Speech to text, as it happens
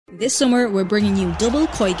This summer, we're bringing you double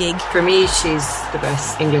Koi gig. For me, she's the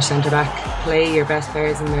best English centre-back. Play your best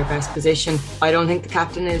players in their best position. I don't think the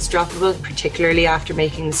captain is droppable, particularly after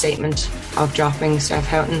making the statement of dropping Steph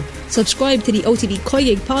Houghton. Subscribe to the OTB Koi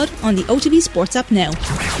gig pod on the OTB Sports app now.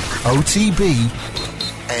 OTB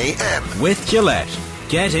AM. With Gillette.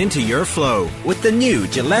 Get into your flow with the new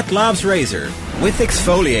Gillette Labs Razor with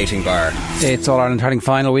exfoliating bar. It's All Ireland Hurling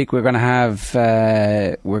final week. We're going to have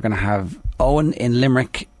Owen in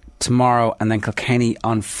Limerick tomorrow and then Kilkenny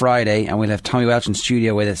on Friday, and we'll have Tommy Welch in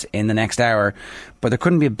studio with us in the next hour. But there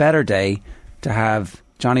couldn't be a better day to have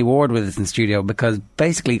Johnny Ward with us in studio, because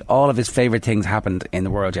basically all of his favourite things happened in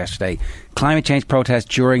the world yesterday. Climate change protests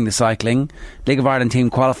during the cycling, League of Ireland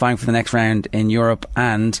team qualifying for the next round in Europe,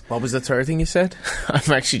 and... What was the third thing you said?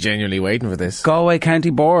 I'm actually genuinely waiting for this. Galway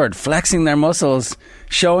County Board flexing their muscles,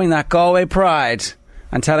 showing that Galway pride,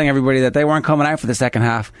 and telling everybody that they weren't coming out for the second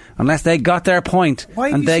half unless they got their point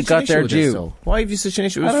and they got their due. Why have you such an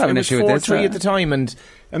issue? I don't have an issue with this. 4-3 at the time, and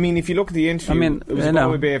I mean, if you look at the interview, it was a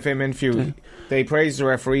Galway BFM interview. They praised the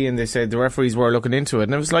referee and they said the referees were looking into it,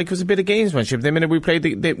 and it was like it was a bit of gamesmanship. The minute we played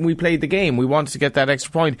the game, we wanted to get that extra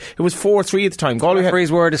point. It was 4-3 at the time. Galway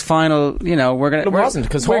referee's word is final. You know, it wasn't,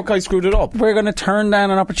 because Hawkeye screwed it up. We're going to turn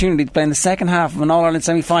down an opportunity to play in the second half of an All Ireland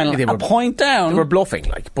semi-final. A point down. They were bluffing,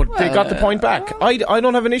 but they got the point back. I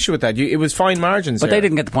don't have an issue with that. It was fine margins. But they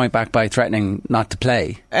didn't get the point back by threatening not to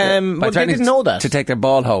play. But they didn't know that. To take their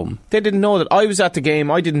ball home. They didn't know that. I was at the game.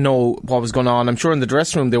 I didn't know what was going on. I'm sure in the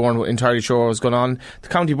dressing room they weren't entirely sure what was going on. The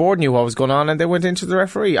county board knew what was going on, and they went into the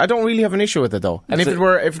referee. I don't really have an issue with it, though. And if it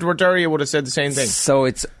were Derry, I would have said the same thing. So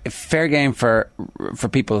it's a fair game for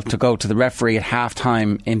people to go to the referee at half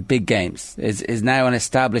time in big games. Is now an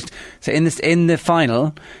established. So in the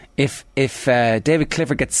final, if David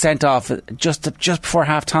Clifford gets sent off just before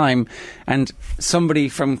half time, and somebody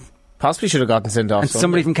from possibly should have gotten sent off. And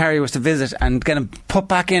somebody from Kerry was to visit and get him put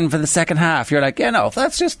back in for the second half. You're like,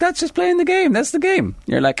 that's just playing the game. That's the game.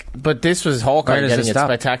 You're like, but this was Hawkeye getting it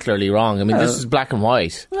spectacularly wrong. I mean, this is black and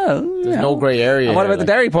white. There's no grey area. And what about the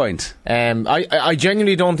Derry point? I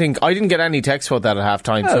genuinely don't think I didn't get any text about that at half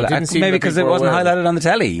time. So it didn't seem maybe because it wasn't highlighted on the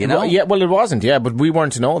telly. You know? Well, it wasn't. Yeah, but we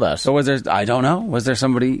weren't to know that. So was there? I don't know. Was there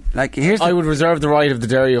somebody like? I would reserve the right of the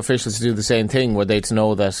Derry officials to do the same thing. Were they to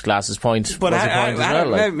know that Glass's point was a point as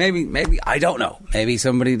well? Maybe I don't know. Maybe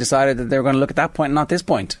somebody decided that they were going to look at that point and not this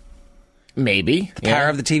point. Maybe. The power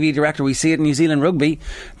of the TV director. We see it in New Zealand rugby.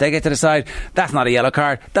 They get to decide, that's not a yellow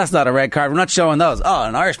card, that's not a red card, we're not showing those. Oh,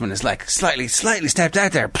 an Irishman is like slightly stepped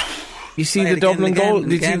out there. You see the Dublin goal.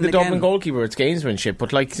 You see the Dublin goalkeeper. It's gamesmanship,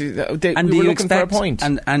 but like we were looking for a point.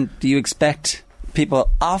 And do you expect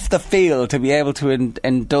people off the field to be able to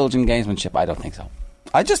indulge in gamesmanship? I don't think so.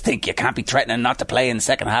 I just think you can't be threatening not to play in the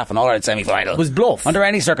second half of an All-Ireland semi-final. It was bluff. Under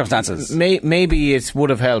any circumstances. Maybe it would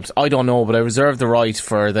have helped. I don't know, but I reserve the right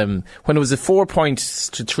for them. When it was a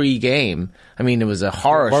 4-3 game, I mean, it was a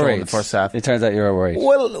horror show in the first half. It turns out you were worried.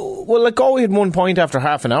 Well, like Galway had 1 point after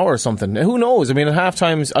half an hour or something. Who knows? I mean, at half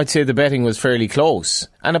times, I'd say the betting was fairly close.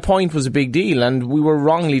 And a point was a big deal, and we were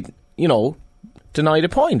wrongly, denied a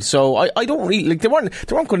point. So I don't really like they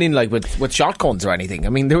weren't going in like with shotguns or anything. I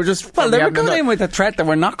mean, they were just they were going in with the threat that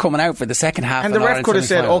we're not coming out for the second half. And the ref could have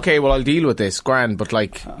said, "Okay, well, I'll deal with this, grand." But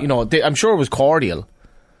I'm sure it was cordial.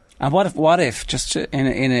 And what if just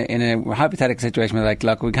in a hypothetical situation, we're like,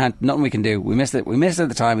 look, we can't, nothing we can do. We missed it at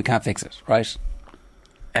the time. We can't fix it, right?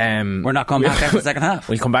 We're not going back after the second half.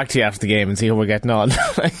 We'll come back to you after the game and see how we're getting on.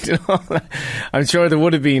 I'm sure there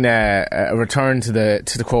would have been a return to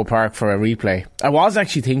the Croke Park for a replay. I was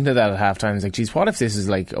actually thinking of that at half time. I was like, geez, what if this is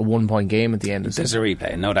like a 1-point game at the end of There's a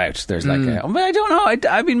replay, no doubt. There's I don't know.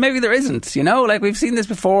 I mean, maybe there isn't. Like we've seen this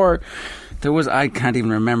before. There was, I can't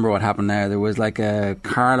even remember what happened there. There was like a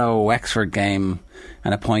Carlow Wexford game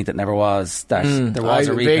and a point that never was. There was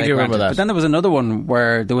a replay granted. But then there was another one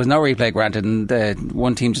where there was no replay granted and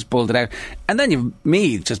one team just bulled it out. And then you've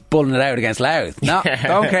Meath just bulling it out against Louth. No,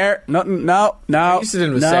 don't care. Nothing. No. The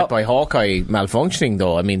incident was set by Hawkeye malfunctioning,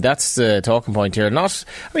 though. I mean, that's the talking point here.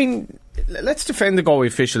 Let's defend the Galway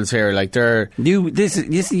officials here. Like they're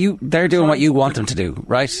doing what you want them to do,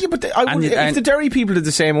 right? Yeah, but if the Derry people did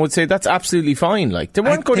the same, I would say that's absolutely fine. Like they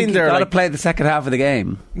weren't going in there. Got to play the second half of the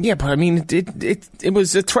game. Yeah, but I mean, it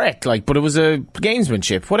was a threat. Like, but it was a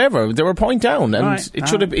gamesmanship. Whatever. They were a point down, and it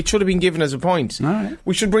should have been given as a point. Right.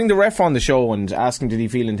 We should bring the ref on the show and ask him, did he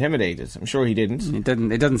feel intimidated? I'm sure he didn't.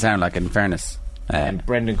 It doesn't sound like it, in fairness. And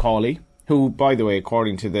Brendan Cawley, who, by the way,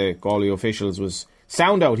 according to the Galway officials, was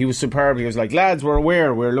Sound out, he was superb. He was like, lads, we're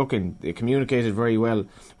aware, we're looking. They communicated very well.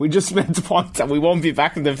 We just meant the point that we won't be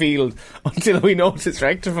back in the field until we know it's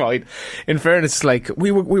rectified. In fairness, like,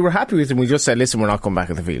 we were happy with him. We just said, listen, we're not coming back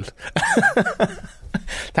in the field.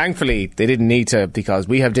 Thankfully, they didn't need to, because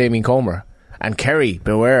we have Damien Comer. And Kerry,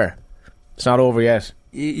 beware. It's not over yet.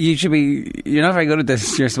 You should be. You're not very good at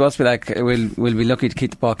this. You're supposed to be like, we'll be lucky to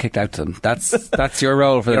keep the ball kicked out to them. That's your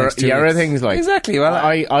role for the next 2 weeks. Everything's like exactly. Well,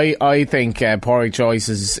 I think Pádraig Joyce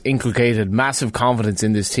has inculcated massive confidence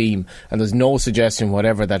in this team, and there's no suggestion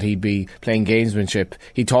whatever that he'd be playing gamesmanship.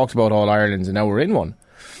 He talked about All Ireland, and now we're in one.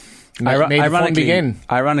 Made the fun begin.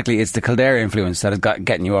 Ironically, it's the Kildare influence that is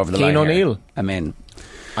getting you over the line. Cian O'Neill. I mean,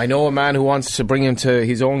 I know a man who wants to bring him to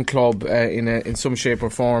his own club in some shape or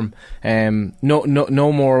form.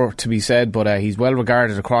 No more to be said, but he's well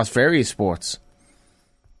regarded across various sports.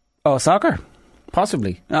 Oh, soccer?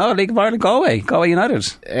 Possibly. Oh, League of Ireland, Galway United.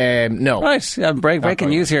 No. Right, breaking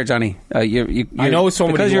news here, Johnny. I know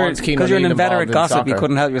somebody who wants Cian O'Neill because you're an inveterate gossip, soccer. You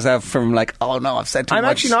couldn't help yourself from like, oh no, I've said too much. I'm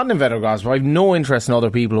actually not an inveterate gossip. I have no interest in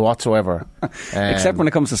other people whatsoever. Except when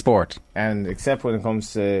it comes to sport. And except when it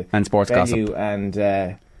comes to and sports gossip.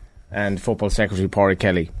 And football secretary Pádraig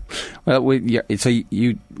Kelly. Well, so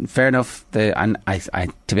you fair enough. And I,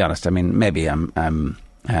 to be honest, I mean, maybe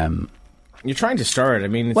you're trying to stir it. I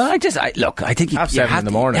mean, well, I think you have in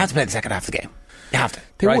the morning. You have to play the second half of the game. You have to.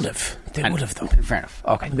 They would have. They would have, though. Fair enough.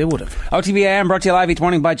 Okay. They would have. OTBAM brought to you live each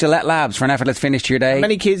morning by Gillette Labs for an effortless finish to your day. How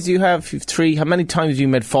many kids do you have? You've 3. How many times have you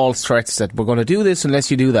made false threats that we're going to do this unless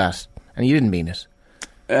you do that? And you didn't mean it.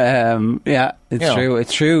 Yeah,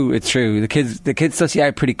 it's true. The kids suss you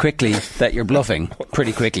out pretty quickly that you're bluffing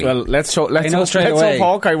pretty quickly. Well, let's hope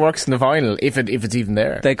Hawkeye works in the final if it's even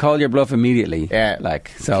there. They call your bluff immediately. Yeah,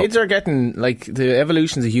 so kids are getting, like, the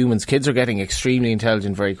evolutions of humans. Kids are getting extremely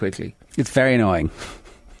intelligent very quickly. It's very annoying.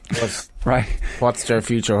 Right. What's their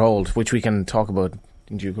future hold, which we can talk about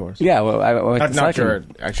in due course. Yeah, well, not your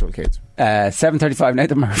actual kids. 7:35.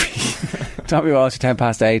 Nathan Murphy. Tommy Walsh at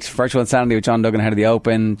 8:10. Virtual Insanity with John Duggan ahead of the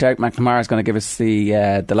Open. Derek McNamara is going to give us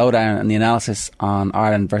the lowdown and the analysis on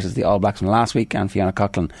Ireland versus the All Blacks from last week, and Fiona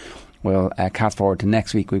Coughlin will cast forward to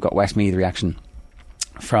next week. We've got Westmeath reaction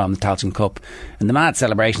from the Tailteann Cup, and the mad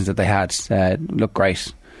celebrations that they had look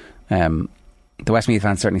great. The Westmeath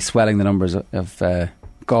fans certainly swelling the numbers of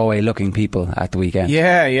Galway looking people at the weekend.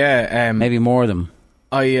 Yeah. Maybe more of them.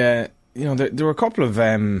 There were a couple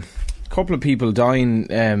of people dying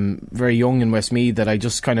very young in Westmeath that I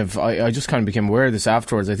just kind of became aware of this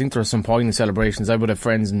afterwards. I think there were some poignant celebrations. I would have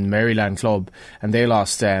friends in Maryland Club, and they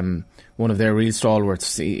lost one of their real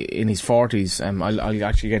stalwarts in his 40s. I'll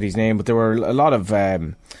actually get his name, but there were a lot of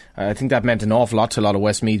I think that meant an awful lot to a lot of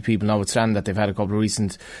Westmeath people, notwithstanding that they've had a couple of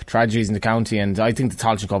recent tragedies in the county. And I think the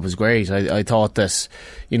Tailteann Cup was great. I thought that,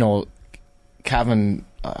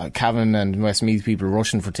 Cavan and Westmeath people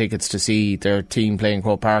rushing for tickets to see their team play in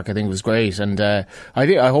Croke Park, I think it was great. And I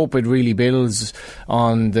hope it really builds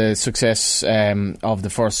on the success of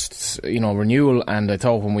the first renewal. And I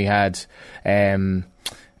thought when we had a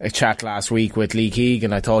chat last week with Lee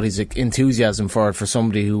Keegan, I thought his enthusiasm for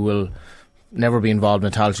somebody who will never be involved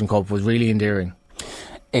in the Tailteann Cup was really endearing.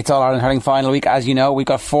 It's All Ireland Hurling final week. As you know, we've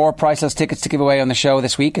got 4 priceless tickets to give away on the show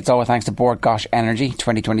this week. It's all thanks to Bord Gáis Energy.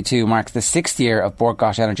 2022 marks the 6th year of Bord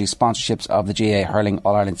Gáis Energy sponsorships of the GAA Hurling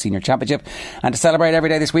All Ireland Senior Championship. And to celebrate every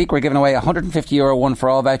day this week, we're giving away a €150 one for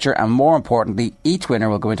all voucher, and more importantly, each winner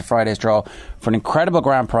will go into Friday's draw for an incredible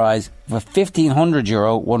grand prize of a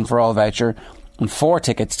 €1,500 one for all voucher and 4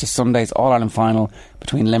 tickets to Sunday's All Ireland final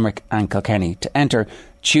between Limerick and Kilkenny. To enter,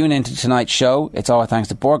 tune into tonight's show. It's all thanks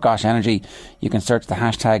to Bord Gáis Energy. You can search the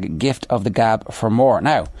hashtag Gift of the Gab for more.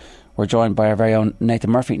 Now, we're joined by our very own Nathan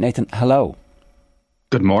Murphy. Nathan, hello.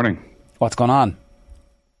 Good morning. What's going on?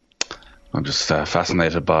 I'm just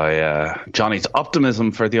fascinated by Johnny's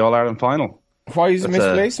optimism for the All Ireland final. Why is it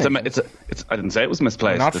misplaced? I didn't say it was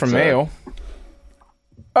misplaced. Not from Mayo.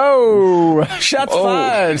 Shots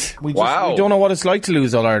fired. We don't know what it's like to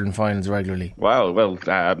lose All Ireland finals regularly. Wow, well,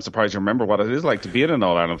 I'm surprised you remember what it is like to be in an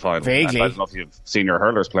All Ireland final. Vaguely. I don't know if you've seen your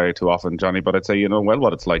hurlers play too often, Johnny, but I'd say you know well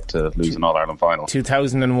what it's like to lose an All Ireland final.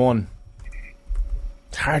 2001.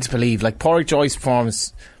 It's hard to believe. Like, Pádraig Joyce's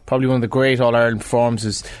performance, probably one of the great All Ireland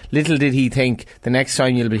performances. Little did he think the next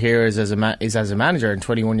time you'll be here is as a manager in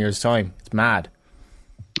 21 years' time. It's mad.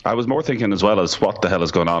 I was more thinking as well as what the hell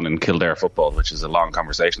is going on in Kildare football, which is a long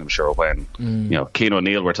conversation, I'm sure, when Cian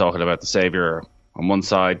O'Neill, we're talking about the saviour on one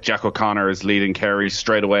side, Jack O'Connor is leading Kerry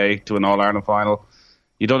straight away to an All-Ireland final.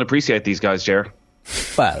 You don't appreciate these guys, Ger.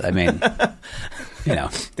 Well, I mean,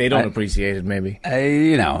 they don't appreciate it, maybe.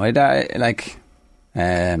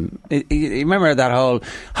 You remember that whole,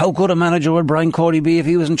 how good a manager would Brian Cody be if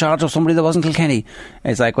he was in charge of somebody that wasn't Kilkenny?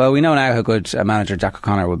 It's like, well, we know now how good a manager Jack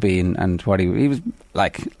O'Connor would be, and what he was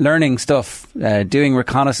like, learning stuff, doing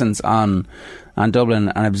reconnaissance on Dublin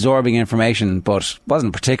and absorbing information, but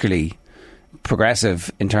wasn't particularly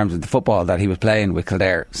progressive in terms of the football that he was playing with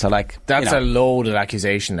Kildare. So like, that's a loaded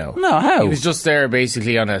accusation now. No, how? He was just there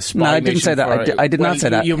basically on a spy mission. No, I didn't say that. I did not say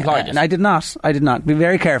that. You implied it. I did not. Be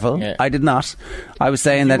very careful. Yeah. I did not. I was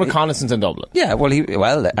saying that reconnaissance in Dublin. Yeah, was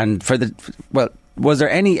there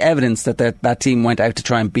any evidence that team went out to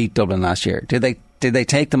try and beat Dublin last year? Did they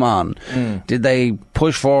take them on? Did they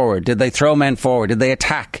push forward? Did they throw men forward? Did they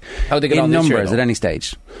attack How'd they get in on numbers this year, at any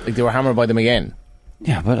stage? Like they were hammered by them again.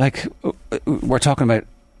 Yeah, but like, we're talking about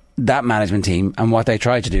that management team, and what they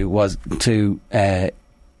tried to do was to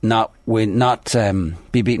not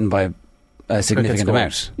be beaten by a significant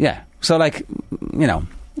amount. Yeah. So like,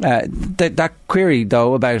 that query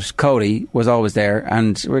though about Cody was always there,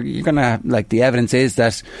 and you're going to like, the evidence is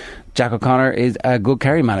that Jack O'Connor is a good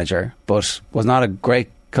Kerry manager, but was not a great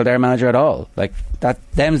Kildare manager at all. Like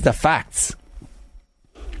them's the facts.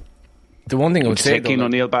 The one thing I would say, Cian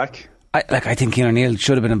O'Neill back. I think Cian O'Neill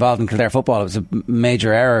should have been involved in Kildare football. It was a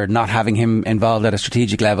major error not having him involved at a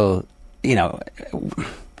strategic level.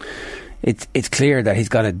 It's clear that he's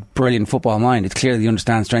got a brilliant football mind. It's clear that he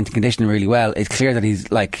understands strength and conditioning really well. It's clear that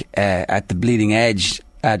he's like at the bleeding edge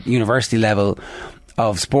at university level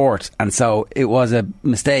of sport, and so it was a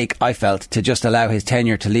mistake, I felt, to just allow his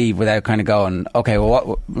tenure to leave without kind of going, okay,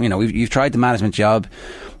 well, you've tried the management job,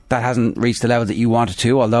 that hasn't reached the level that you wanted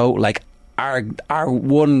to, although like our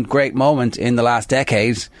one great moment in the last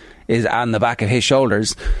decade is on the back of his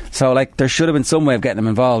shoulders. So like, there should have been some way of getting him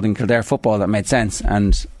involved in Kildare football that made sense,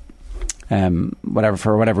 and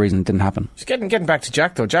for whatever reason it didn't happen. Just getting back to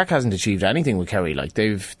Jack though, Jack hasn't achieved anything with Kerry. Like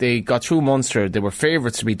they got through Munster, they were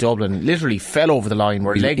favourites to beat Dublin, literally fell over the line,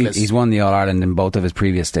 were legless. He's won the All-Ireland in both of his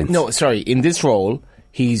previous stints. No, sorry, in this role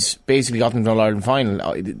he's basically got them to the All-Ireland final.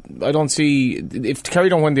 I don't see, if Kerry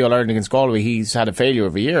don't win the All-Ireland against Galway, he's had a failure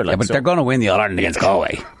every year. Like, yeah, but they're going to win the All-Ireland against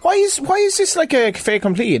Galway. Why is this like a fait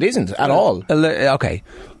accompli? It isn't at all. Okay,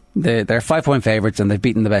 they're 5-point favourites, and they've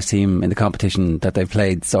beaten the best team in the competition that they've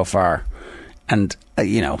played so far. And I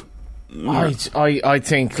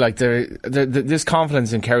think like this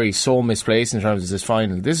confidence in Kerry is so misplaced in terms of this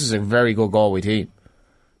final. This is a very good Galway team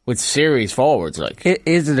with serious forwards. Like,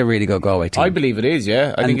 is it a really good Galway team? I believe it is.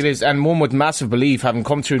 Yeah, I think it is, and one with massive belief, having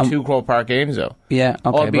come through two Croke Park games though. Yeah,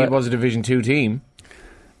 okay, albeit it was a Division 2 team.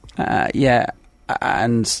 Yeah.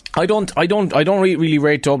 And I don't really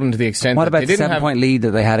rate Dublin to the extent. What about the 7-point lead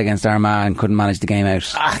that they had against Armagh and couldn't manage the game out?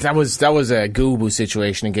 That was a Goobu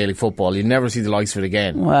situation in Gaelic football. You never see the likes of it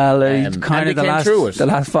again. Well, kind of the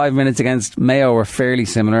last 5 minutes against Mayo were fairly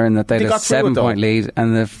similar in that they had a 7-point lead,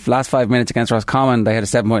 and the last 5 minutes against Roscommon they had a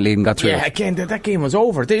 7-point lead and got through. Yeah, again that game was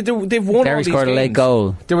over. They've won. Derry all these scored games. A late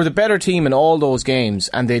goal. They were the better team in all those games,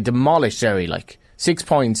 and they demolished Derry. Like 6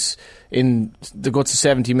 points in the guts of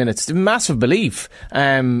 70 minutes. Massive belief.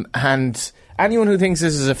 And anyone who thinks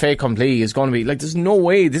this is a fait accompli is going to be like, there's no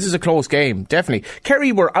way, this is a close game. Definitely.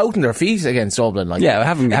 Kerry were out on their feet against Dublin. Like, yeah,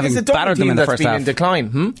 having battered them in the first half. In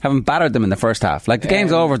decline. Haven't battered them in the first half. Like, the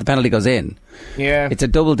game's over if the penalty goes in. Yeah. It's a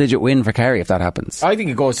double-digit win for Kerry if that happens. I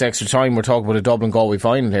think it goes to extra time. We're talking about a Dublin-Galway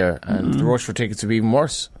final here, and the rush for tickets would be even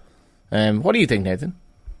worse. What do you think, Nathan?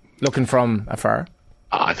 Looking from afar?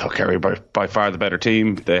 I thought Kerry by far the better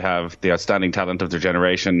team. They have the outstanding talent of their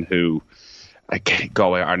generation who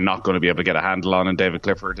Galway are not going to be able to get a handle on, and David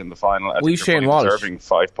Clifford in the final. Shane Walsh. Deserving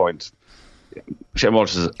 5 points. Shane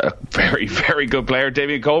Walsh is a very, very good player.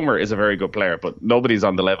 Damien Comer is a very good player, but nobody's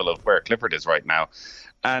on the level of where Clifford is right now.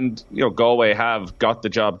 And, Galway have got the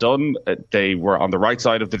job done. They were on the right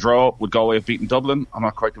side of the draw. Would Galway have beaten Dublin? I'm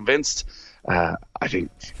not quite convinced. I think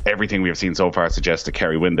everything we've seen so far suggests that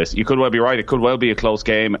Kerry win this. You could well be right. It could well be a close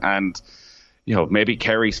game, and maybe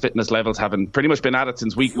Kerry's fitness levels having pretty much been at it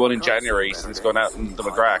since week 1 in January, since going out in the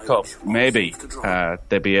McGrath Cup. Maybe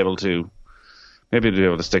they'd be able to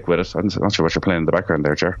stick with it. I'm not sure what you're playing in the background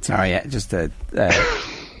there, Ger. Sorry, yeah, just the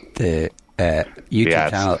YouTube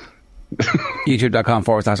channel.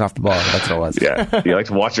 YouTube.com/off the ball. That's what it was. Yeah, you like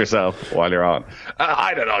to watch yourself while you're on.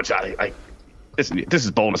 I don't know, Johnny. This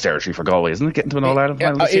is bonus territory for Galway, isn't it? Getting to an All-Ireland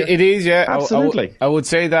final this year? It is, yeah. Absolutely. I would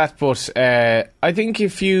say that, but I think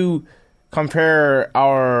if you compare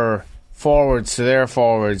our forwards to their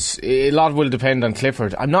forwards, a lot will depend on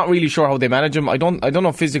Clifford. I'm not really sure how they manage him. I don't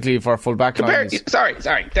know physically if our full back line is... Sorry.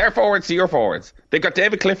 Their forwards to your forwards. They've got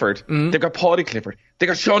David Clifford. They've got Paddy Clifford. They've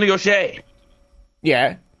got Seanie O'Shea.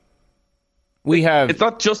 Yeah. We have... It's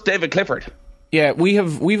not just David Clifford. Yeah, we've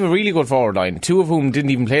a really good forward line, two of whom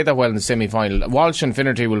didn't even play that well in the semi-final. Walsh and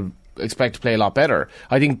Finnerty will expect to play a lot better.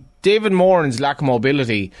 I think David Moran's lack of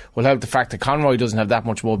mobility will help the fact that Conroy doesn't have that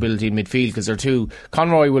much mobility in midfield, because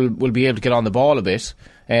Conroy will be able to get on the ball a bit.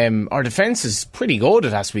 Our defence is pretty good,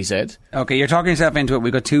 it has to be said. Okay, you're talking yourself into it.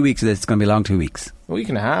 We've got 2 weeks of this. It's going to be a long 2 weeks. A week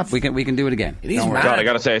and a half. We can do it again. It is mad. God, I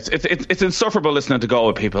got to say, it's insufferable listening to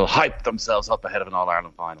Galway people hype themselves up ahead of an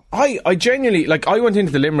All-Ireland final. I genuinely, I went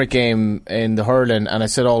into the Limerick game in the hurling and I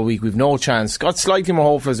said all week, we've no chance. Got slightly more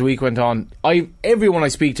hopeful as the week went on. Everyone I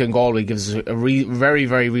speak to in Galway gives us a very,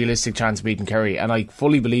 very realistic chance of beating Kerry, and I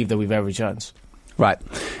fully believe that we've every chance. Right.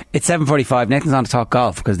 It's 7:45. Nathan's on to talk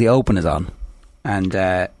golf because the Open is on. And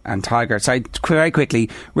Tiger. Sorry, very quickly,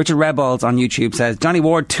 Richard Redballs on YouTube says Johnny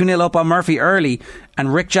Ward 2-0 up on Murphy early,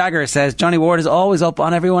 and Rick Jagger says Johnny Ward is always up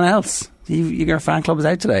on everyone else. Your fan club is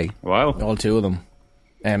out today. Wow, all two of them.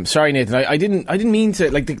 Sorry, Nathan. I didn't mean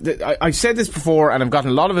to. I've said this before, and I've gotten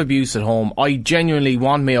a lot of abuse at home. I genuinely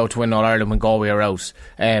want Mayo to win All Ireland when Galway are out.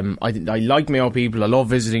 I like Mayo people. I love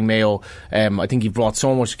visiting Mayo. I think you've brought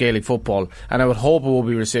so much Gaelic football, and I would hope it will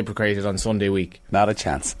be reciprocated on Sunday week. Not a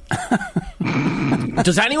chance.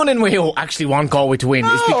 Does anyone in Mayo actually want Galway to win?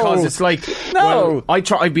 No. It's because it's like, no. Well,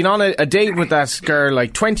 I've been on a date with that girl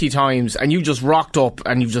like 20 times, and you just rocked up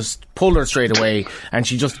and you just pulled her straight away, and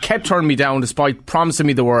she just kept turning me down despite promising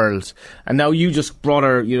me the world. And now you just brought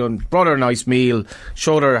her a nice meal,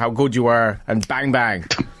 showed her how good you are, and bang bang.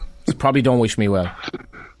 So probably don't wish me well.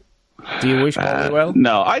 Do you wish Galway well?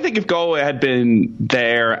 No, I think if Galway had been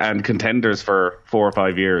there and contenders for 4 or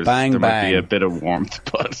 5 years, there might be a bit of warmth.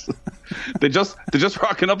 But they're just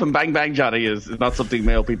rocking up and bang bang, Johnny, is not something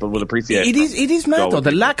Mayo people will appreciate. It is mad Galway though.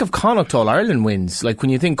 The lack of Connacht All Ireland wins. Like when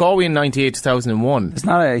you think Galway in 98, 2001, it's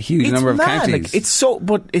not a huge number of counties. Like, it's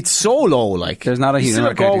so low. Like there's not a huge number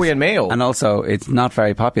of Galway counties. And Mayo, and also it's not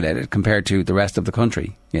very populated compared to the rest of the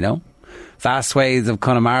country. You know, vast swathes of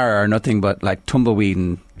Connemara are nothing but like tumbleweed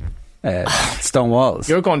and stone walls.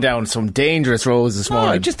 You're going down some dangerous roads this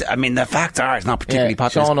morning. The facts are it's not particularly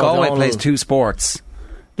popular. Galway plays two sports,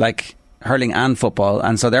 like hurling and football,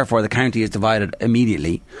 and so therefore the county is divided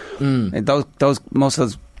immediately. Those most of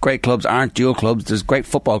those great clubs aren't dual clubs. There's great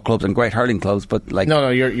football clubs and great hurling clubs, but like no,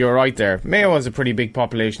 you're right there. Mayo has a pretty big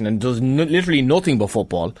population and does literally nothing but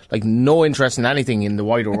football. Like no interest in anything in the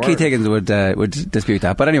wider world. Keith Higgins would dispute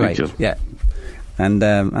that, but anyway, yeah. And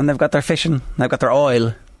they've got their fishing, they've got their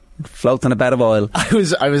oil. Floats on a bed of oil. I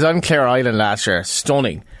was on Clare Island last year,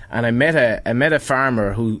 stunning, and I met a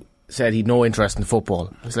farmer who said he'd no interest in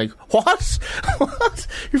football. I was like, what?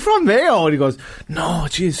 You're from Mayo? And he goes, no,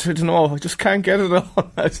 jeez, I don't know, I just can't get it on.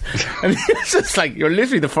 And it's just like, you're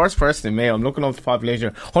literally the first person in Mayo. I'm looking up the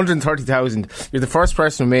population, 130,000. You're the first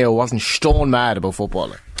person in Mayo who wasn't stone mad about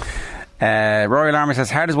football. Rory Larmer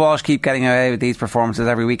says, how does Walsh keep getting away with these performances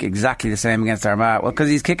every week exactly the same against Armagh? Well, because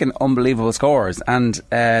he's kicking unbelievable scores, and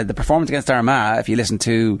the performance against Armagh, if you listen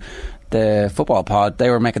to the football pod,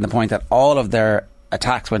 they were making the point that all of their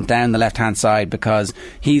attacks went down the left hand side because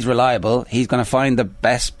he's reliable. He's going to find the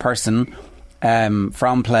best person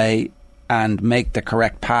from play and make the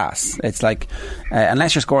correct pass. It's like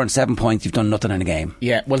unless you're scoring 7 points, you've done nothing in a game.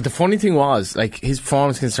 Yeah, well, the funny thing was, like, his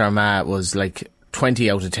performance against Armagh was like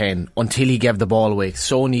 20 out of 10 until he gave the ball away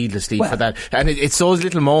so needlessly for that. And it's those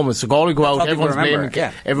little moments. So Galway go out, everyone's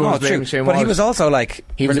blaming Shane But he was also like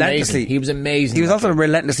he was amazing. He was also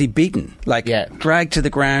relentlessly beaten, like dragged to the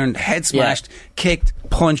ground, head smashed, kicked,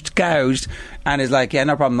 punched, gouged, and is like, yeah,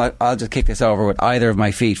 no problem, I'll just kick this over with either of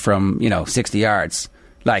my feet from 60 yards.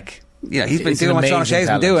 Like, he's been doing what Sean O'Shea's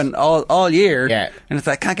been doing all year, and it's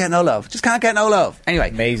like, can't get no love. Anyway,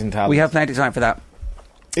 amazing talent. We have plenty of time for that.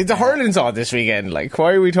 The hurling's on this weekend. Like,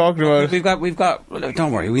 why are we talking about it? We've got.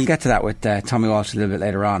 Don't worry, we'll get to that with Tommy Walsh a little bit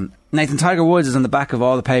later on. Nathan, Tiger Woods is on the back of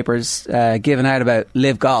all the papers, giving out about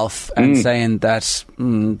Live Golf and saying that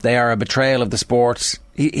they are a betrayal of the sport.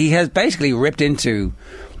 He has basically ripped into,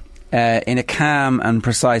 in a calm and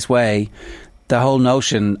precise way, the whole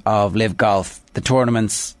notion of Live Golf, the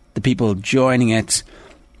tournaments, the people joining it,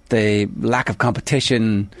 the lack of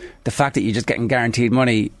competition, the fact that you're just getting guaranteed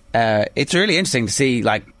money. It's really interesting to see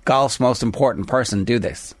like golf's most important person do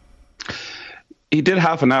this. He did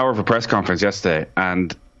half an hour of a press conference yesterday,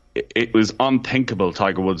 and it was unthinkable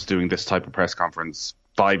Tiger Woods doing this type of press conference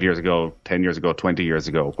 5 years ago, 10 years ago, 20 years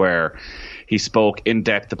ago, where he spoke in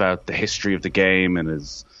depth about the history of the game and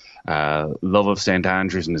his love of St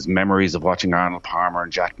Andrews and his memories of watching Arnold Palmer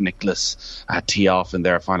and Jack Nicklaus tee off in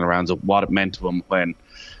their final rounds, of what it meant to him when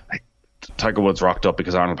Tiger Woods rocked up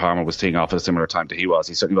because Arnold Palmer was teeing off at a similar time to he was.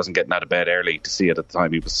 He certainly wasn't getting out of bed early to see it at the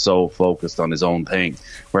time. He was so focused on his own thing.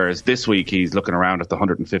 Whereas this week, he's looking around at the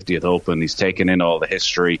 150th Open. He's taking in all the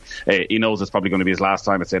history. He knows it's probably going to be his last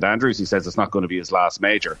time at St Andrews. He says it's not going to be his last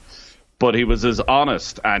major. But he was as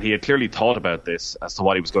honest, and he had clearly thought about this as to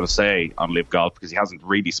what he was going to say on Live Golf, because he hasn't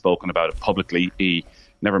really spoken about it publicly. He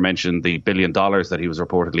never mentioned the $1 billion that he was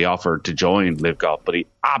reportedly offered to join Live Golf, but he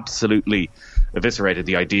absolutely eviscerated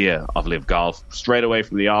the idea of Live Golf. Straight away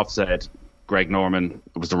from the offset, Greg Norman,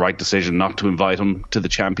 it was the right decision not to invite him to the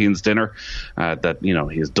Champions Dinner, that, you know,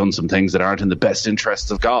 he has done some things that aren't in the best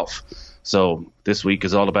interests of golf. So this week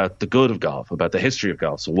is all about the good of golf, about the history of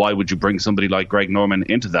golf. So why would you bring somebody like Greg Norman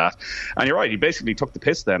into that? And you're right, he basically took the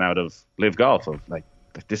piss then out of Live Golf, of like,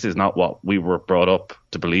 this is not what we were brought up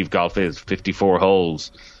to believe golf is. 54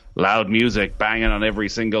 holes, loud music banging on every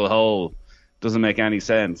single hole. Doesn't make any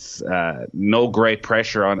sense. No great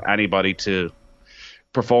pressure on anybody to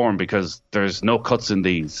perform because there's no cuts in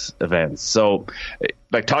these events. So,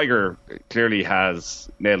 like, Tiger clearly has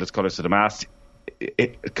nailed his colours to the mast.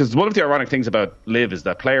 Because one of the ironic things about Live is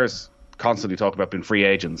that players constantly talk about being free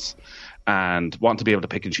agents and want to be able to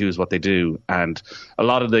pick and choose what they do. And a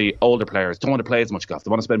lot of the older players don't want to play as much golf. They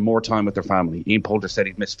want to spend more time with their family. Ian Poulter said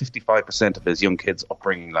he'd missed 55% of his young kids'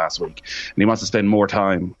 upbringing last week, and he wants to spend more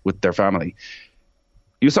time with their family.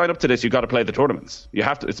 You sign up to this, you've got to play the tournaments. You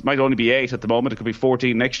have to. It might only be 8 at the moment. It could be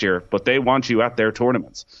 14 next year, but they want you at their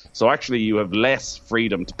tournaments. So actually, you have less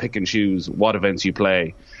freedom to pick and choose what events you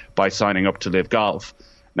play by signing up to Live Golf.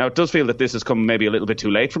 Now, it does feel that this has come maybe a little bit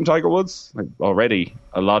too late from Tiger Woods. Like, already,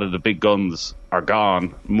 a lot of the big guns are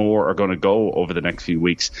gone. More are going to go over the next few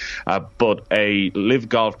weeks. But a Live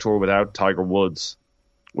Golf Tour without Tiger Woods,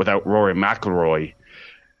 without Rory McIlroy,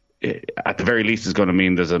 at the very least is going to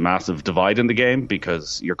mean there's a massive divide in the game,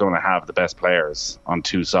 because you're going to have the best players on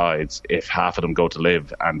two sides if half of them go to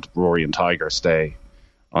Live and Rory and Tiger stay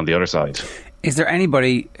on the other side. Is there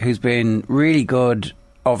anybody who's been really good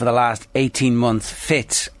over the last 18 months,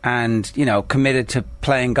 fit and, you know, committed to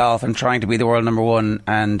playing golf and trying to be the world number one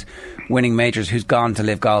and winning majors, who's gone to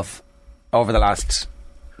Live Golf over the last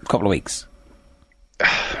couple of weeks?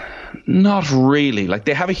 Not really. Like,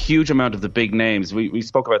 they have a huge amount of the big names. We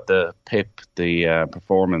spoke about the PIP, the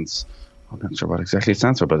performance. I'm not sure what exactly it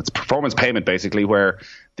stands for, but it's performance payment, basically, where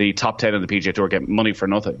the top 10 of the PGA Tour get money for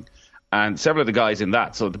nothing. And several of the guys in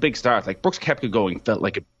that, so the big stars, like Brooks Koepka going felt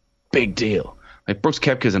like a big deal. Like, Brooks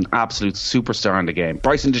Koepka is an absolute superstar in the game.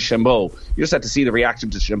 Bryson DeChambeau, you just had to see the reaction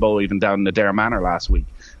to DeChambeau even down in Adair Manor last week.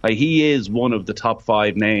 Like, he is one of the top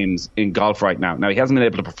 5 names in golf right now. Now, he hasn't been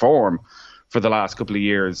able to perform for the last couple of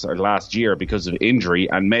years, or last year, because of injury,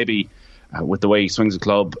 and maybe with the way he swings a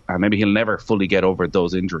club, maybe he'll never fully get over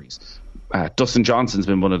those injuries. Dustin Johnson's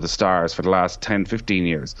been one of the stars for the last 10, 15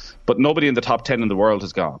 years, but nobody in the top 10 in the world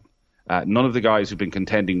has gone. None of the guys who've been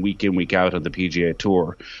contending week in, week out on the PGA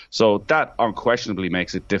Tour. So that unquestionably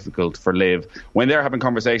makes it difficult for Liv. When they're having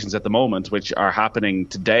conversations at the moment, which are happening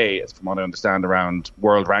today, from what I understand, around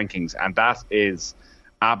world rankings, and that is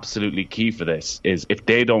absolutely key for this, is if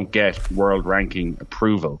they don't get world ranking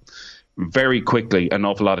approval, very quickly an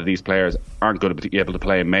awful lot of these players aren't going to be able to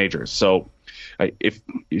play in majors. So if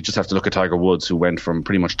you just have to look at Tiger Woods, who went from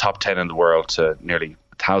pretty much top 10 in the world to nearly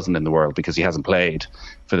 1,000 in the world because he hasn't played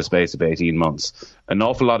for the space of 18 months. An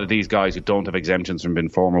awful lot of these guys who don't have exemptions from being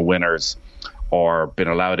former winners or been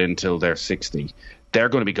allowed in till they're 60, they're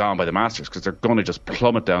going to be gone by the Masters, because they're going to just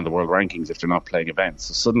plummet down the world rankings if they're not playing events.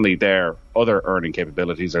 So suddenly their other earning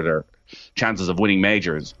capabilities or their chances of winning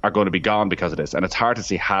majors are going to be gone because of this. And it's hard to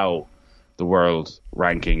see how the world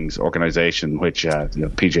rankings organisation, which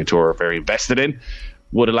the PGA Tour are very invested in,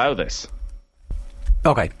 would allow this.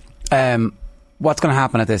 Okay. What's going to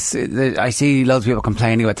happen at this? I see loads of people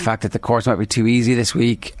complaining about the fact that the course might be too easy this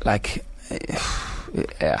week. Like,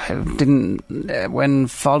 when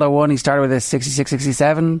Faldo won, he started with a 66,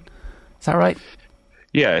 67. Is that right?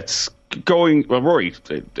 Yeah, it's going. Well, Rory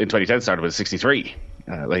in 2010 started with a 63.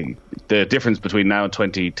 Like, the difference between now and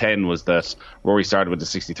 2010 was that Rory started with the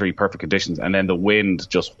 63, perfect conditions, and then the wind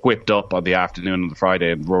just whipped up on the afternoon of the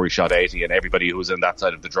Friday, and Rory shot 80, and everybody who was in that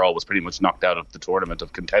side of the draw was pretty much knocked out of the tournament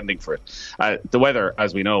of contending for it. The weather,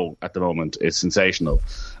 as we know at the moment, is sensational,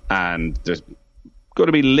 and there's going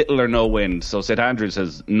to be little or no wind. So St Andrews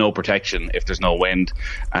has no protection if there's no wind.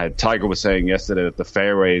 Tiger was saying yesterday that the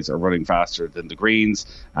fairways are running faster than the greens.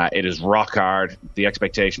 It is rock hard. The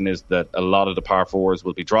expectation is that a lot of the par 4s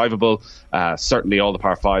will be drivable. Certainly all the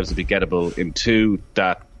par 5s will be gettable in 2.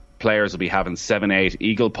 That players will be having 7-8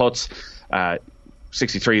 eagle putts.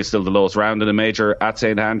 63 is still the lowest round in a major at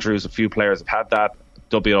St Andrews. A few players have had that.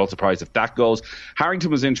 don't be at all surprised if that goes.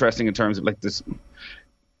 Harrington was interesting in terms of like this.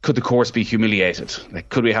 Could the course be humiliated? Like,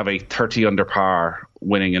 could we have a 30 under par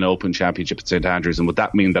winning an Open Championship at St Andrews? And would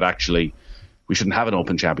that mean that actually we shouldn't have an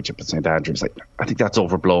Open Championship at St Andrews? Like, I think that's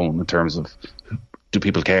overblown in terms of, do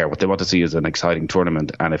people care? What they want to see is an exciting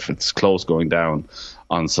tournament. And if it's close going down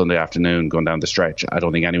on Sunday afternoon, going down the stretch, I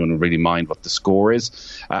don't think anyone would really mind what the score is.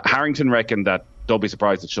 Harrington reckoned that don't be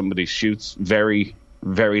surprised if somebody shoots very,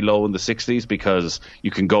 very low in the 60s, because you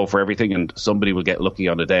can go for everything and somebody will get lucky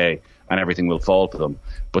on a day and everything will fall for them.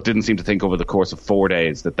 But didn't seem to think over the course of 4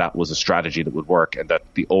 days that was a strategy that would work and that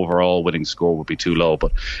the overall winning score would be too low.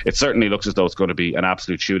 But it certainly looks as though it's going to be an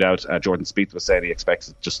absolute shootout. Jordan Spieth was saying he expects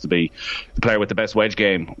it just to be the player with the best wedge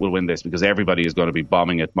game will win this, because everybody is going to be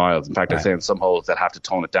bombing it miles. In fact, I'd say in some holes that have to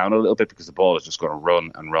tone it down a little bit because the ball is just going to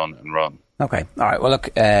run and run and run. Okay, all right. Well, look,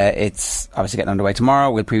 it's obviously getting underway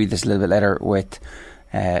tomorrow. We'll preview this a little bit later with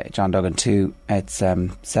John Duggan too. It's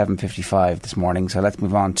 7:55 this morning. So let's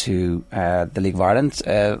move on to the League of Ireland.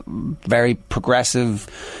 Very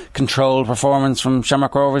progressive, controlled performance from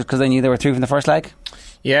Shamrock Rovers because they knew they were through from the first leg.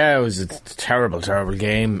 Yeah, it was a terrible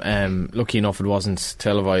game. Lucky enough it wasn't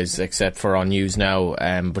televised except for on News Now.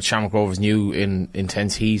 But Shamrock Rovers knew in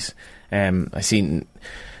intense heat. I seen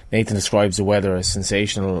Nathan describes the weather as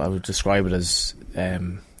sensational. I would describe it as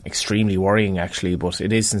extremely worrying, actually, but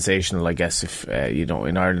it is sensational, I guess. If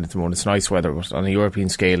in Ireland at the moment it's nice weather, but on a European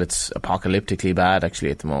scale it's apocalyptically bad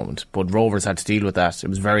actually at the moment. But Rovers had to deal with that. It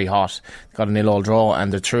was very hot. They got a 0-0 draw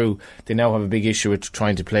and they're through. They now have a big issue with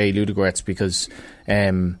trying to play Ludogorets because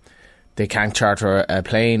they can't charter a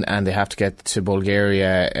plane and they have to get to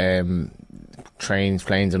Bulgaria trains,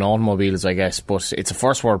 planes and automobiles, I guess. But it's a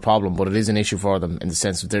first world problem, but it is an issue for them in the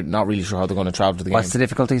sense that they're not really sure how they're going to travel to the game. What's the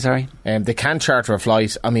difficulty, sorry? They can't charter a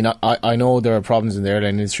flight. I mean, I know there are problems in the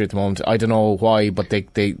airline industry at the moment. I don't know why, but they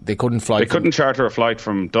couldn't fly. They couldn't charter a flight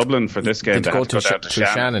from Dublin for this game. They had to go down to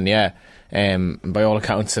Shannon, yeah. By all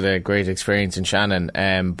accounts, had a great experience in Shannon.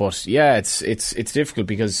 But yeah, it's difficult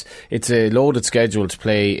because it's a loaded schedule to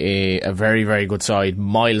play a very, very good side,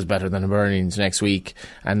 miles better than Hibernians next week,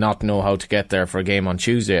 and not know how to get there for a game on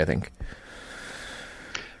Tuesday, I think.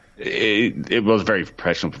 It was a very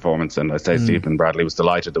professional performance, and I'd say Stephen Bradley was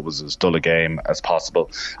delighted it was as dull a game as possible.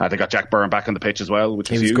 They got Jack Byrne back on the pitch as well, which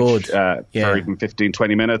was huge. Good. For even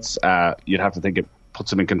 15-20 minutes. You'd have to think it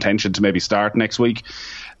puts him in contention to maybe start next week.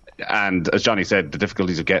 And as Johnny said, the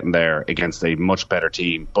difficulties of getting there against a much better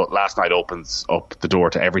team. But last night opens up the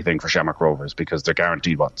door to everything for Shamrock Rovers because they're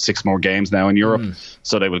guaranteed, 6 more games now in Europe.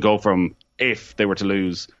 So they will go from, if they were to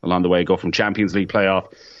lose along the way, go from Champions League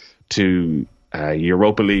playoff to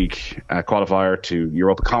Europa League qualifier to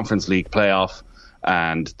Europa Conference League playoff,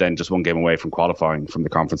 and then just one game away from qualifying from the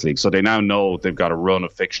Conference League. So they now know they've got a run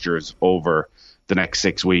of fixtures over the next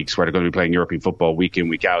 6 weeks where they're going to be playing European football week in,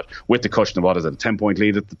 week out, with the cushion of, a 10-point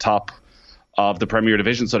lead at the top of the Premier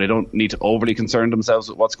Division, so they don't need to overly concern themselves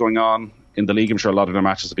with what's going on in the league. I'm sure a lot of their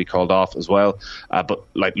matches will be called off as well. But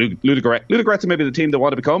like Ludogorets are maybe the team they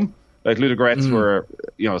want to become. Like Ludogorets were,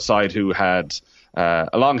 a side who had a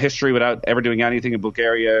long history without ever doing anything in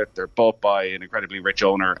Bulgaria. They're bought by an incredibly rich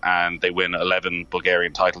owner and they win 11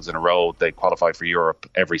 Bulgarian titles in a row. They qualify for Europe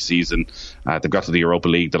every season. They've got to the Europa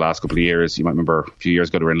League the last couple of years. You might remember a few years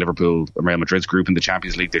ago they were in Liverpool and Real Madrid's group in the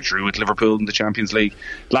Champions League. They drew with Liverpool in the Champions League.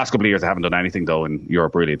 The last couple of years they haven't done anything though in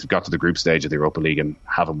Europe really. They've got to the group stage of the Europa League and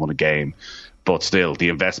haven't won a game. But still, the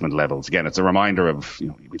investment levels, again, it's a reminder of,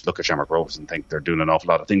 we look at Shamrock Rovers and think they're doing an awful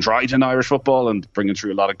lot of things right in Irish football and bringing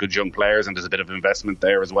through a lot of good young players, and there's a bit of investment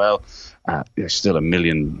there as well. They're still a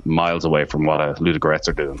million miles away from what Ludogorets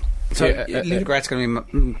are doing. So Ludogorets going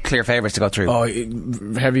to be clear favourites to go through? Oh,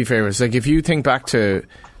 heavy favourites. Like, if you think back to, do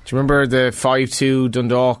you remember the 5-2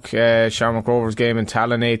 Dundalk Shamrock Rovers game in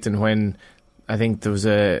Nathan, when I think there was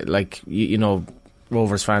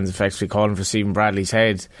Rovers fans effectively calling for Stephen Bradley's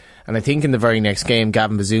head? And I think in the very next game,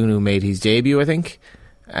 Gavin Bazunu made his debut, I think,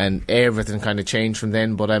 and everything kind of changed from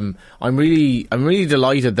then. But I'm really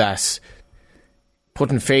delighted that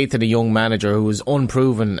putting faith in a young manager who was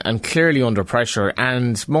unproven and clearly under pressure,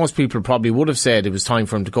 and most people probably would have said it was time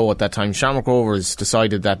for him to go at that time. Shamrock Rovers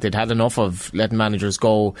decided that they'd had enough of letting managers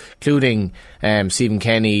go, including Stephen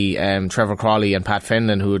Kenny, Trevor Crawley and Pat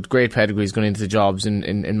Fenlon, who had great pedigrees going into the jobs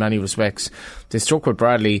in many respects. They stuck with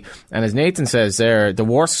Bradley, and as Nathan says there, the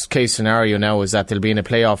worst case scenario now is that they'll be in a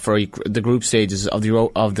playoff for the group stages of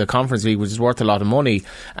the Conference League, which is worth a lot of money.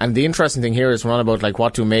 And the interesting thing here is we're on about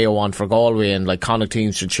what do Mayo want for Galway and Connacht Connacht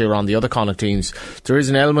teams should cheer on the other Connacht teams. There is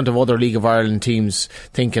an element of other League of Ireland teams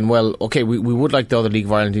thinking, well, okay, we would like the other League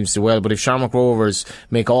of Ireland teams to do well, but if Shamrock Rovers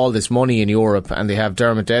make all this money in Europe and they have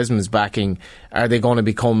Dermot Desmond's backing, are they going to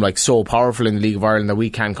become like so powerful in the League of Ireland that we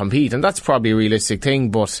can compete? And that's probably a realistic thing,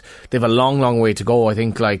 but they've a long way to go. I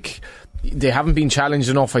think like they haven't been challenged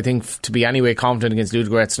enough, I think, to be anyway confident against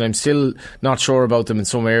Ludogorets, and I'm still not sure about them in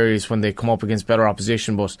some areas when they come up against better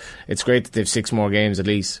opposition, but it's great that they've 6 more games at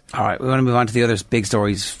least. Alright, we want to move on to the other big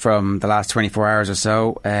stories from the last 24 hours or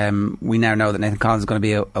so. We now know that Nathan Collins is going to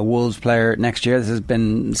be a Wolves player next year. This has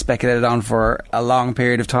been speculated on for a long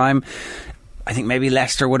period of time. I think maybe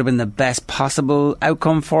Leicester would have been the best possible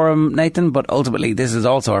outcome for him, Nathan, but ultimately this is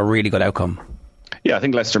also a really good outcome. Yeah, I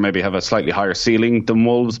think Leicester maybe have a slightly higher ceiling than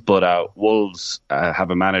Wolves, but Wolves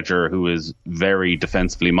have a manager who is very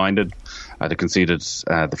defensively minded. They conceded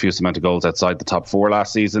the fewest amount of goals outside the top 4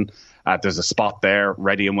 last season. There's a spot there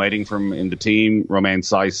ready and waiting for him in the team. Romain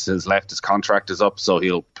Saiss has left, his contract is up, so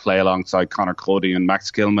he'll play alongside Conor Cody and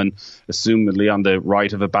Max Kilman, assumedly on the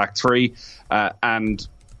right of a back 3. And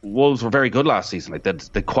Wolves were very good last season. Like, they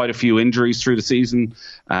had quite a few injuries through the season.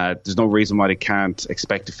 There's no reason why they can't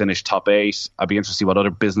expect to finish top 8. I'd be interested to see what other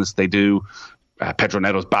business they do. Pedro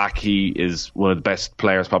Neto's back. He is one of the best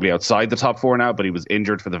players probably outside the top 4 now, but he was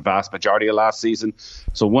injured for the vast majority of last season.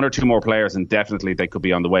 So 1 or 2 more players and definitely they could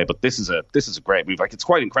be on the way. But this is a great move. Like, it's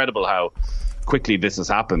quite incredible how quickly this has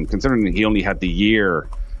happened, considering he only had the year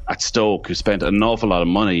at Stoke, who spent an awful lot of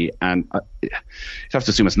money, and you have to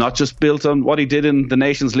assume it's not just built on what he did in the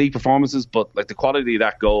Nations League performances, but like the quality of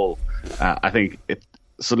that goal. I think it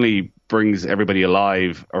suddenly brings everybody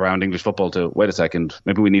alive around English football to, wait a second,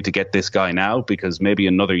 maybe we need to get this guy now, because maybe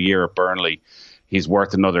another year at Burnley he's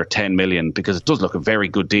worth another 10 million, because it does look a very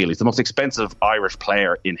good deal. He's the most expensive Irish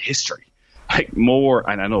player in history. Like, more,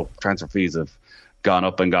 and I know transfer fees have gone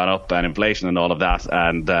up and inflation and all of that,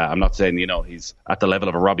 and I'm not saying he's at the level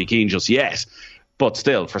of a Robbie Keane just yet, but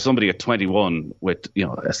still, for somebody at 21 with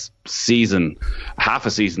half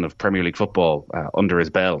a season of Premier League football under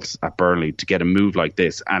his belt at Burnley, to get a move like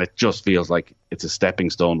this, and it just feels like it's a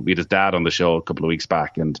stepping stone. We had his dad on the show a couple of weeks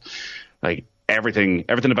back, and like everything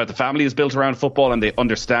about the family is built around football, and they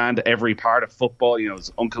understand every part of football. His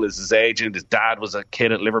uncle is his agent, his dad was a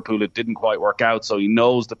kid at Liverpool. It didn't quite work out, so he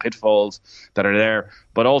knows the pitfalls that are there,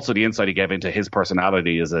 but also the insight he gave into his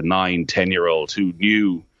personality as a 9-10-year-old who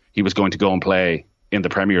knew he was going to go and play in the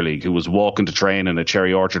Premier League, who was walking to train in a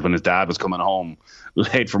Cherry Orchard when his dad was coming home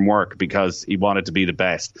late from work because he wanted to be the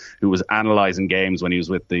best, who was analysing games when he was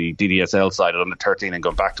with the DDSL side at under 13 and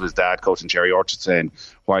going back to his dad coaching Cherry Orchard saying,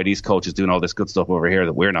 why are these coaches doing all this good stuff over here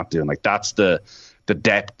that we're not doing? Like, that's the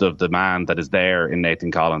depth of the man that is there in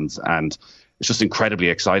Nathan Collins, and it's just incredibly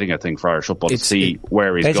exciting, I think, for Irish football to see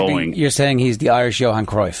where he's going. You're saying he's the Irish Johan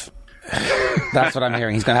Cruyff. That's what I'm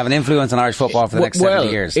hearing. He's going to have an influence on Irish football for the next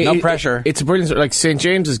 70 years. No pressure. It's a brilliant, like St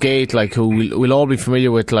James's Gate, like, who we'll all be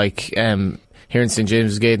familiar with, like here in St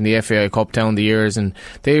James's Gate in the FAI Cup down the years, and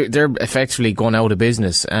they're effectively going out of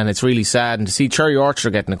business, and it's really sad. And to see Cherry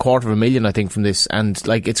Orchard getting $250,000, I think, from this, and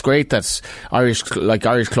like, it's great that Irish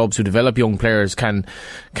clubs who develop young players can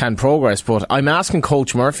progress. But I'm asking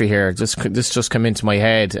Coach Murphy here. This just came into my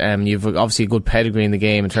head. You've obviously a good pedigree in the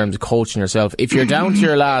game in terms of coaching yourself. If you're down to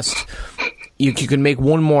your last, you can make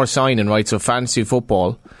one more signing, right? So fantasy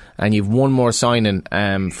football, and you've one more signing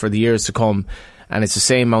for the years to come, and it's the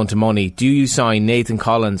same amount of money. Do you sign Nathan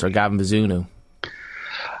Collins or Gavin Bazunu?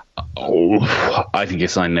 Oh, I think you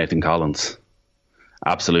sign Nathan Collins.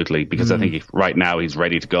 Absolutely, because I think right now he's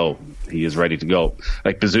ready to go. He is ready to go.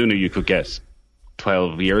 Like Bazunu, you could get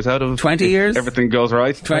 12 years out of 20 years. Everything goes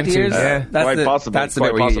right. 20 years. Yeah, quite possible. That's the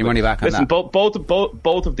bit where you get your money back on. Listen,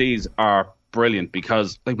 both of these are brilliant,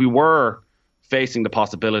 because like, we were facing the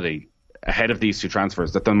possibility ahead of these 2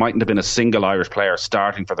 transfers that there mightn't have been a single Irish player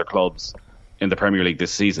starting for their clubs in the Premier League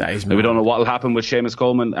this season. We don't know what will happen with Seamus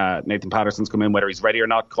Coleman. Nathan Patterson's come in, whether he's ready or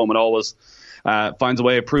not. Coleman always finds a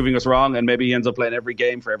way of proving us wrong, and maybe he ends up playing every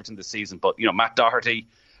game for Everton this season. But Matt Doherty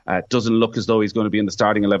doesn't look as though he's going to be in the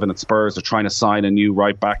starting 11 at Spurs. They're trying to sign a new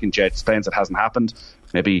right back in Jed Spence. It hasn't happened.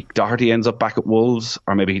 Maybe Doherty ends up back at Wolves,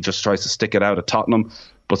 or maybe he just tries to stick it out at Tottenham.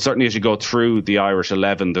 But certainly as you go through the Irish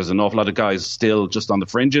 11, there's an awful lot of guys still just on the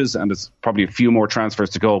fringes, and there's probably a few more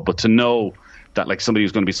transfers to go. But to know that like somebody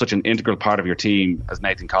who's going to be such an integral part of your team as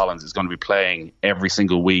Nathan Collins is going to be playing every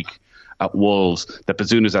single week at Wolves, that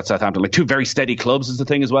Bazunu's at Southampton, like 2 very steady clubs is the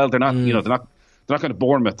thing as well. They're not, they're not going to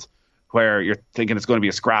Bournemouth, where you're thinking it's going to be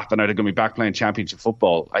a scrap and are they going to be back playing championship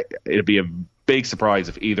football. It'd be a big surprise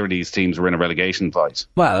if either of these teams were in a relegation fight.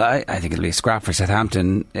 Well, I think it'll be a scrap for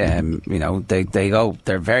Southampton.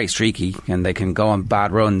 They're very streaky and they can go on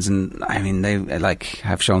bad runs, and I mean they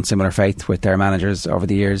have shown similar faith with their managers over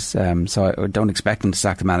the years. So I don't expect them to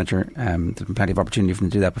sack the manager. There's been plenty of opportunity for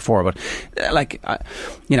them to do that before, but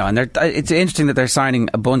it's interesting that they're signing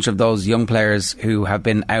a bunch of those young players who have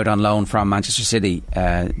been out on loan from Manchester City.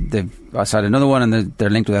 They've signed another one, and they're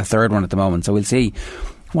linked with a third one at the moment. So we'll see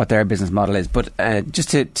what their business model is. But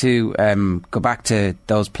just to go back to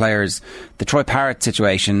those players, the Troy Parrott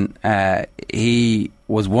situation, he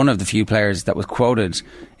was one of the few players that was quoted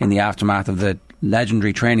in the aftermath of the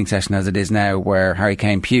legendary training session as it is now, where Harry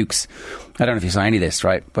Kane pukes. I don't know if you saw any of this,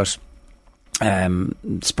 right? But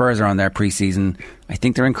Spurs are on their pre-season. I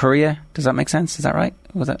think they're in Korea. Does that make sense? Is that right?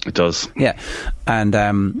 Was it? It does. Yeah.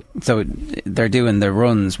 And so they're doing the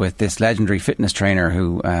runs with this legendary fitness trainer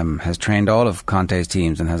who has trained all of Conte's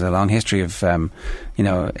teams and has a long history of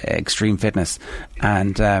extreme fitness.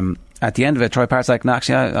 And at the end of it, Troy Parrott's like, no,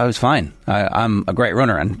 actually, I was fine. I'm a great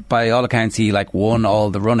runner. And by all accounts, he won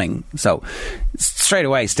all the running. So straight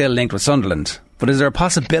away, still linked with Sunderland. But is there a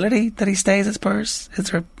possibility that he stays at Spurs? Does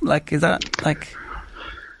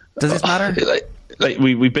this matter?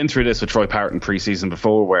 We've been through this with Troy Parrott in pre-season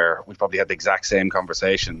before, where we probably had the exact same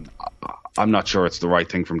conversation. I'm not sure it's the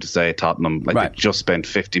right thing for him to say at Tottenham. Right. They just spent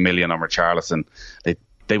 50 million on Richarlison.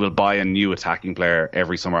 They will buy a new attacking player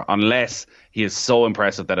every summer, unless he is so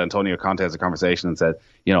impressive that Antonio Conte has a conversation and said,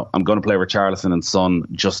 I'm going to play Richarlison and Son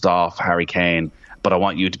just off Harry Kane, but I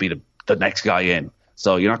want you to be the next guy in.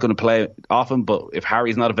 So you're not going to play often, but if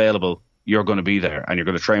Harry's not available, you're going to be there and you're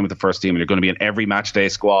going to train with the first team and you're going to be in every match day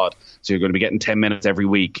squad. So you're going to be getting 10 minutes every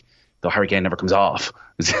week, though Harry Kane never comes off.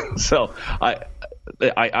 So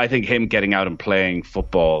I think him getting out and playing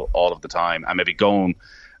football all of the time and maybe going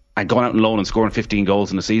out on loan and scoring 15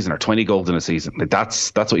 goals in a season or 20 goals in a season,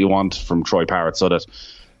 that's what you want from Troy Parrott. So that,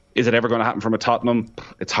 is it ever going to happen from a Tottenham?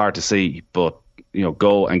 It's hard to see, but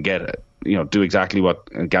go and get it. Do exactly what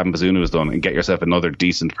Gavin Bazunu has done and get yourself another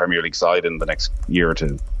decent Premier League side in the next year or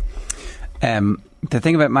two. The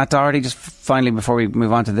thing about Matt Doherty, just finally before we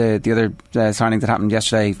move on to the other signing that happened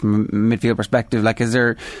yesterday from a midfield perspective, is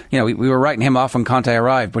there, we were writing him off when Conte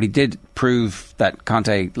arrived, but he did prove that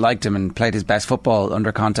Conte liked him and played his best football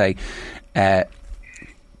under Conte.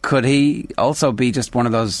 Could he also be just one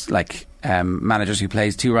of those managers who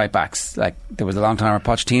plays two right backs? There was a long time where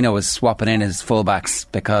Pochettino was swapping in his full backs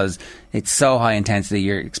because it's so high intensity.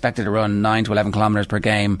 You're expected to run 9 to 11 kilometres per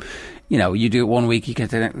game. You do it 1 week, you get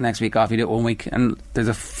the next week off, you do it 1 week, and there's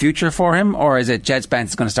a future for him? Or is it Jed Spence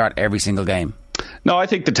is going to start every single game? No, I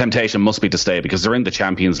think the temptation must be to stay because they're in the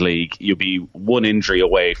Champions League. You'll be one injury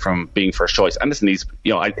away from being first choice. And listen,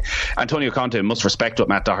 Antonio Conte must respect what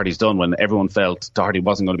Matt Doherty's done when everyone felt Doherty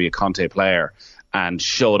wasn't going to be a Conte player, and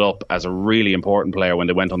showed up as a really important player when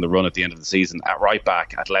they went on the run at the end of the season at right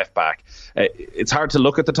back, at left back. It's hard to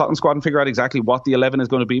look at the Tottenham squad and figure out exactly what the 11 is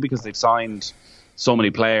going to be because they've signed so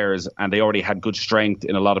many players and they already had good strength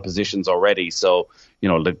in a lot of positions already. So,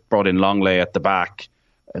 they brought in Longley at the back.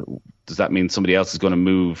 Does that mean somebody else is going to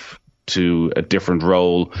move to a different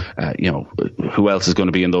role? Who else is going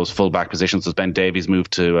to be in those full back positions? Does Ben Davies move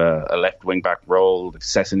to a left wing back role?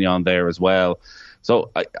 Sessegnon there as well.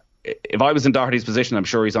 So if I was in Doherty's position, I'm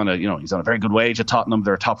sure he's on a very good wage at Tottenham.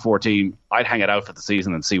 They're a top 4 team. I'd hang it out for the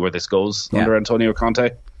season and see where this goes under Antonio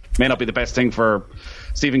Conte. May not be the best thing for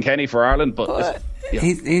Stephen Kenny for Ireland, but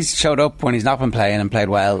he's showed up when he's not been playing and played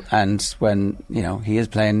well, and when he is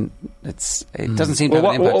playing, it doesn't seem to have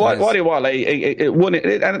an impact. What do you want? And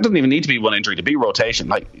it doesn't even need to be one injury to be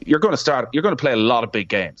rotation. You're going to play a lot of big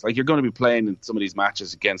games. You're going to be playing in some of these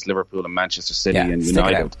matches against Liverpool and Manchester City and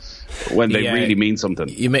United when they really mean something.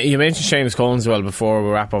 You mentioned Seamus Collins well before we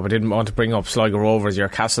wrap up. I didn't want to bring up Sligo Rovers, their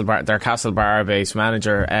Castlebar based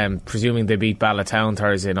manager. Presuming they beat Ballatown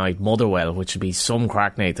Thursday night, Motherwell, which would be some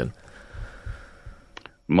crack, Nathan.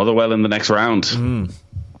 Motherwell in the next round.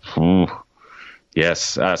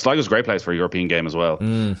 Yes, Sligo's a great place for a European game as well.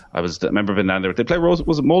 I remember being down there. They play was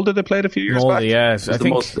it Molde? They played a few years back. Yes, I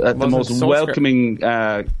think the most welcoming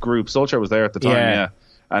group. Solskjaer was there at the time. Yeah.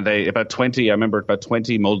 And about 20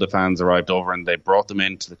 Molde fans arrived over, and they brought them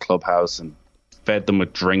into the clubhouse and fed them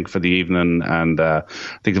with drink for the evening. And I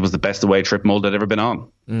think it was the best away trip Molde had ever been on.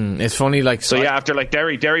 It's funny, after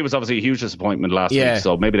Derry was obviously a huge disappointment last week,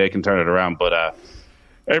 so maybe they can turn it around. But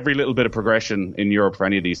every little bit of progression in Europe for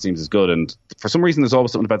any of these teams is good, and for some reason there's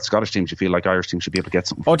always something about the Scottish teams you feel like Irish teams should be able to get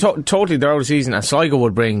something. Oh, totally. They're out of season, and Sligo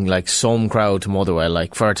would bring like some crowd to Motherwell.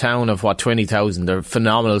 Like for a town of 20,000, they're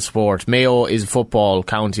phenomenal sport. Mayo is a football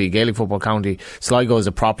county, Gaelic football county. Sligo is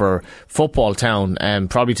a proper football town,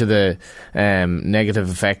 probably to the negative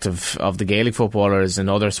effect of the Gaelic footballers and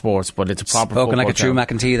other sports, but it's a proper spoken like a true town.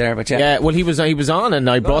 McEntee there, but yeah. Yeah, well, he was on, and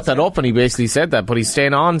I brought that up, and he basically said that, but he's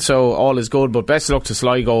staying on, so all is good. But best of luck to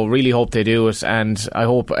Sligo. Really hope they do it, and I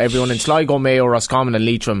hope everyone in Sligo, Mayo, Roscommon and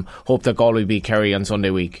Leitrim hope that Galway beat Kerry on Sunday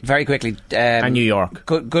week. Very quickly, and New York.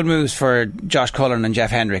 Good moves for Josh Cullen and Jeff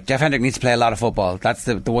Hendrick. Jeff Hendrick needs to play a lot of football. That's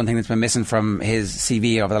the one thing that's been missing from his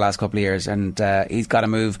CV over the last couple of years, and he's got to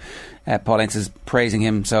move. Paul Ince is praising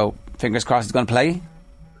him, so fingers crossed he's going to play.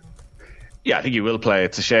 Yeah, I think he will play.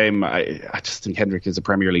 It's a shame. I just think Hendrick is a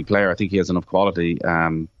Premier League player. I think he has enough quality,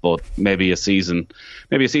 but maybe a season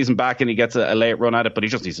back and he gets a late run at it. But he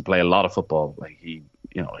just needs to play a lot of football. Like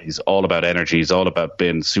he's all about energy. He's all about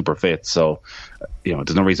being super fit. So,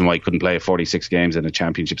 there's no reason why he couldn't play 46 games in a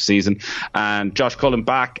championship season. And Josh Cullen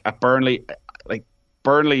back at Burnley. Like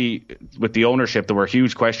Burnley, with the ownership, there were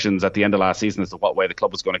huge questions at the end of last season as to what way the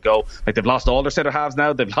club was going to go. Like they've lost all their centre halves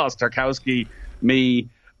now. They've lost Tarkowski, me,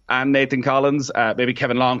 and Nathan Collins. Maybe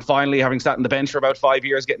Kevin Long, finally, having sat on the bench for about 5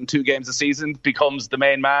 years, getting 2 games a season, becomes the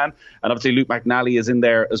main man. And obviously Luke McNally is in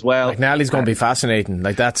there as well. McNally's going to be fascinating.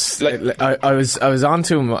 Like that's I was on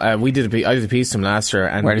to him. I did a piece to him last year.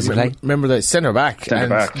 And where does he play? Remember the centre back. Do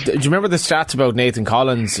you remember the stats about Nathan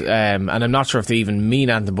Collins? And I'm not sure if they even mean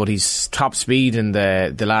anything, but his top speed in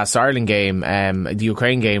the last Ireland game, the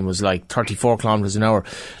Ukraine game, was like 34 kilometres an hour.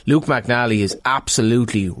 Luke McNally is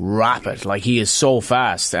absolutely rapid. Like he is so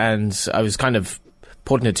fast. And I was kind of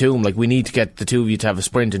putting it to him, like, we need to get the two of you to have a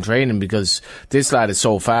sprint in training because this lad is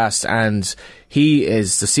so fast, and the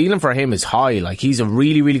ceiling for him is high. Like, he's a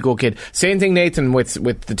really, really good kid. Same thing, Nathan, with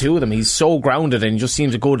the two of them. He's so grounded and he just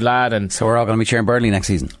seems a good lad. And so we're all going to be cheering Burnley next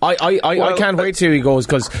season. I can't wait till he goes,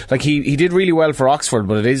 because like he did really well for Oxford,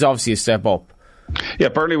 but it is obviously a step up. Yeah,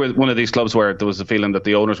 Burnley was one of these clubs where there was a feeling that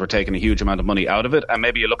the owners were taking a huge amount of money out of it, and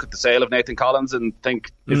maybe you look at the sale of Nathan Collins and think,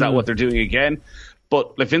 is that what they're doing again?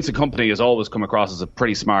 But like, Vincent Kompany has always come across as a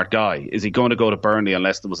pretty smart guy. Is he going to go to Burnley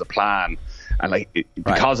unless there was a plan? And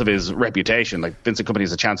because of his reputation, like, Vincent Kompany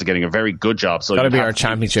has a chance of getting a very good job. So got to be our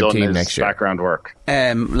championship team next year. Background work.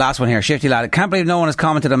 Last one here, Shifty lad. I can't believe no one has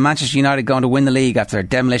commented on Manchester United going to win the league after their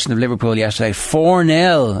demolition of Liverpool yesterday.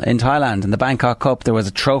 4-0 in Thailand in the Bangkok Cup. There was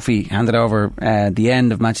a trophy handed over at the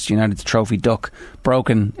end of Manchester United's trophy duck,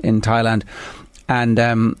 broken in Thailand. And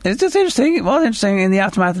it's just interesting. It was interesting in the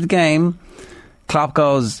aftermath of the game. Klopp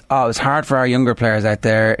goes, it's hard for our younger players out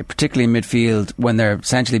there, particularly in midfield, when they're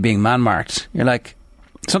essentially being man-marked. You're like,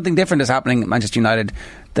 something different is happening at Manchester United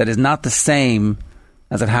that is not the same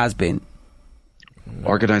as it has been.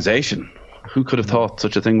 Organisation. Who could have thought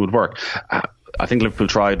such a thing would work? I think Liverpool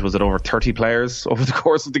tried, was it over 30 players over the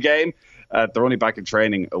course of the game? They're only back in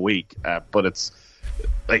training a week, but it's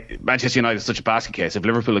like, Manchester United is such a basket case. If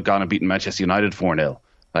Liverpool had gone and beaten Manchester United 4-0,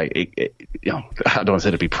 like, I don't want to say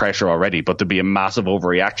there'd be pressure already, but there'd be a massive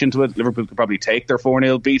overreaction to it. Liverpool could probably take their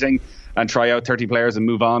 4-0 beating and try out 30 players and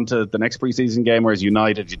move on to the next pre-season game, whereas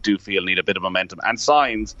United, you do feel, need a bit of momentum and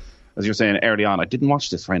signs, as you're saying early on. I didn't watch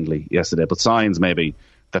this friendly yesterday, but signs maybe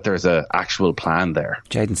that there's an actual plan there.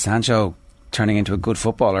 Jadon Sancho turning into a good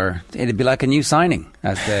footballer. It'd be like a new signing,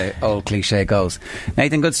 as the old cliche goes.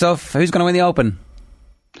 Nathan, good stuff. Who's going to win the Open?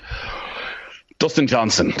 Dustin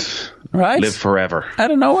Johnson. Right. Live forever.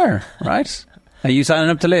 Out of nowhere, right? Are you signing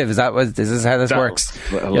up to Live? Is this how this works?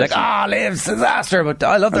 You're like, Live's disaster, but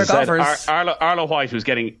I love their golfers. Arlo White, who's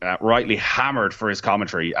getting rightly hammered for his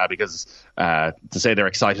commentary because to say they're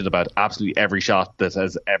excited about absolutely every shot that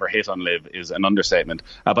has ever hit on Live is an understatement.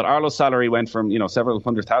 But Arlo's salary went from several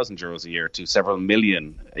 €100,000 a year to several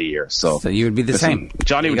million a year. So you would be the same.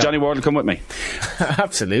 Johnny Ward will come with me.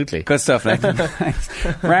 Absolutely. Good stuff, Nathan.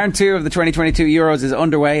 Round 2 of the 2022 Euros is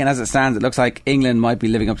underway, and as it stands, it looks like England might be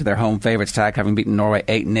living up to their home favourites tag, having beaten Norway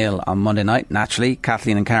 8-0 on Monday night. Naturally,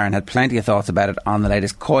 Kathleen and Karen had plenty of thoughts about it on the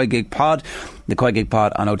latest Koi Gig Pod. The Koi Gig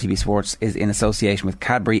Pod on OTB Sports is in association with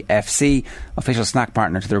Cadbury FC, official snack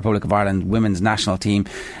partner to the Republic of Ireland women's national team.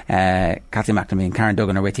 Kathleen McNamee and Karen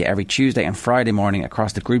Duggan are with you every Tuesday and Friday morning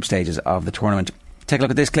across the group stages of the tournament. Take a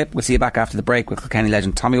look at this clip. We'll see you back after the break with Kilkenny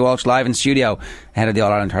legend Tommy Walsh live in studio ahead of the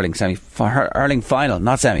All-Ireland hurling hurling final,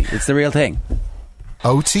 not semi. It's the real thing.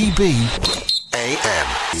 OTB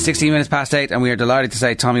AM. 16 minutes past 8, and we are delighted to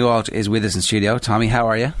say Tommy Walsh is with us in studio. Tommy, how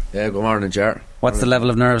are you? Yeah, good morning, Jar. What's the level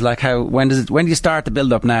of nerves like? When do you start the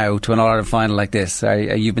build up now to an All-Ireland final like this?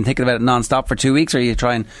 You've been thinking about it non-stop for 2 weeks, or you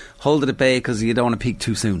try and hold it at bay because you don't want to peak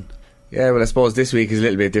too soon? Yeah, well, I suppose this week is a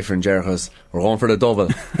little bit different, Ger, because we're going for the double.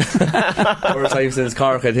 First time since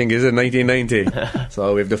Cork, I think, is it 1990?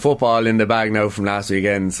 So we have the football in the bag now from last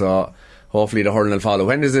weekend, so hopefully the hurling will follow.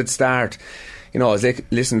 When does it start? You know, as I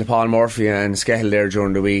listened to Paul Murphy and Skehill there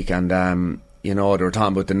during the week, and you know, they were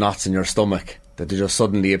talking about the knots in your stomach, that they just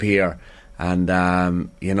suddenly appear. And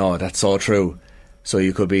you know, that's so true. So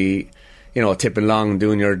you could be, you know, tipping along,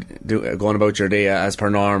 going about your day as per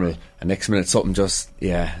normal, and next minute something just,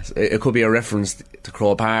 it could be a reference to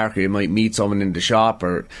Croke Park, or you might meet someone in the shop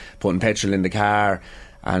or putting petrol in the car,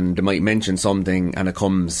 and they might mention something, and it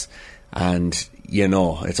comes, and you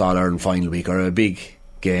know, it's All-Ireland final week or a big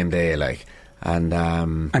game day, like. And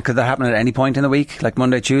could that happen at any point in the week, like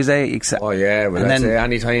Monday, Tuesday? Oh yeah, well, I'd say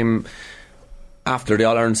any time after the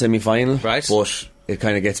All-Ireland semi-final, right? But it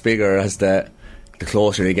kind of gets bigger as the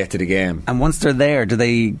closer they get to the game. And once they're there, do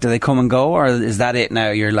they come and go, or is that it now?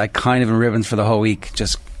 You're like kind of in ribbons for the whole week.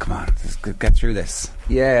 Just come on, let's get through this.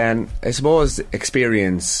 Yeah, and I suppose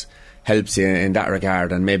experience helps you in that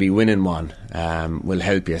regard, and maybe winning one will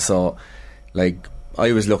help you. So, like,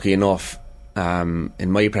 I was lucky enough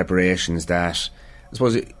in my preparations that I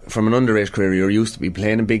suppose from an underage career you're used to be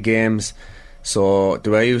playing in big games. So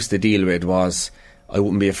the way I used to deal with it was I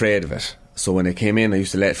wouldn't be afraid of it. So when it came in, I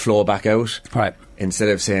used to let it flow back out, right? Instead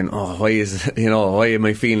of saying, "Oh, why am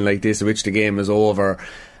I feeling like this? Which the game is over?"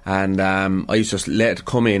 And I used to just let it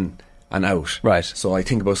come in and out, right? So I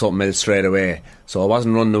think about something else straight away. So I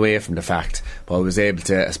wasn't running away from the fact, but I was able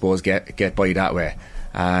to, I suppose, get by that way.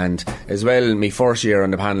 And as well, my first year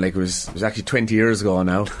on the panel, like, it was actually 20 years ago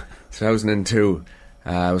now, 2002.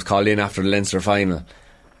 I was called in after the Leinster final,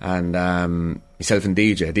 and myself and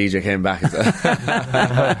DJ came back.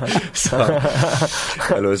 So,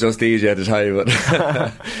 well, it was just DJ at the time,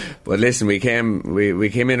 but listen, we came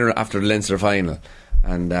in after the Leinster final,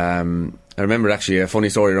 and I remember actually a funny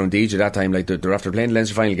story around DJ that time. Like, they're after playing the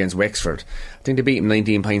Leinster final against Wexford. I think they beat them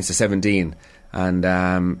 19 points to 17, and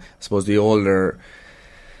I suppose the older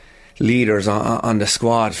leaders on the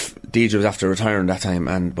squad, DJ was after retiring that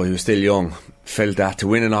time, but he was still young, felt that to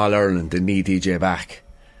win an All-Ireland they need DJ back.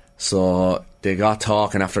 So they got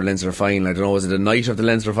talking after the Leinster final. I don't know, was it the night of the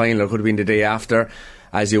Leinster final, or could have been the day after,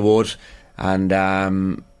 as you would.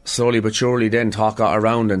 And slowly but surely then talk got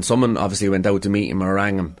around, and someone obviously went out to meet him or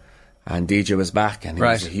rang him, and DJ was back, and he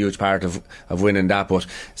was a huge part of winning that. But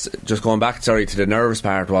just going back, to the nervous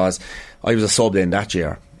part, was I was a sub then that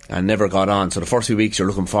year and never got on. So the first few weeks you're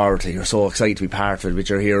looking forward to, you're so excited to be part of it with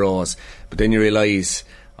your heroes, but then you realise,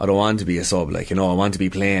 I don't want to be a sub, like, you know, I want to be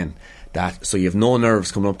playing that. So you have no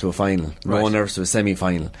nerves coming up to a final, no nerves to a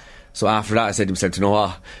semi-final. So after that I said to myself, you know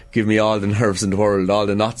what, give me all the nerves in the world, all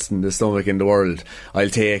the knots in the stomach in the world, I'll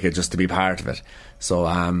take it just to be part of it. So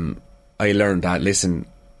I learned that, listen,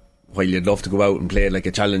 while you'd love to go out and play like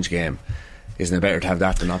a challenge game, isn't it better to have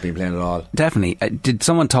that than not being playing at all? Definitely. Did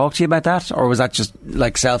someone talk to you about that, or was that just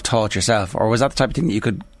like self-taught yourself, or was that the type of thing that you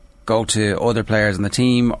could go to other players on the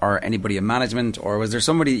team or anybody in management, or was there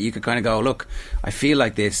somebody that you could kind of go, look, I feel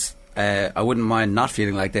like this, I wouldn't mind not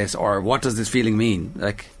feeling like this, or what does this feeling mean?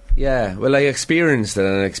 Like, yeah, well, I experienced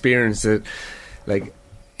it like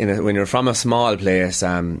when you're from a small place,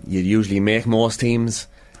 you usually make most teams.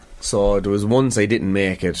 So there was once I didn't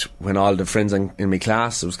make it when all the friends in my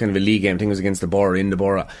class, it was kind of a league game, I think it was against the Borough, in the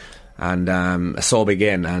Borough, and a sub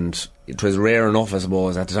again, and it was rare enough, I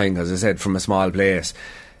suppose, at the time, because I said, from a small place,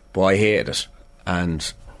 but I hated it.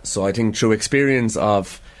 And so I think through experience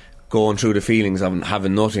of going through the feelings of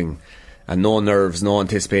having nothing and no nerves, no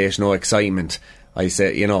anticipation, no excitement, I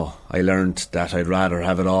said, you know, I learned that I'd rather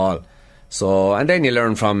have it all. So, and then you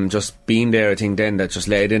learn from just being there, I think, then, that just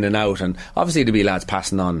laid in and out, and obviously there'll be lads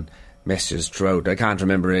passing on messages throughout. I can't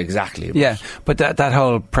remember exactly. But that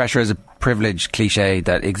whole pressure is a privilege cliche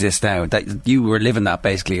that exists now, that you were living that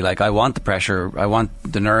basically, like, I want the pressure, I want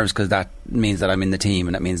the nerves, because that means that I'm in the team,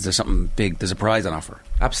 and that means there's something big, there's a prize on offer.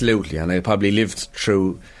 Absolutely, and I probably lived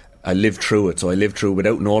through it, so I lived through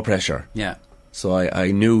without no pressure. Yeah. So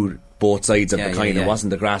I knew both sides of the coin. It wasn't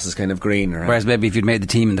the grass is kind of green. Whereas maybe if you'd made the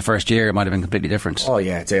team in the first year, it might have been completely different. Oh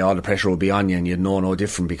yeah, I'd say all the pressure would be on you, and you'd know no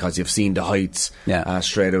different, because you've seen the heights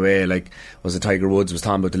straight away. Like, was it Tiger Woods was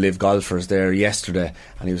talking about the live golfers there yesterday,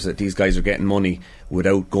 and he was that these guys are getting money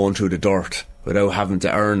without going through the dirt, without having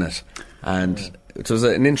to earn it. And it was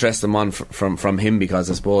an interesting one from him, because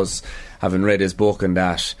I suppose, having read his book and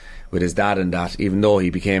that, with his dad and that, even though he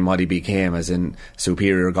became what he became, as in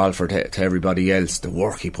superior golfer to everybody else, the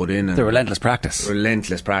work he put in, and the relentless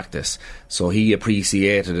practice. So he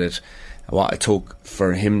appreciated it what it took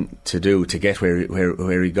for him to do to get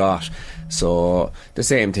where he got. So the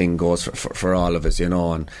same thing goes for all of us, you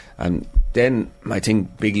know. And then I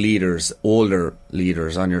think big leaders, older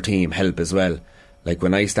leaders on your team help as well. Like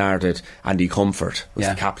when I started, Andy Comfort was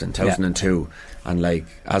the captain, 2002, and like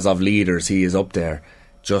as of leaders, he is up there,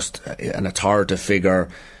 just an authoritative figure.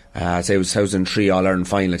 I'd say it was 2003 All-Ireland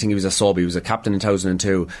final. I think he was a sub. He was a captain in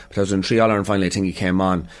 2002. 2003 All-Ireland final, I think he came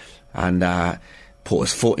on and put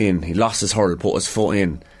his foot in. He lost his hurl, put his foot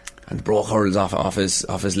in, and broke hurls off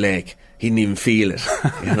his leg. He didn't even feel it,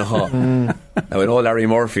 you know. Now I know Larry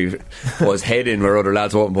Murphy put his head in where other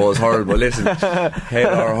lads won't put his hurl, but listen,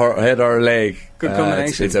 head or leg, good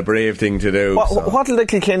combination. It's a brave thing to do. What will the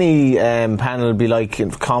Kilkenny panel be like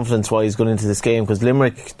confidence-wise going into this game? Because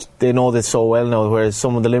Limerick, they know this so well now, whereas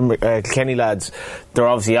some of the Limerick Kilkenny lads, they're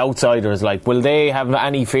obviously outsiders. Like, will they have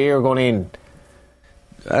any fear going in?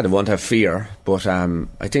 I don't want to have fear, but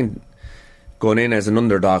I think going in as an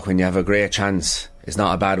underdog when you have a great chance is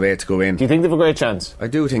not a bad way to go in. Do you think they have a great chance? I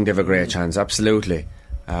do think they have a great chance, absolutely.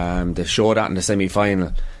 They showed that in the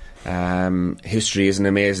semi-final. History is an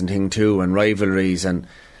amazing thing too, and rivalries, and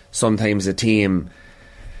sometimes a team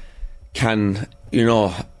can, you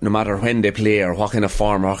know, no matter when they play or what kind of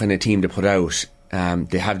form or what kind of team they put out,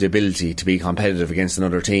 they have the ability to be competitive against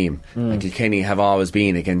another team. Like Kilkenny have always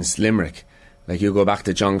been against Limerick. Like you go back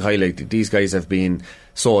to John Kyle, like these guys have been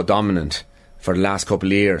so dominant for the last couple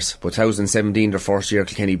of years. But 2017, their first year,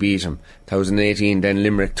 Kilkenny beat them. 2018, then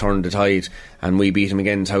Limerick turned the tide and we beat them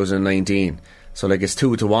again in 2019. So like it's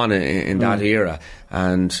 2-1 in that era,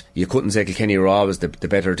 and you couldn't say Kilkenny were always the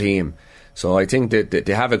better team. So I think that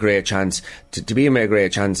they have a great chance. To be a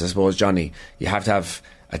great chance, I suppose, Johnny, you have to have,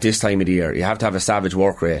 at this time of the year, you have to have a savage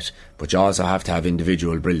work rate, but you also have to have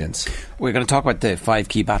individual brilliance. We're going to talk about the 5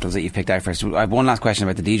 key battles that you've picked out first. I have one last question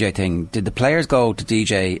about the DJ thing. Did the players go to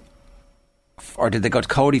DJ, or did they go to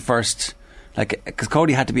Cody first? Like, because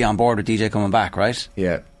Cody had to be on board with DJ coming back, right?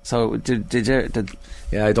 Yeah. So did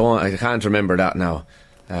yeah, I can't remember that now.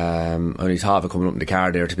 I only thought of it coming up in the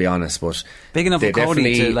car there, to be honest. But big enough for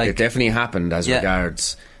Cody to, like, it definitely happened as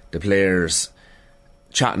regards the players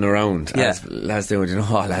chatting around as doing, you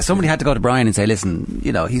know. Somebody had to go to Brian and say, listen,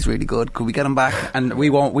 you know, he's really good, could we get him back? And we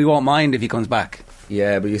won't mind if he comes back.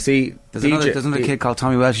 Yeah, but you see, there's another kid called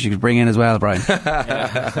Tommy Welsh you could bring in as well, Brian.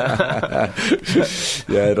 Yeah,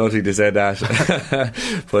 I don't think they said that.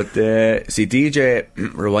 But see, DJ,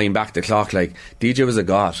 rewind back the clock, like DJ was a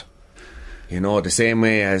god, you know, the same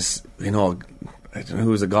way as, you know, I don't know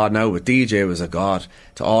who's a god now, but DJ was a god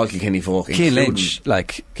to all Kilkenny folk. Cian Lynch,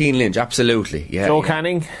 Cian Lynch, absolutely. Yeah, Joe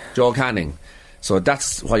Canning. So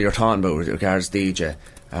that's what you're talking about with regards to DJ.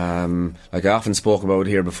 Like I often spoke about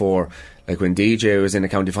here before, like when DJ was in the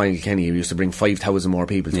county final Kilkenny, he used to bring 5,000 more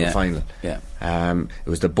people to the final. Yeah. It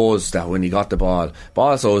was the buzz that when he got the ball, but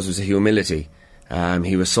also it was the humility.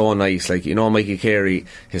 He was so nice, like, you know, Mikey Carey,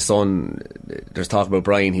 his son. There's talk about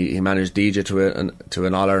Brian. He managed DJ to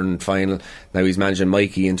an All-Ireland final. Now he's managing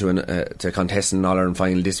Mikey into to contest an All-Ireland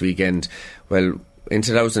final this weekend. Well, in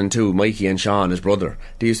 2002, Mikey and Sean, his brother,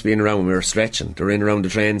 they used to be in around when we were stretching. They were in around the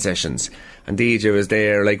train sessions, and DJ was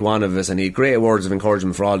there like one of us, and he had great words of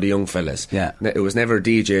encouragement for all the young fellas. Yeah. It was never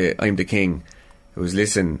DJ, I'm the king. It was,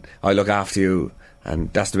 listen, I look after you.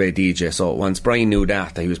 And that's the way DJ. So once Brian knew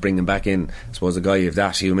that he was bringing back in, I suppose, a guy of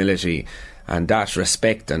that humility and that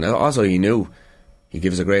respect, and also he knew he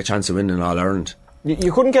gives a great chance of winning All-Ireland.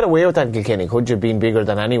 You couldn't get away with that in Kilkenny, could you, being bigger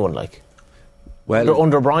than anyone, like? Well,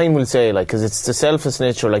 under Brian will say, like, because it's the selfless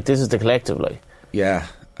nature, like, this is the collective, like. Yeah,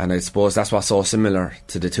 and I suppose that's what's so similar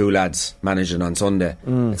to the two lads managing on Sunday.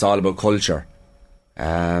 It's all about culture.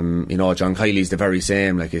 You know, John Kiley's the very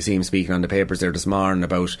same. Like, you see him speaking on the papers there this morning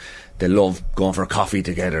about they love going for coffee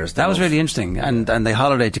together. That was really interesting, and they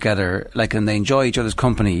holiday together, like, and they enjoy each other's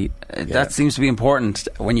company. That seems to be important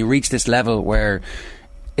when you reach this level where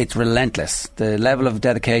it's relentless. The level of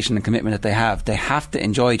dedication and commitment that they have to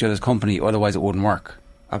enjoy each other's company, otherwise it wouldn't work.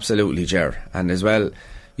 Absolutely, Ger. And as well,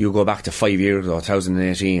 you go back to 5 years ago,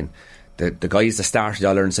 2018, the guys that started the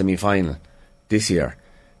All-Ireland semi-final this year,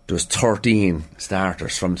 there was 13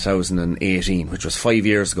 starters from 2018, which was 5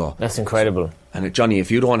 years ago. That's incredible. And Johnny,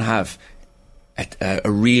 if you don't have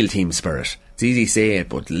a real team spirit, it's easy to say it,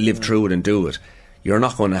 but live through it and do it, you're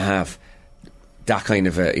not going to have that kind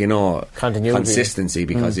of consistency,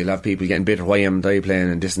 because you'll have people getting bitter, why am I playing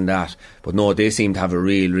and this and that. But no, they seem to have a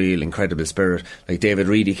real incredible spirit. Like David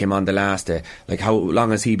Reedy came on the last day. Like, how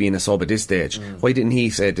long has he been a sub at this stage? Why didn't he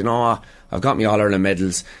say, you know, I've got my All-Ireland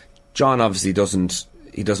medals. John obviously doesn't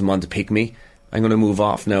want to pick me. I'm going to move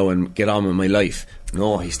off now and get on with my life.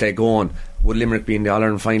 No, he stayed going. Would Limerick be in the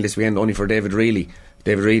All-Ireland final this weekend only for David Reilly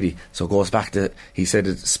David Reedy. So it goes back to, he said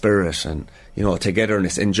it's spirit and, you know,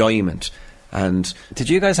 togetherness, enjoyment. And did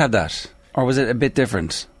you guys have that, or was it a bit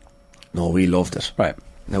different? No, we loved it. Right.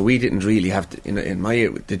 Now we didn't really have to,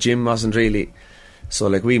 the gym wasn't really, so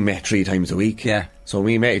like we met 3 times a week. Yeah. So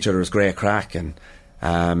we met each other, it was great crack, and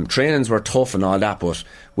trainings were tough and all that, but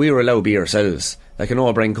we were allowed to be ourselves. Like, I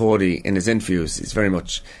know Brian Cody in his interviews, he's very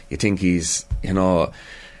much, you think he's, you know,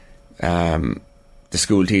 the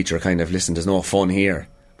school teacher kind of, listen, there's no fun here.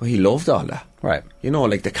 But he loved all that. Right. You know,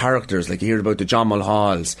 like the characters, like you hear about the John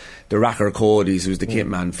Mulhalls, the Racker Codys, who's the kit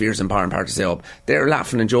man, fierce and power and part to say up. They're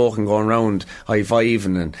laughing and joking, going around,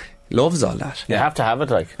 high-fiving, and loves all that. You have to have it,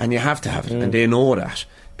 like. And you have to have it, and they know that.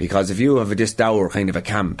 Because if you have this dour kind of a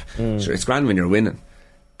camp, sure, it's grand when you're winning.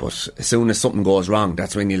 But as soon as something goes wrong,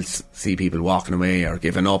 that's when you'll see people walking away or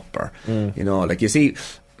giving up, or, you know, like you see,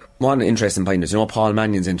 one interesting point is, you know, Paul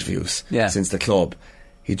Mannion's interviews since the club.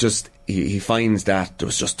 He finds that there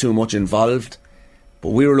was just too much involved. But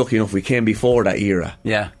we were lucky enough, we came before that era.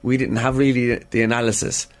 Yeah. We didn't have really the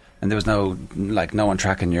analysis. And there was no one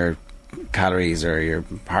tracking your calories or your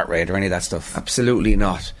heart rate or any of that stuff. Absolutely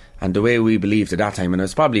not. And the way we believed at that time, and it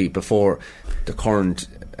was probably before the current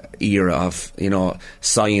era of, you know,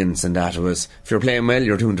 science and that, was if you're playing well,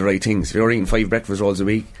 you're doing the right things. If you're eating 5 breakfast rolls a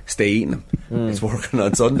week, stay eating them. It's working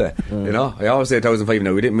on Sunday. You know, I always say 1,500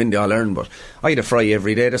 now. We didn't win the All-Ireland, but I had a fry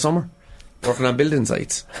every day this summer working on building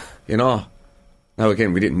sites, you know. Now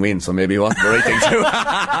again, we didn't win, so maybe it wasn't the right thing to do.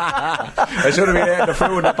 I should have been eating the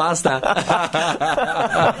fruit and the pasta.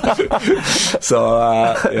 So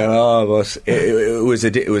you know, but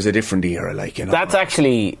it was a different era, like, you know. That's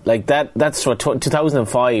actually like that. That's what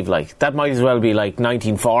 2005. Like that might as well be like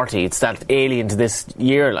 1940. It's that alien to this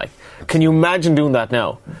year. Like, can you imagine doing that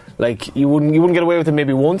now? Like you wouldn't get away with it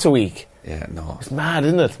maybe once a week. Yeah, no, it's mad,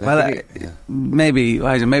 isn't it? Well, maybe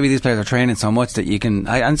these players are training so much that you can.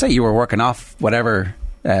 I'd say you were working off whatever,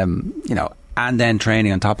 you know, and then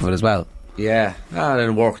training on top of it as well. Yeah, that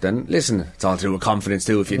didn't work then. Listen, it's all to do with confidence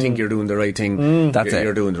too. If you think you're doing the right thing,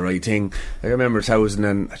 you're doing the right thing. I remember 2000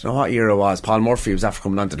 and I don't know what year it was. Paul Murphy was after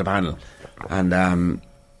coming onto the panel, and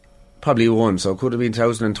probably won. So it could have been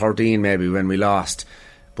 2013 maybe when we lost.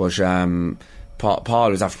 But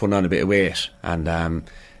Paul was after putting on a bit of weight, and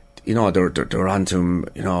you know, they were on to him,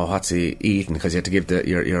 you know, what's he eating, because you have to give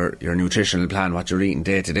your nutritional plan, what you're eating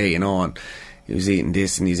day to day, you know, and he was eating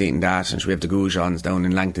this and he's eating that, and we have the goujons down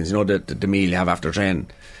in Langtons, you know, the meal you have after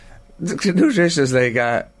training. The nutritionist like,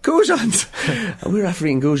 goujons, and we were after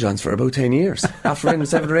eating goujons for about 10 years after winning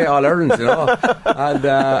 7 or 8 All-Irelands, you know, and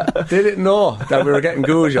they didn't know that we were getting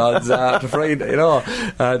goujons to Friday, you know,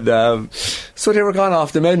 and so they were gone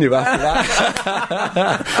off the menu after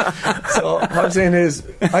that. So what I'm saying is,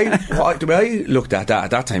 the way I looked at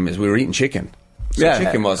that time is we were eating chicken. So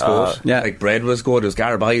chicken was good, like bread was good, it was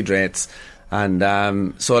carbohydrates. And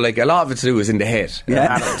so, like, a lot of it to do was in the head.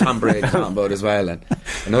 Tom Brady talking about as well. And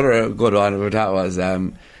another good one about that was, I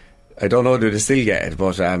don't know do they still get it,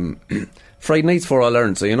 but Friday nights for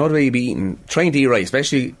All-Ireland. So you know the way you be eating, trying to eat right,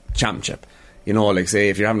 especially championship. You know, like say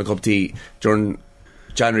if you're having a cup of tea during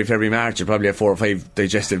January, February, March, you probably have 4 or 5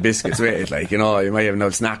 digestive biscuits with it. Like, you know, you might have no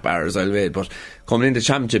snack bars as well with it. But coming into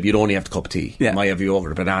championship, you'd only have the cup of tea. You might have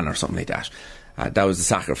yogurt or banana or something like that. That was the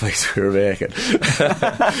sacrifice we were making.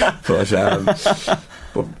 but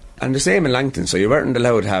and the same in Langton, so you weren't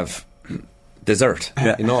allowed to have dessert,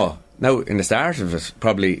 you know. Now in the start of it,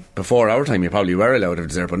 probably before our time, you probably were allowed to have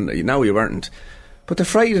dessert, but now you weren't. But the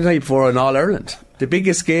Friday night before an All-Ireland, the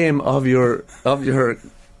biggest game of your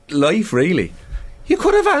life, really, you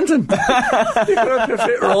could have anything. You could have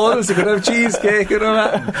fit rolls, you could have cheesecake, you know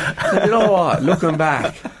that. And you know what? Looking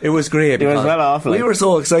back, it was great. It was well off. We were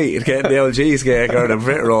so excited getting the old cheesecake or the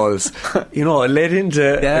fit rolls. You know, it led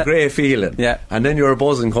into a great feeling. Yeah. And then you were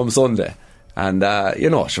buzzing come Sunday. And, you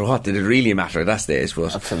know, sure, what did it really matter at that stage?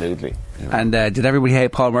 But, absolutely. You know. And did everybody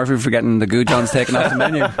hate Paul Murphy for getting the goujons taken off the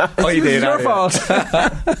menu? I did. It's your fault.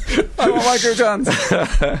 I want my goujons.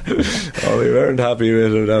 Oh, we weren't happy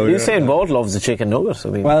with him now. Usain Bolt loves the chicken nuggets. I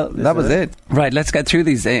mean, well, that was it. Right, let's get through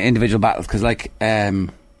these individual battles, because, like,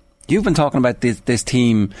 you've been talking about this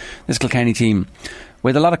team, this Kilkenny team,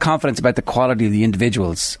 with a lot of confidence about the quality of the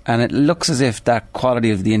individuals, and it looks as if that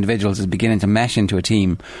quality of the individuals is beginning to mesh into a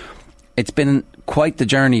team. It's been quite the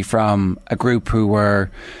journey from a group who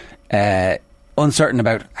were uncertain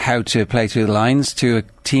about how to play through the lines to a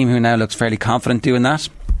team who now looks fairly confident doing that,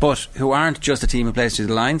 but who aren't just a team who plays through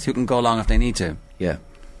the lines, who can go long if they need to. Yeah.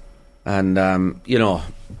 And, you know,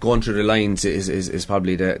 going through the lines is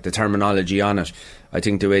probably the terminology on it. I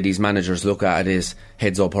think the way these managers look at it is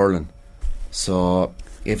heads up hurling. So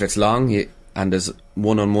if it's long, and there's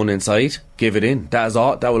one-on-one inside, give it in. That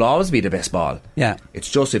will always be the best ball. Yeah. It's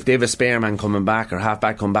just if they have a spare man coming back or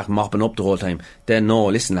half-back coming back mopping up the whole time, then no,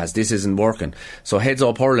 listen lads, this isn't working. So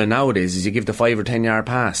heads-up hurling nowadays is you give the 5 or 10 yard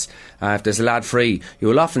pass. If there's a lad free, you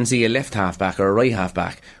will often see a left half-back or a right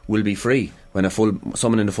half-back will be free when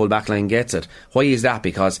someone in the full back line gets it. Why is that?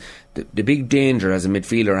 Because the big danger as a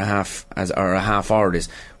midfielder or a half forward is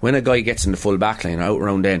when a guy gets in the full back line or out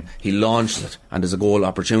around then, he launches it and there's a goal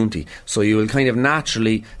opportunity. So you will kind of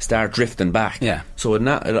naturally start drifting back. Yeah. So it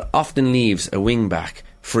often leaves a wing back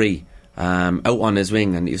free out on his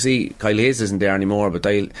wing. And you see, Kyle Hayes isn't there anymore, but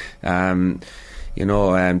Diarmaid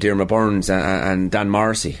Burns and Dan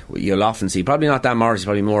Morrissey, you'll often see, probably not Dan Morrissey,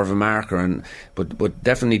 probably more of a marker, but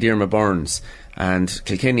definitely Diarmaid Burns. And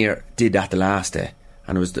Kilkenny did that the last day,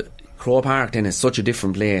 and it was Croke Park then is such a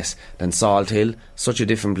different place than Salt Hill, such a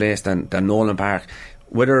different place than Nolan Park.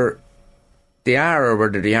 Whether they are or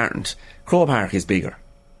whether they aren't, Croke Park is bigger.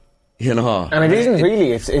 You know, and it isn't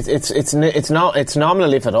really. It's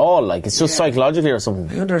nominal if at all. Like it's just psychologically or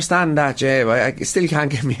something. I understand that, Jay, but I still can't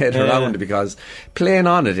get my head around it because playing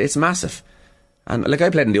on it's massive. And like I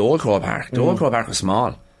played in the old Croke Park. The old Croke Park was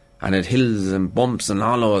small, and it had hills and bumps and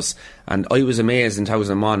hollows. And I was amazed in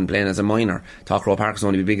 2001 playing as a minor. Thought Croke Park was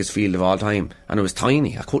only the biggest field of all time, and it was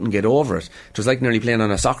tiny. I couldn't get over it. It was like nearly playing on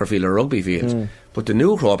a soccer field or a rugby field. But the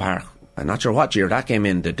new Croke Park, I'm not sure what year that came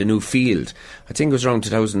in, the new field. I think it was around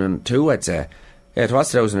 2002, I'd say. Yeah, it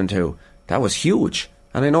was 2002. That was huge.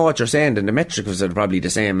 And I know what you're saying, and the metric was probably the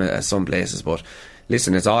same as some places, but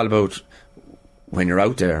listen, it's all about when you're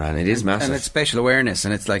out there, and it is massive. And it's spatial awareness,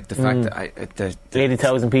 and it's like the fact that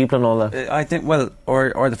 80,000 people and all that. I think,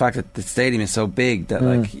 or the fact that the stadium is so big that,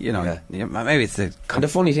 maybe it's the... And the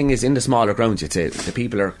funny thing is, in the smaller grounds, you'd say, the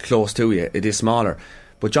people are close to you, it is smaller.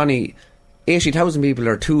 But Johnny, 80,000 people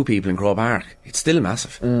or 2 people in Croke Park, it's still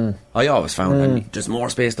massive. I always found there's more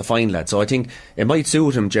space to find, lads. So I think it might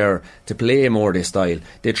suit him, Ger, to play more this style.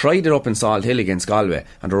 They tried it up in Salt Hill against Galway,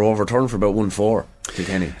 and they're overturned for about 1-4 to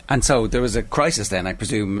Kenny. And so there was a crisis then, I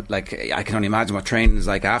presume. Like, I can only imagine what training is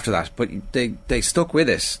like after that. But they stuck with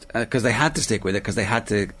it because they had to stick with it, because they had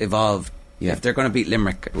to evolve. Yeah. If they're going to beat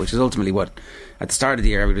Limerick, which is ultimately what at the start of the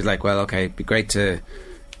year everybody was like, well, okay, it'd be great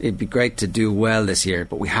to do well this year,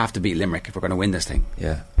 but we have to beat Limerick if we're going to win this thing.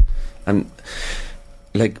 Yeah. And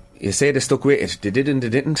like you say, they stuck with it. They did and they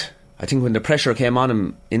didn't. I think when the pressure came on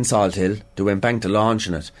them in Salt Hill, they went back to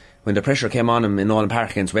launching it. When the pressure came on them in Nolan Park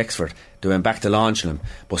against Wexford, they went back to launching them.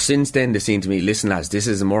 But since then they seem to me, listen lads, this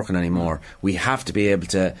isn't working anymore. We have to be able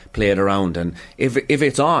to play it around, and if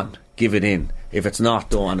it's on, give it in. If it's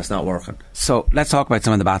not, though, and it's not working. So let's talk about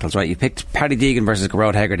some of the battles, right? You picked Paddy Deegan versus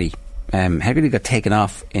Gearóid Hegarty. Hegarty got taken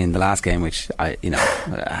off in the last game, which I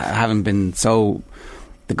haven't been so...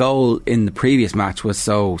 The goal in the previous match was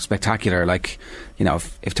so spectacular. Like,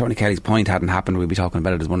 if Tony Kelly's point hadn't happened, we'd be talking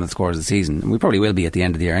about it as one of the scores of the season, and we probably will be at the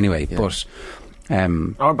end of the year anyway. Yeah. But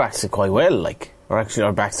our backs did quite well. I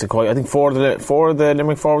think 4 of the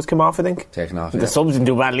Limerick forwards came off. I think taken off. The subs didn't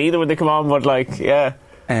do badly either when they come on, but yeah.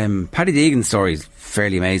 Paddy Deegan's story is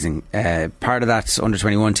fairly amazing. Part of that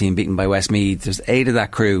under-21 team beaten by Westmeath. There's 8 of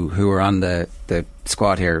that crew who were on the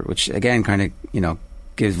squad here, which again kind of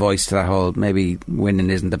gives voice to that whole maybe winning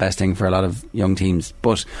isn't the best thing for a lot of young teams.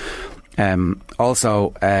 But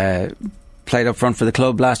also played up front for the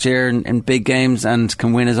club last year in big games and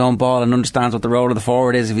can win his own ball and understands what the role of the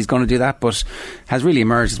forward is if he's going to do that, but has really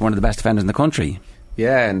emerged as one of the best defenders in the country.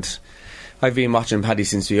 Yeah, and I've been watching Paddy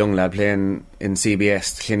since a young lad, playing in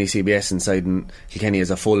CBS, Kilkenny CBS inside in Kilkenny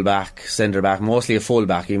as a full back, centre back, mostly a full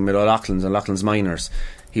back, even with O'Loughlin's and Loughlin's minors.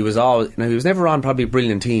 He was never on probably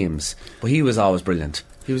brilliant teams, but he was always brilliant.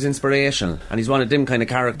 He was inspirational, and he's one of them kind of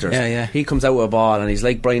characters. Yeah. He comes out with a ball, and he's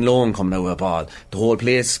like Brian Lohan coming out with a ball. The whole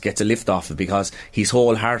place gets a lift off it because he's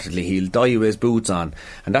wholeheartedly, he'll die with his boots on,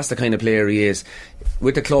 and that's the kind of player he is.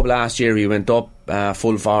 With the club last year, he went up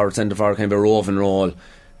full forward, centre forward, kind of a roving role,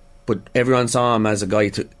 but everyone saw him as a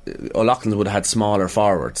guy O'Loughlin would have had smaller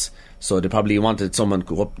forwards, so they probably wanted someone to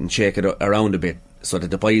go up and shake it around a bit so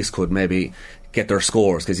that the boys could maybe get their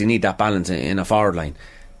scores, because you need that balance in a forward line.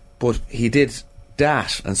 But he did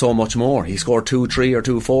that and so much more. He scored 2-3 or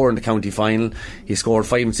 2-4 in the county final. He scored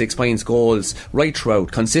 5 and 6 points goals right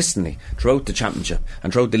throughout, consistently throughout the championship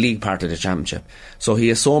and throughout the league part of the championship. So he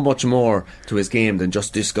has so much more to his game than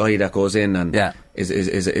just this guy that goes in and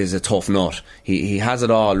is a tough nut. He has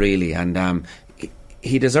it all really, and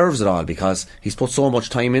he deserves it all because he's put so much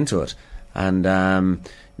time into it. and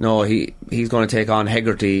no, he's going to take on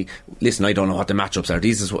Hegarty. Listen, I don't know what the matchups are.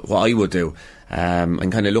 This is what I would do. I'm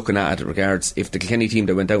kind of looking at it regards if the Kilkenny team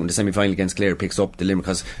that went out in the semi-final against Clare picks up the Limerick,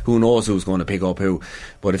 because who knows who's going to pick up who.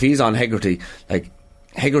 But if he's on Hegarty, like,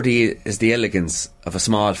 Hegarty is the elegance of a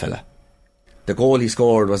small fella. The goal he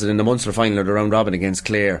scored, was it in the Munster final or the round robin against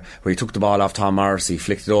Clare, where he took the ball off Tom Morrissey,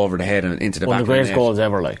 flicked it over the head and into the back of the net. One of the greatest goals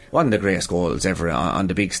ever, like. One of the greatest goals ever on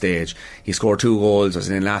the big stage. He scored 2 goals,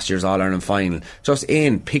 was in last year's All-Ireland final. Just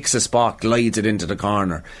picks a spot, glides it into the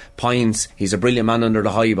corner. Pines, he's a brilliant man under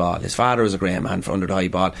the high ball. His father was a great man for under the high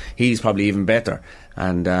ball. He's probably even better.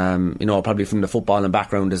 And, probably from the footballing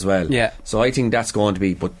background as well. Yeah. So I think that's going to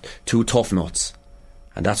be, but 2 tough nuts.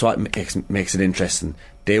 And that's what makes it interesting.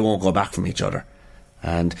 They won't go back from each other.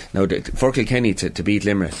 And now for Kilkenny to beat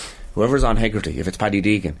Limerick, whoever's on Hegarty, if it's Paddy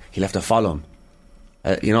Deegan, he'll have to follow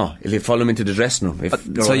him. He'll follow him into the dressing room.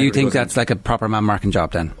 So you think that's like a proper man marking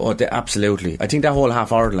job then? Oh, absolutely. I think that whole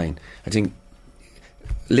half-hour line, I think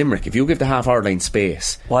Limerick, if you give the half-hour line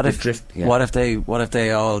space, what if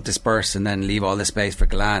they all disperse and then leave all this space for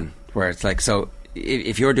Galan, where it's like, so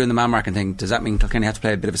if you're doing the man marking thing, does that mean Kilkenny have to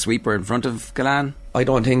play a bit of a sweeper in front of Galan? I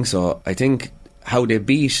don't think so. I think how they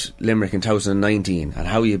beat Limerick in 2019 and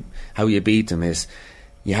how you beat them is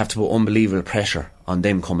you have to put unbelievable pressure on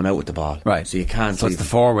them coming out with the ball. Right. So you can't. So it's the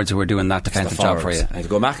forwards who are doing that defensive job for you. And if you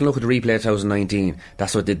go back and look at the replay of 2019,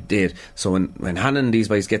 that's what they did. So when Hannon and these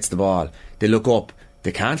guys gets the ball, they look up.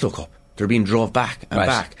 They can't look up. They're being drove back and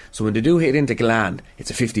back. So when they do hit into Galan, it's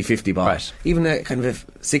a 50-50 ball. Right. Even a kind of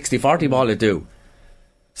a 60-40 ball they do.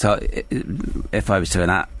 So if I was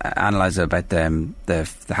to analyse about the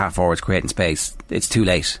half forwards creating space, it's too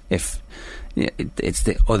late. If it's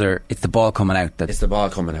the ball coming out. It's the ball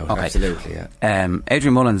coming out. Okay. Absolutely. Yeah.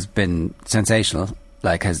 Adrian Mullen's been sensational.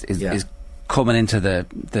 Like is coming into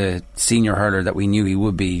the senior hurler that we knew he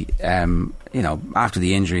would be. After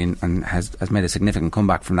the injury and has made a significant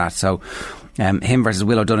comeback from that. So him versus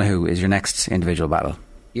Will O'Donoghue is your next individual battle.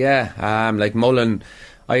 Yeah. Like Mullen.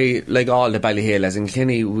 I like all the Ballyhale. As in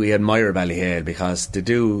Kilkenny, we admire Ballyhale because they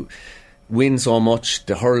do win so much,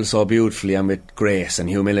 they hurl so beautifully and with grace and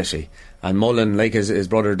humility. And Mullen, like his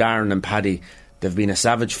brother Darren and Paddy, they've been a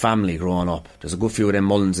savage family growing up. There's a good few of them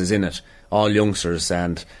Mullenses in it, all youngsters,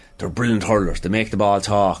 and they're brilliant hurlers. They make the ball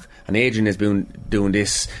talk. And Adrian has been doing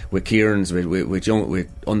this with Kieran's, with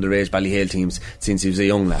underage Ballyhale teams since he was a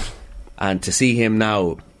young lad. And to see him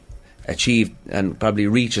now achieve and probably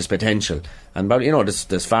reach his potential, and probably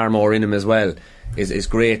there's far more in him as well, is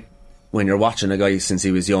great when you're watching a guy since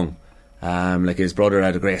he was young. Like his brother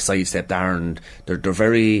had a great sidestep there, and they're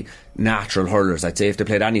very natural hurlers. I'd say if they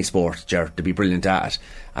played any sport, Ger, they'd be brilliant at it.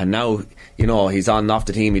 And now he's on and off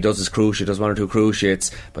the team, he does his cruciate, does 1 or 2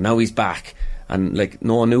 cruciates, but now he's back, and like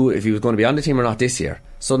no one knew if he was going to be on the team or not this year.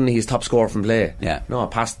 Suddenly he's top scorer from play,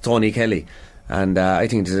 past Tony Kelly. And I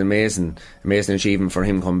think it's an amazing achievement for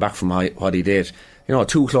him coming back from what he did.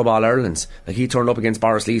 2 club All-Irelands. Like he turned up against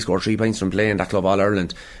Boris Lee, scored 3 points from playing that club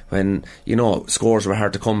All-Ireland when scores were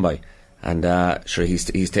hard to come by. And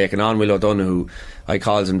he's taken on Will O'Donoghue. I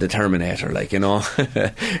calls him the Terminator.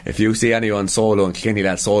 If you see anyone solo and Kilkenny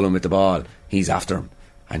lad soloing with the ball, he's after him.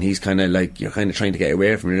 And he's kind of like, you're kind of trying to get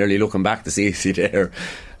away from him. You're nearly looking back to see if he's there.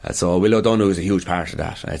 So Will O'Donoghue is a huge part of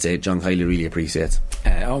that. I'd say John Kiley really appreciates.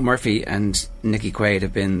 Owen Murphy and Nicky Quaid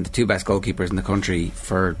have been the 2 best goalkeepers in the country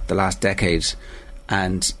for the last decade,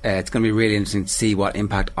 and it's going to be really interesting to see what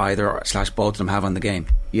impact either/both of them have on the game.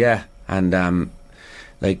 Yeah, and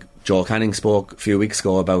like Joe Canning spoke a few weeks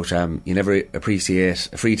ago about you never appreciate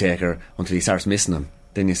a free taker until he starts missing them.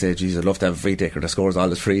 Then you say, geez, I'd love to have a free taker that scores all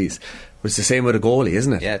his frees. But it's the same with a goalie,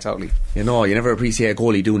 isn't it? Yeah, totally. You never appreciate a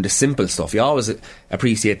goalie doing the simple stuff. You always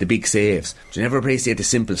appreciate the big saves, but you never appreciate the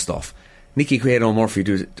simple stuff. Nicky Quaid and Murphy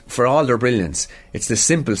do, for all their brilliance, it's the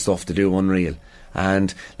simple stuff to do unreal.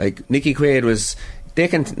 And like Nicky Quaid was,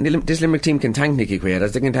 this Limerick team can thank Nicky Quaid,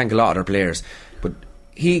 as they can thank a lot of their players, but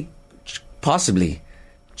he possibly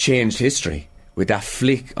changed history with that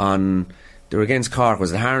flick on. They were against Cork,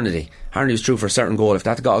 was it Harnedy? Harnedy was true for a certain goal. If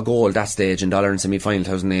that got a goal at that stage in the All-Ireland semi-final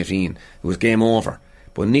 2018, it was game over.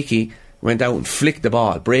 But Nicky went out and flicked the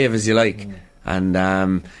ball, brave as you like. And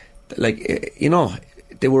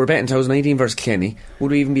they were betting 2019 versus Kilkenny.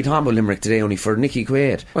 Would we even be talking about Limerick today only for Nicky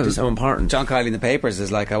Quaid? Well, that's so important. John Kiley in the papers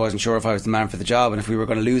is like, I wasn't sure if I was the man for the job, and if we were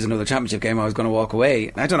going to lose another championship game, I was going to walk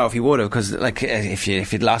away. I don't know if he would have, because like if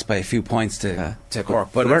you'd lost by a few points to Cork,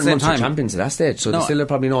 but they weren't Munster champions at that stage, so they still have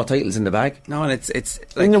probably no titles in the bag. No, and it's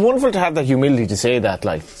like, it's wonderful to have that humility to say that.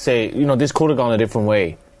 Like, say, this could have gone a different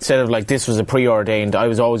way. instead of like this was a preordained, I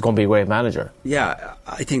was always going to be a great manager. Yeah,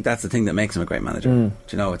 I think that's the thing that makes him a great manager. Do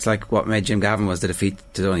you know, it's like what made Jim Gavin was the defeat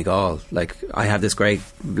to Donegal. Like, I have this great,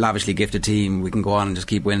 lavishly gifted team, we can go on and just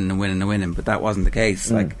keep winning and winning and winning, but that wasn't the case.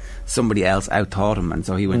 Like, somebody else out-taught him, and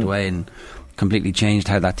so he went away and completely changed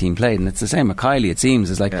how that team played. And it's the same with Kiley, it seems.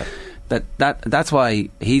 It's like that's why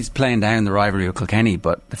he's playing down the rivalry with Kilkenny,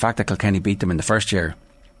 but the fact that Kilkenny beat them in the first year,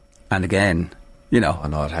 and again, you know, I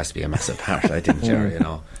know it has to be a massive part, I think, Jerry, you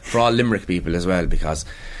know, for all Limerick people as well, because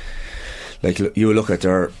like you look at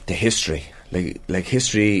the history, like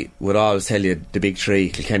history would always tell you the big three: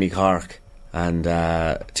 Kilkenny, Cork and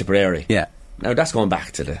Tipperary. Yeah. Now that's going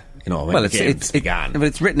back to the, you know, when the games began. But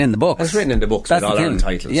it's written in the books. It's written in the books with all Ireland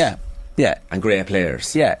titles. Yeah. And great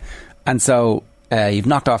players. Yeah. And so you've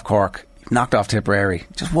knocked off Cork, you've knocked off Tipperary,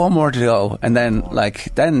 just one more to go, and then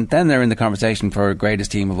then they're in the conversation for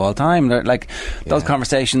greatest team of all time. They're like, those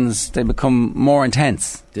conversations, they become more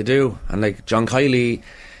intense. They do. And like John Kiley,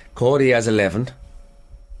 Cody has 11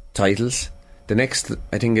 titles. The next,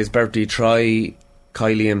 I think, is Bertie Troy,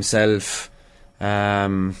 Kiley himself,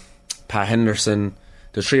 Pat Henderson.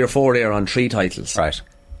 There's 3 or 4 there on 3 titles. Right.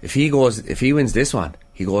 If he wins this one,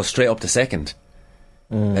 he goes straight up to second.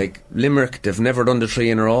 Like Limerick, they've never done the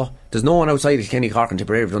 3 in a row. There's no one outside of Kenny, Cork and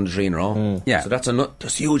Tipperary who've done the 3 in a row. Yeah. So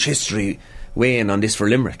there's huge history weighing on this for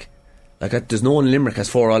Limerick. Like, there's no one in Limerick has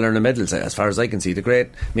 4 All-Ireland medals, as far as I can see. The great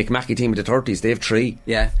Mick Mackey team of the 30s, they have 3.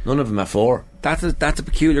 Yeah. None of them have 4. That's a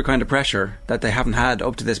peculiar kind of pressure that they haven't had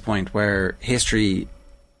up to this point, where it's history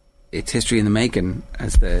in the making,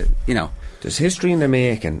 as the, you know. There's history in the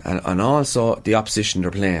making, and also the opposition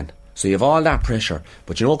they're playing. So you have all that pressure,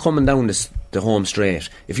 but you know, coming down the home straight,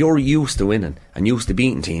 if you're used to winning and used to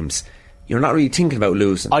beating teams, you're not really thinking about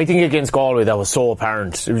losing. I think against Galway that was so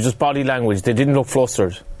apparent. It was just body language. They didn't look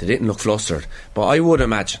flustered. But I would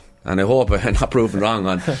imagine, and I hope I'm not proven wrong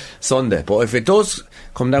on Sunday, but if it does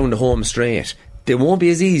come down the home straight, they won't be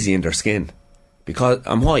as easy in their skin, because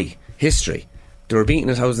why? History. They were beaten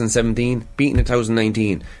in 2017, beaten in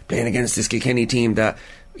 2019, playing against this Kilkenny team that,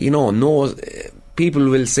 you know, knows. People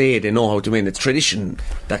will say they know how to win. It's tradition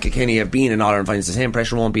that Kilkenny have been in All-Ireland finals. The same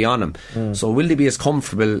pressure won't be on them. So will they be as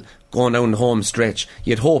comfortable going down the home stretch?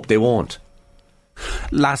 You'd hope they won't.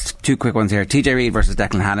 Last 2 quick ones here. TJ Reid versus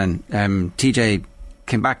Declan Hannon. TJ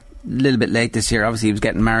came back a little bit late this year. Obviously he was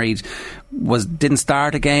getting married, didn't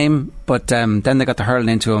start a game, but then they got the hurling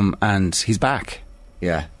into him, and he's back.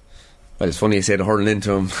 Yeah. Well, it's funny you say the hurling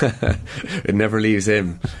into him. It never leaves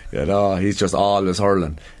him. You know, he's just always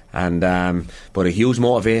hurling. And but a huge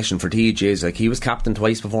motivation for TJ is, like, he was captain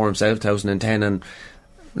twice before himself, 2010 and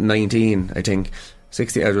 19, I think.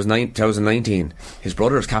 2019. His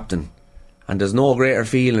brother's captain, and there's no greater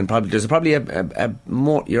feeling. There's probably a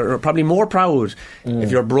more. You're probably more proud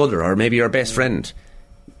if your brother or maybe your best friend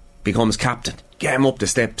becomes captain. Get him up the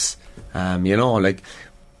steps. You know, like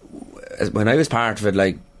when I was part of it,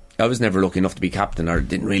 like, I was never lucky enough to be captain, or it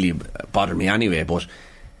didn't really bother me anyway, but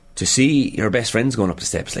to see your best friends going up the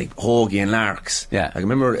steps, like Hoagie and Larks. Yeah. I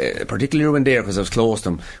remember, particularly when they were, because I was close to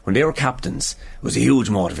them, when they were captains, it was a huge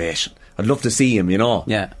motivation. I'd love to see him, you know,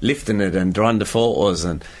 lifting it and drawing the photos.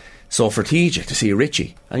 And so for TJ to see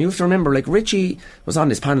Richie, and you have to remember, like, Richie was on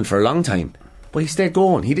this panel for a long time, but he stayed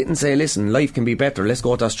going. He didn't say, listen, life can be better, let's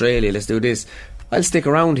go to Australia, let's do this, I'll stick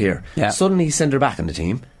around here. Suddenly he's centre back in the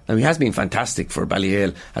team. Now, he has been fantastic for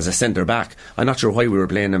Ballyhale as a centre back. I'm not sure why we were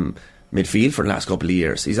playing him midfield for the last couple of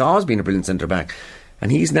years. He's always been a brilliant centre back,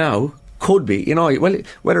 and he's now could be, you know, well,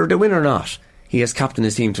 whether they win or not, he has captained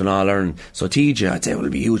his team to an All-Ireland. So TJ, I'd say, will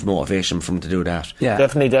be a huge motivation for him to do that. Yeah,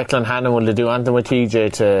 definitely. Declan Hannon, will they do anything with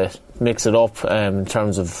TJ to mix it up in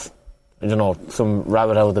terms of, I don't know, some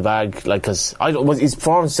rabbit out of the bag? Like, because his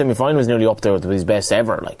performance semi-final was nearly up there with his best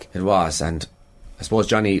ever. Like, it was, and I suppose,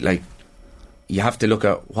 Johnny, like, you have to look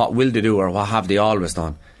at what will they do, or what have they always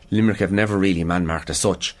done. Limerick have never really man-marked as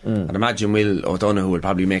such. I'd imagine Will O'Donoghue will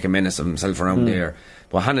probably make a menace of himself around there.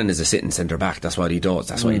 But Hannon is a sitting centre-back. That's what he does.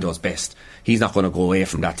 That's what he does best. He's not going to go away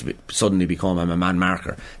from that to suddenly become a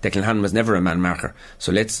man-marker. Declan Hannon was never a man-marker.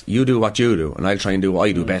 So you do what you do, and I'll try and do what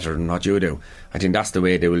I do better than what you do. I think that's the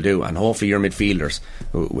way they will do. And hopefully your midfielders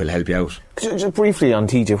will help you out. Just briefly on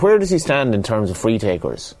TJ, where does he stand in terms of free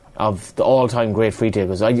takers? Of the all-time great free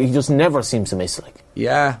takers? He just never seems to miss, like.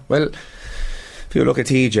 Yeah, well, if you look at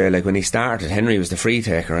TJ, like, when he started, Henry was the free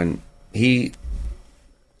taker, and he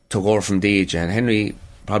took over from DJ, and Henry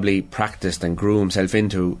probably practiced and grew himself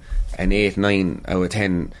into an 8, 9 out of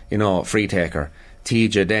 10, you know, free taker.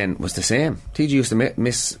 TJ then was the same. TJ used to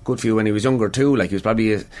miss good few when he was younger too. Like he was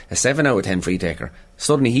probably a 7 out of 10 free taker.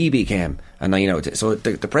 Suddenly he became a 9 out of 10. So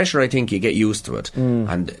the pressure, I think you get used to it,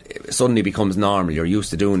 and it suddenly becomes normal. You're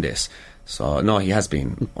used to doing this. So no, he has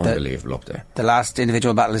been unbelievable up there. The last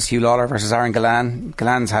individual battle is Hugh Lawler versus Aaron Gillane.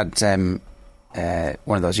 Gillane's had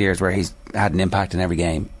one of those years where he's had an impact in every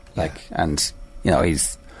game, and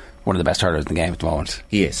he's one of the best hurlers in the game at the moment.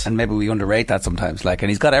 He is, and maybe we underrate that sometimes. And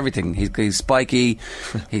he's got everything. He's spiky,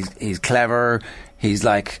 he's clever, he's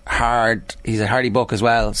hard. He's a hardy buck as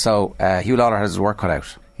well. So Hugh Lawler has his work cut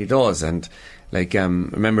out. He does, and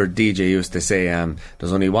remember DJ used to say,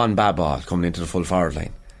 "There's only one bad ball coming into the full forward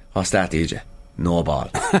line." What's that, DJ? No ball.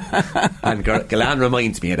 And Gillane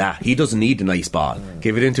reminds me of that. He doesn't need a nice ball.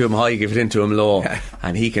 Give it into him high, give it into him low,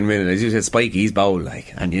 and he can win it. As you said, Spike, he's bowl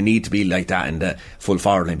and you need to be like that in the full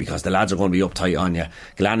forward line because the lads are going to be uptight on you.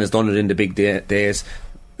 Gillane has done it in the big days.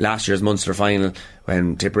 Last year's Munster final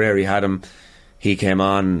when Tipperary had him, he came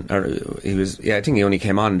on, I think he only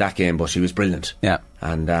came on in that game, but he was brilliant. Yeah,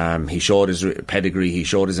 and he showed his pedigree, he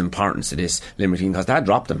showed his importance to this Limerick team because they had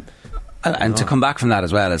dropped him. And to come back from that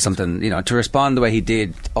as well is something, to respond the way he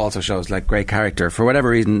did also shows great character for whatever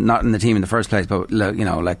reason, not in the team in the first place, but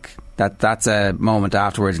that's a moment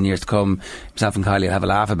afterwards in years to come. Himself and Kylie will have a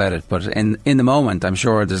laugh about it, but in the moment I'm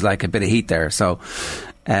sure there's a bit of heat there. So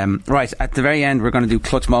right at the very end we're going to do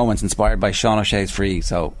clutch moments inspired by Sean O'Shea's free.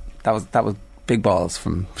 So that was big balls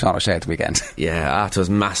from Sean O'Shea at the weekend. Yeah, it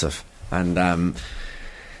was massive. And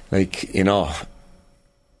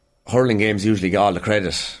hurling games usually get all the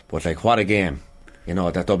credit, but what a game.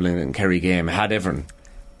 That Dublin and Kerry game had everything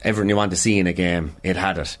you want to see in a game. It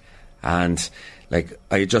had it. And I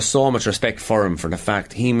had just so much respect for him for the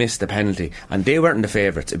fact he missed the penalty, and they weren't the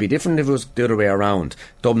favourites. It'd be different if it was the other way around.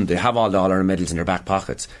 Dublin, they have all the All-Ireland medals in their back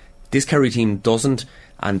pockets. This Kerry team doesn't,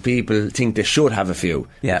 and people think they should have a few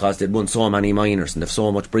because they'd won so many minors and they've so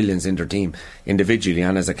much brilliance in their team individually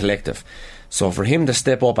and as a collective. So for him to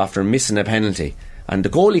step up after missing a penalty, and the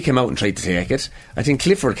goalie came out and tried to take it. I think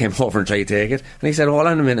Clifford came over and tried to take it, and he said, hold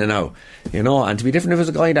on a minute now, and to be different if it was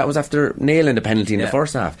a guy that was after nailing the penalty in the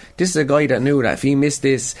first half. This is a guy that knew that if he missed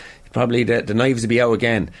this, probably the knives would be out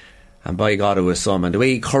again, and by God it was some. And the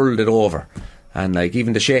way he curled it over, and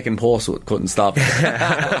even the shaking post couldn't stop it.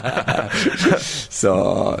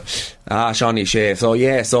 So Sean O'Shea.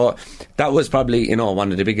 So that was probably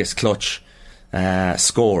one of the biggest clutch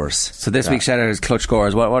scores. So this week's shout out is clutch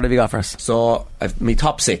scores. What have you got for us? So my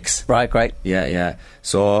top 6. Right, great. Yeah.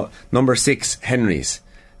 So number 6, Henry's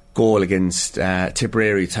goal against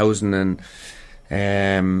Tipperary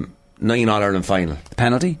 2009 All-Ireland final. The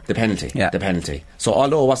penalty? The penalty. Yeah. The penalty. So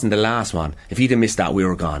although it wasn't the last one, if he'd have missed that, we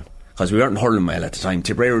were gone. Because we weren't hurling well at the time.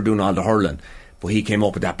 Tipperary were doing all the hurling, but he came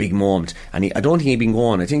up with that big moment, and I don't think he'd been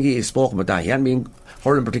going. I think he spoke about that. He hadn't been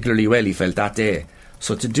hurling particularly well, he felt, that day.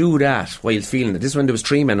 So to do that while feeling it, this is when there was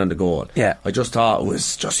 3 men on the goal. Yeah. I just thought it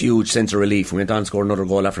was just huge sense of relief. We went on and scored another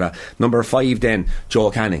goal after that. Number 5 then, Joe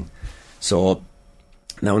Canning. So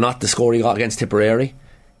now not the score he got against Tipperary, it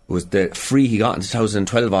was the free he got in the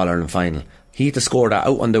 2012 All-Ireland final. He had to score that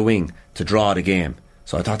out on the wing to draw the game.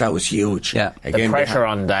 So I thought that was huge. Yeah, again, the pressure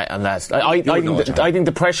on that. I think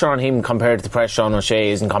the pressure on him compared to the pressure on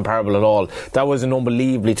O'Shea isn't comparable at all. That was an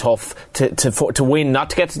unbelievably tough to win, not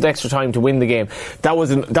to get to the extra time to win the game. That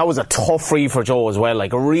was a tough free for Joe as well, a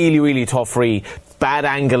really, really tough free. Bad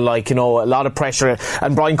angle, a lot of pressure,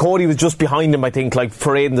 and Brian Cody was just behind him, I think,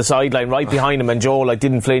 parading the sideline right behind him, and Joe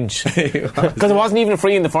didn't flinch because it wasn't even a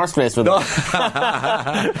free in the first place with him.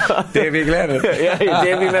 Davy Glennon. Yeah,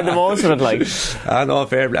 Davy made the most of it. I know,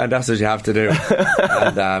 fair, and that's what you have to do.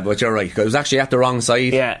 But you're right, it was actually at the wrong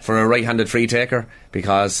side for a right-handed free taker,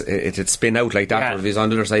 because it had spin out like that. Yeah. Or if he's on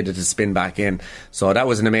the other side, it had spin back in. So that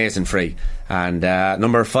was an amazing free. And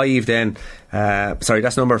number 5 then,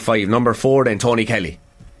 that's number 5. Number 4 then, Tony Kelly.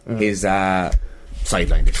 His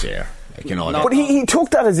sideline this year. But he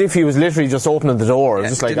took that as if he was literally just opening the door. It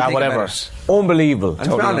was just whatever. Unbelievable. And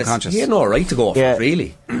to be honest, he had no right to go for it,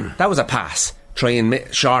 really. That was a pass. Try and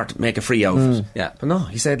make a free out of it. Yeah. But no,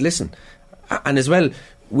 he said, listen. And as well,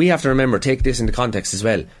 we have to remember, take this into context as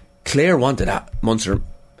well. Clare wanted that Munster.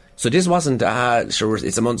 So this wasn't sure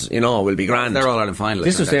it's a month, will be grand. They're All-Ireland final.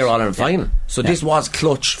 This was their All-Ireland final. So this was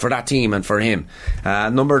clutch for that team and for him.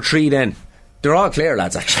 Number 3 then, they're all Clare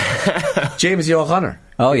lads actually. James O'Connor.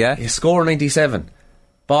 Oh yeah. He scored 97.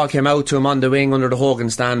 Ball came out to him on the wing under the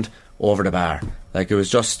Hogan stand, over the bar. It was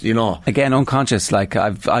just, again, unconscious.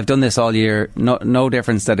 I've done this all year. No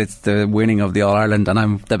difference that it's the winning of the All-Ireland and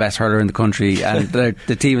I'm the best hurler in the country, and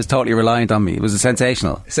the team is totally reliant on me. It was a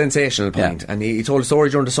sensational point. Yeah. And he told a story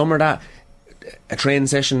during the summer that a training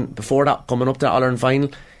session before that, coming up to the All-Ireland final,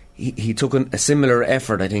 he took a similar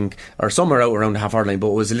effort, I think, or somewhere out around the half-hour line, but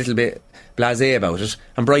was a little bit blasé about it.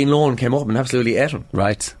 And Brian Lohan came up and absolutely ate him.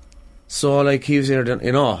 Right. So, like, he was here,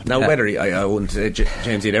 now whether I wouldn't say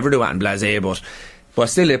James he'd ever do that in blasé, but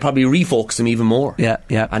still, it probably refocused him even more. Yeah.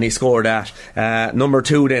 And he scored that. Number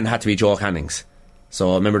 2 then had to be Joe Cannings.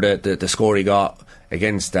 So, I remember the score he got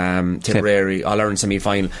against Tipperary, All-Ireland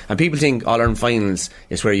semi-final. And people think All-Ireland finals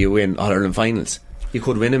is where you win All-Ireland finals. You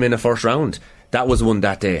could win them in a first round. That was one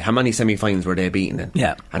that day. How many semi-finals were they beaten in?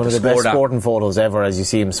 Yeah. And one of the best sporting photos ever, as you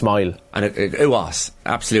see him smile. And it was,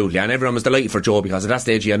 absolutely. And everyone was delighted for Joe, because at that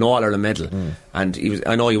stage he had no All-Ireland medal. And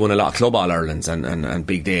I know he won a lot of Club All-Irelands and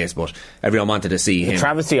big days, but everyone wanted to see him. The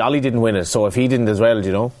travesty, Ollie didn't win it, so if he didn't as well,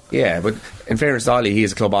 you know. Yeah, but in fairness to Ollie, he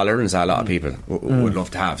is a Club All-Ireland, so a lot of people would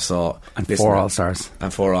love to have. So and 4 All-Stars.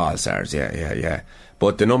 And 4 All-Stars, yeah.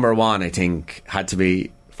 But the number 1, I think, had to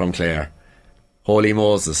be from Clare. Holy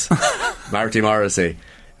Moses. Marty Morrissey.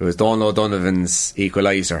 It was Donal O'Donovan's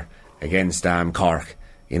equaliser against Cork.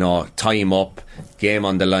 You know, time up, game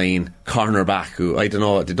on the line, corner back, who, I don't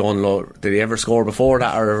know, did he ever score before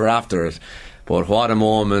that or ever after it? But what a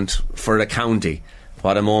moment for the county.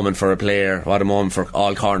 What a moment for a player. What a moment for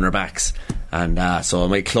all cornerbacks. And so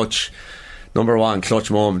my number 1 clutch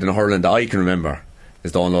moment in hurling that I can remember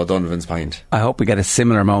is Donal O'Donovan's pint. I hope we get a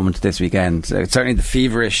similar moment this weekend. Certainly the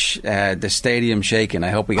feverish, the stadium shaking. I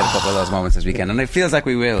hope we get a couple of those moments this weekend, and it feels like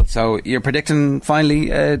we will. So you're predicting finally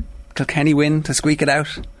Kilkenny win to squeak it out?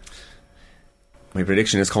 My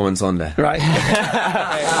prediction is coming Sunday. Right.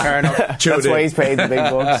 Fair enough. That's why he's paid the big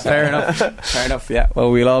bucks. Fair enough, yeah.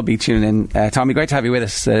 Well, we'll all be tuning in. Tommy, great to have you with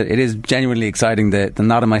us. It is genuinely exciting. The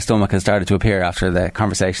knot in my stomach has started to appear after the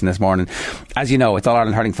conversation this morning. As you know, it's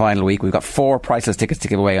All-Ireland Hurling Final Week. We've got 4 priceless tickets to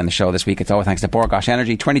give away on the show this week. It's all thanks to Bord Gáis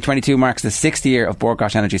Energy. 2022 marks the 6th year of Bord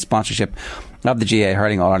Gáis Energy sponsorship of the GA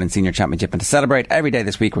Hurling All-Ireland Senior Championship. And to celebrate, every day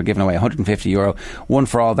this week we're giving away €150 one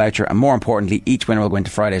for all voucher, and more importantly, each winner will go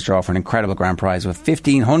into Friday's draw for an incredible grand prize with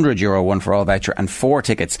 €1,500 one for all voucher and 4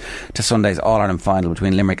 tickets to Sunday's All-Ireland final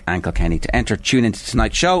between Limerick and Kilkenny. To enter, tune into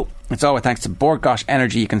tonight's show. It's all thanks to Bord Gáis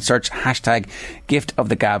Energy. You can search hashtag Gift of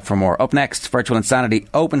the Gab for more. Up next, Virtual Insanity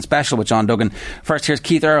Open Special with John Duggan. First, here's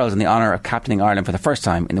Keith Earls in the honour of captaining Ireland for the first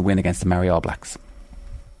time in the win against the Maori All Blacks.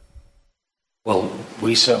 Well,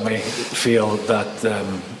 we certainly feel that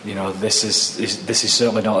this is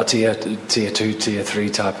certainly not a tier 2, tier 3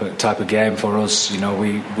 type of game for us. You know,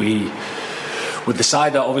 we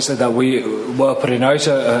decide that obviously that we were putting out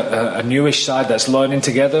a newish side that's learning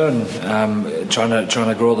together and trying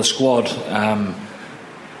to grow the squad.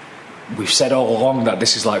 We've said all along that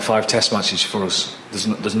this is like 5 test matches for us.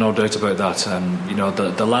 There's no doubt about that. And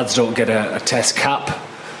the lads don't get a test cap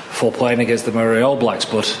for playing against the Maori All Blacks,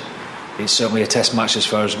 but it's certainly a test match as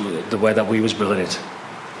far as the way that we was building it.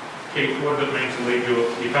 Keith, what did it mean to lead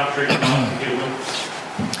you capturing the win?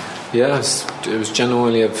 Yeah, it was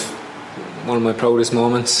genuinely one of my proudest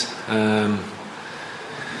moments. All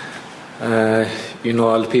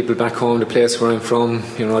the people back home, the place where I'm from,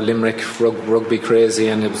 Limerick, rugby crazy,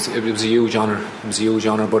 and it was a huge honour. It was a huge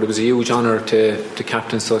honour, but it was a huge honour to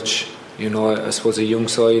captain such, I suppose, a young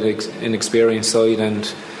side, inexperienced side,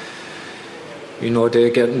 and they're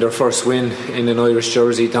getting their first win in an Irish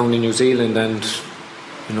jersey down in New Zealand, and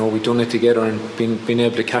we done it together, and being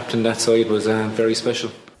able to captain that side was very special.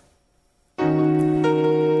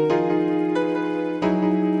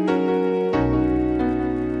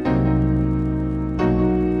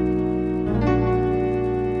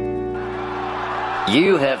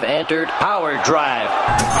 You have entered Power Drive.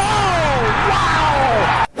 Oh,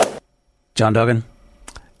 wow! John Duggan.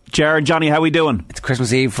 Jared, Johnny, how we doing? It's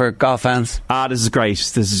Christmas Eve for golf fans. This is great.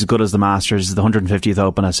 This is as good as the Masters. The 150th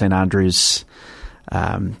Open at St Andrews,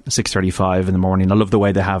 6:35 in the morning. I love the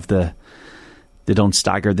way they don't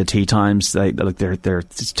stagger the tee times. They're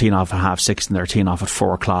teeing off at 6:30 and they're teeing off at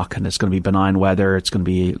 4:00, and it's going to be benign weather. It's going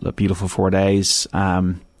to be a beautiful 4 days.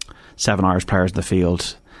 7 Irish players in the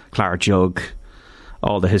field. Clara Jug,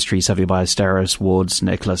 all the history, Seve Ballesteros, Woods,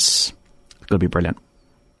 Nicholas. It's going to be brilliant.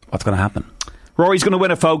 What's going to happen? Rory's going to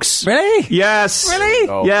win it, folks. Really? Yes. Really?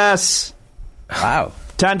 Oh. Yes. Wow.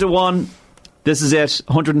 10-1. This is it.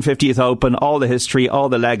 150th Open. All the history, all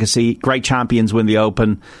the legacy. Great champions win the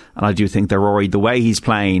Open. And I do think that Rory, the way he's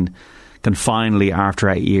playing, can finally, after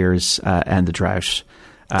 8 years, end the drought.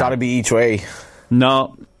 Got to be each way.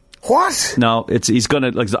 No. What? No. He's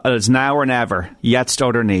going to. It's now or never. Jetzt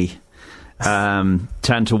oder nie.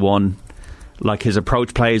 10-1. Like, his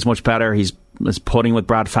approach play is much better. His putting with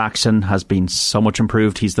Brad Faxon has been so much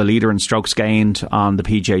improved. He's the leader in strokes gained on the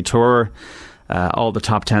PGA Tour. all the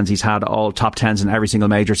top 10s he's had, all top 10s in every single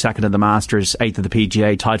major, second in the Masters, 8th of the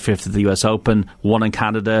PGA, tied 5th of the US Open, 1 in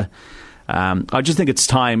Canada. I just think it's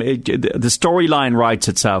time. The storyline writes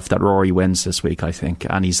itself that Rory wins this week, I think,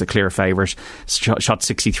 and he's the clear favourite. Shot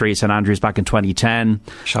 63 at St Andrews back in 2010.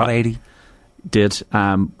 Shot 80. Did.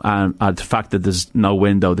 And the fact that there's no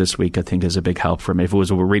wind, though, this week, I think is a big help for him. If it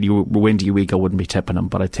was a really windy week, I wouldn't be tipping him.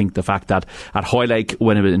 But I think the fact that at Hoylake,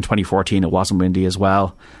 when it was in 2014, it wasn't windy as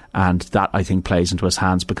well. And that, I think, plays into his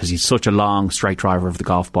hands because he's such a long, straight driver of the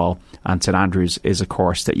golf ball. And St Andrews is a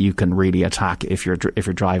course that you can really attack if your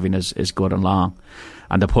driving is good and long.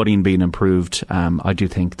 And the putting being improved, I do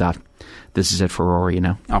think that this is it for Rory, you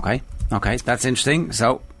know. Okay, that's interesting.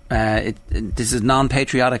 So this is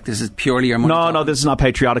non-patriotic. This is purely your money. No, this is not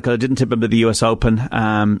patriotic. I didn't tip him to the US Open.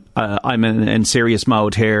 I'm in serious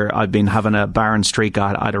mode here. I've been having a barren streak.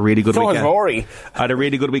 I had a really good weekend. Rory. I had a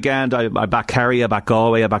really good weekend. I back Kerry, I back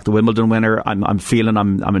Galway, I back the Wimbledon winner. I'm feeling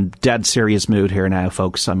I'm in dead serious mood here now,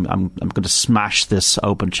 folks. I'm going to smash this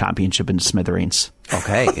Open Championship into smithereens.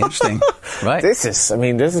 Okay, interesting. Right. This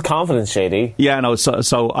is confidence, Shady. Yeah, no.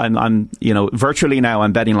 So I'm virtually now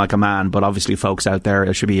I'm betting like a man. But obviously, folks out there,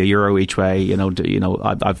 it should be €1 each way.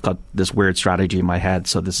 I've got this weird strategy in my head.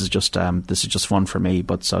 So this is just fun for me.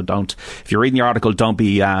 But so don't. If you're reading the article, don't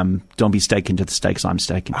be staking to the stakes I'm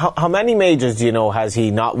staking. How many majors do you know has he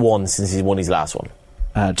not won since he won his last one?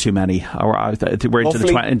 Too many. We're into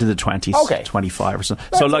the 20s, okay. 25 or so.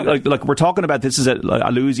 So like we're talking about this is a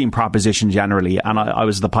losing proposition generally, and I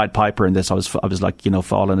was the Pied Piper in this. I was like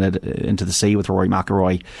falling into the sea with Rory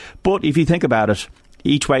McIlroy. But if you think about it,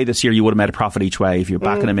 each way this year you would have made a profit each way if you're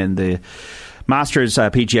backing him in the Masters,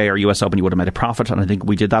 PGA or US Open. You would have made a profit, and I think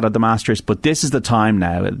we did that at the Masters. But this is the time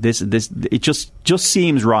now. It just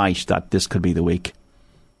seems right that this could be the week.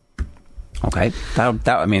 Okay,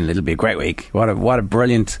 it'll be a great week. What a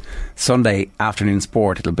brilliant Sunday afternoon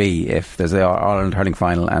sport it'll be if there's the All-Ireland hurling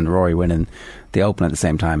final and Rory winning the Open at the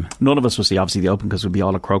same time. None of us will see obviously the Open because we'll be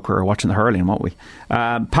all at Croker or watching the hurling, won't we?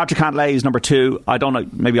 Patrick Cantlay is number 2. I don't know,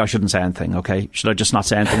 maybe I shouldn't say anything. Okay, should I just not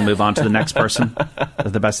say anything and move on to the next person? That's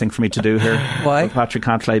the best thing for me to do here. Why? Patrick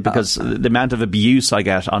Cantlay, because the amount of abuse I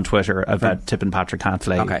get on Twitter about tipping Patrick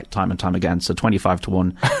Cantlay time and time again. So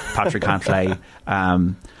 25-1 Patrick Cantlay.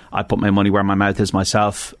 I put my money where my mouth is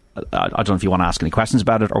myself. I don't know if you want to ask any questions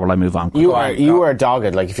about it, or will I move on? You are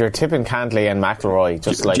dogged. Like if you're tipping Cantlay and McIlroy,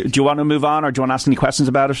 do you want to move on, or do you want to ask any questions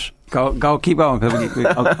about it? Go, keep going.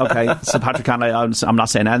 Okay, so Patrick Cantlay. I'm not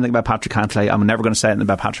saying anything about Patrick Cantlay. I'm never going to say anything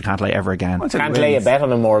about Patrick Cantlay ever again. Can't lay a bet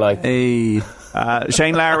on him more like.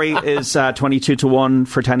 Shane Lowry is 22-1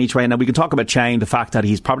 for 10 each way. Now we can talk about Shane, the fact that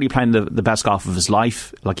he's probably playing the best golf of his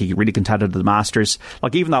life. Like he really contended at the Masters.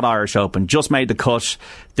 Like even that Irish Open, just made the cut,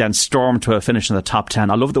 then stormed to a finish in the top 10.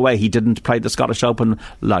 I love the way he didn't play the Scottish Open,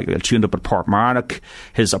 like tuned up at Portmarnock.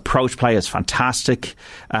 His approach play is fantastic.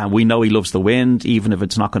 We know he loves the wind, even if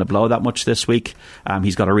it's not going to blow that much this week.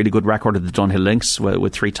 He's got a really good record at the Dunhill Links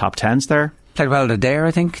with 3 top 10s there. Played well at Adair,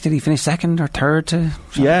 I think. Did he finish second or third?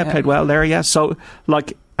 Played well there, yeah. So,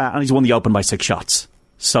 and he's won the Open by 6 shots.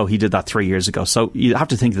 So he did that 3 years ago. So you have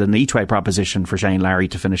to think that an each-way proposition for Shane Lowry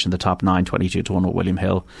to finish in the top 9, 22-1 with William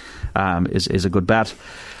Hill, is a good bet.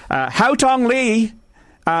 Hao Tong Lee.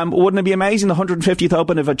 Wouldn't it be amazing, the 150th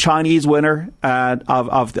Open, if a Chinese winner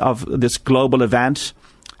of this global event?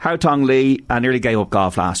 Hao Tong Lee nearly gave up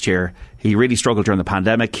golf last year. He really struggled during the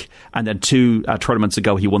pandemic, and then 2 tournaments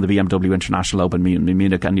ago he won the BMW International Open in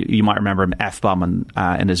Munich, and you might remember him F-bombing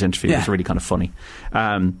in his interview. Yeah. It was really kind of funny.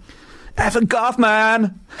 Effing golf,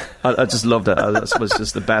 man! I just loved it. It was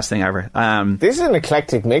just the best thing ever. This is an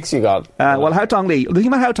eclectic mix you got. Well, Hao Tong Lee, the thing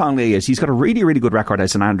about Hao Tong Lee is he's got a really, really good record at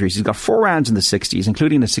St Andrews. He's got 4 rounds in the 60s,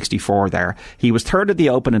 including a 64 there. He was 3rd at the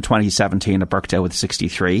Open in 2017 at Birkdale with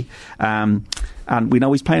 63. And we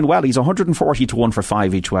know he's playing well. He's 140-1 for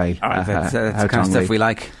 5 each way. That's the kind of stuff we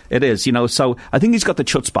like. It is, so I think he's got the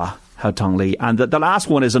chutzpah, Hao Tong Lee. And the last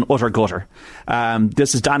one is an utter gutter.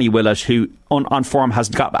 This is Danny Willett, who on form has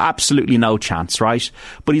got absolutely no chance, right?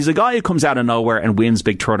 But he's a guy who comes out of nowhere and wins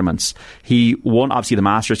big tournaments. He won, obviously, the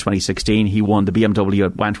Masters 2016. He won the BMW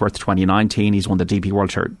at Wentworth 2019. He's won the DP World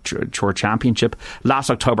Tour Championship. Last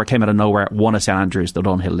October, came out of nowhere, won at St Andrews, the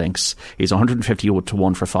Dunhill Links. He's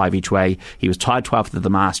 150-1 for 5 each way. He was tied 12th at the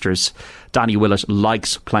Masters. Danny Willett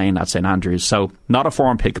likes playing at St Andrews, so not a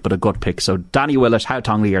form pick but a gut pick. So Danny Willett, Hao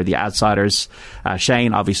Tong Lee are the outsiders.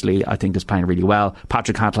 Shane obviously I think is playing really well.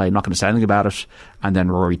 Patrick Cantlay, I'm not going to say anything about it, and then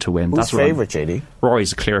Rory to win. Who's favourite, JD?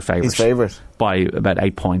 Rory's a clear favourite. He's favourite by about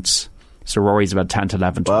 8 points. So Rory's about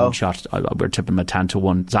 10-11 to 1 shot. We're tipping him at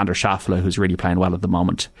 10-1. Xander Schauffele, who's really playing well at the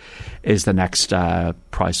moment, is the next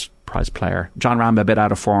prize player. John Ram a bit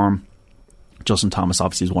out of form. Justin Thomas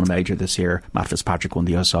obviously has won a major this year. Matt Fitzpatrick won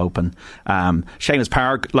the US Open. Seamus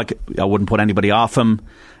Power, like, I wouldn't put anybody off him.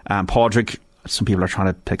 Padraig, some people are trying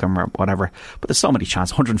to pick him or whatever, but there's so many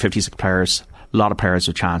chances. 156 players, a lot of players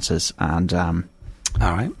with chances, and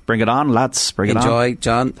all right, bring it on, lads. Bring it on. Enjoy,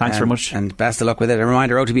 John. Thanks very much, and best of luck with it. A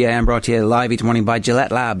reminder: OTB AM brought to you live each morning by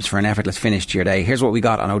Gillette Labs for an effortless finish to your day. Here's what we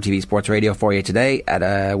got on OTB Sports Radio for you today.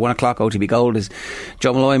 At 1 o'clock, OTB Gold is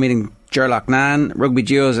Joe Malloy meeting Gerlach Nan. Rugby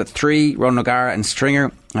duos at 3, Ronan O'Gara and Stringer.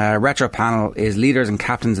 Retro panel is leaders and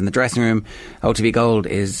captains in the dressing room. OTB Gold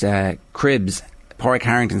is Cribs, Porrick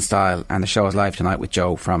Harrington style, and the show is live tonight with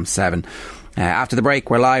Joe from 7. After the break,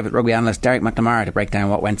 we're live with rugby analyst Derek McNamara to break down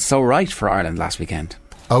what went so right for Ireland last weekend.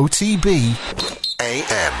 OTB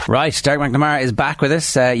AM. Right, Derek McNamara is back with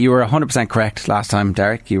us. You were 100% correct last time,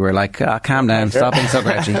 Derek. You were like, calm down, stop being so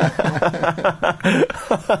grouchy. I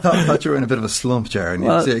thought you were in a bit of a slump, Jared.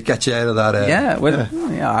 Well, to get you out of that.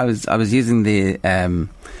 I was using the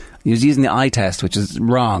he was using the eye test, which is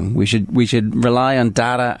wrong. We should rely on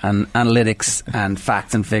data and analytics and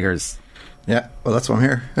facts and figures. Yeah, well, that's why I'm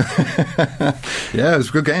here. Yeah, it was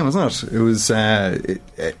a good game, wasn't it? It was.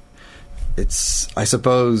 It's. I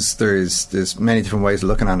suppose there's many different ways of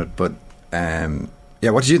looking at it, but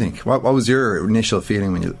what did you think? What was your initial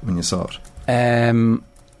feeling when you saw it?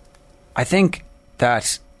 I think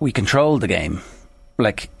that we controlled the game,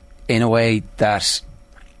 like, in a way that.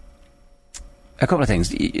 A couple of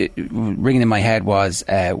things ringing in my head was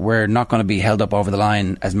we're not going to be held up over the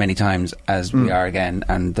line as many times as we are again,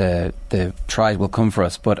 and the tries will come for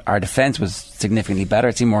us, but our defence was significantly better.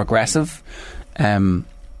 It seemed more aggressive, and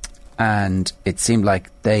it seemed like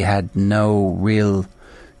they had no real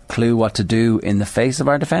clue what to do in the face of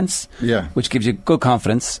our defence, which gives you good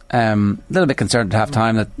confidence. A little bit concerned at half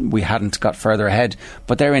time that we hadn't got further ahead,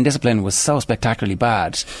 but their indiscipline was so spectacularly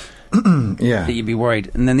bad that you'd be worried.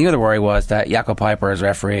 And then the other worry was that Jaco Piper, as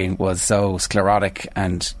refereeing, was so sclerotic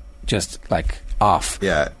and just like off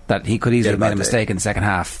that he could easily have made a mistake in the second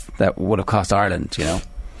half that would have cost Ireland, you know.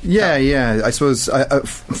 I suppose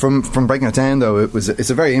from breaking it down, though, it's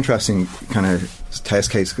a very interesting kind of test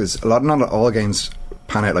case, because not all games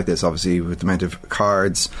pan out like this, obviously, with the amount of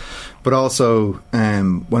cards, but also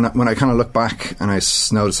when I kind of look back and I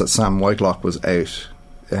noticed that Sam Whitelock was out.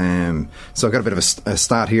 So I got a bit of a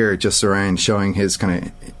stat here just around showing his kind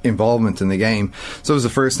of involvement in the game. So it was the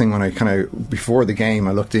first thing when I kind of, before the game,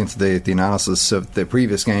 I looked into the analysis of the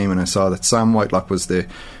previous game, and I saw that Sam Whitelock was the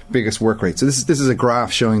biggest work rate. So this is a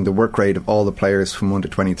graph showing the work rate of all the players from 1 to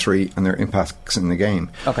 23 and their impacts in the game.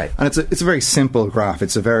 Okay. And it's a very simple graph.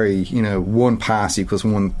 It's a very, 1 pass equals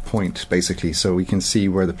 1 point, basically, so we can see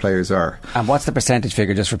where the players are. And what's the percentage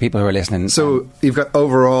figure, just for people who are listening? So you've got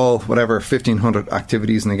overall, 1,500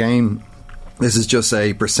 activities in the game. This is just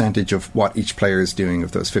a percentage of what each player is doing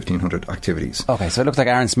of those 1,500 activities. Okay, so it looks like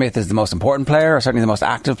Aaron Smith is the most important player, or certainly the most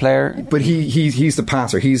active player. But he's the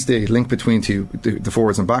passer. He's the link between the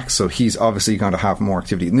forwards and backs. So he's obviously going to have more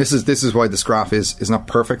activity. And this is why this graph is not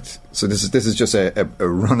perfect. So this is just a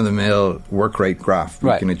run of the mill work rate graph.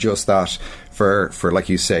 Right. We can adjust that for like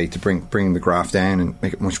you say, to bring the graph down and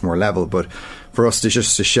make it much more level. But for us to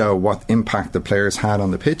show what impact the players had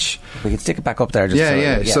on the pitch. We can stick it back up there. So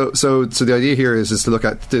the idea here is to look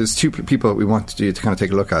at, there's two people that we want to kind of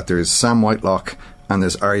take a look at. There's Sam Whitelock and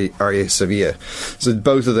there's Aria Sevilla. So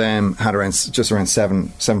both of them had just around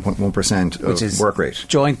 7.1% of work rate.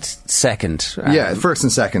 Joint second. First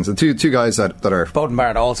and second. So two guys that are... Beauden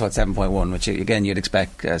Barrett also at 7.1, which again you'd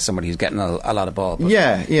expect somebody who's getting a lot of ball.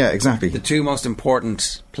 Yeah, exactly. The two most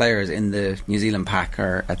important players in the New Zealand pack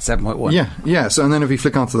are at 7.1. Yeah. So and then if we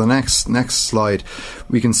flick on to the next slide,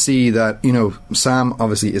 we can see that, Sam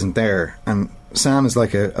obviously isn't there, and Sam is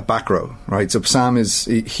like a back row, right? So Sam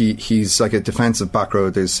he's like a defensive back row.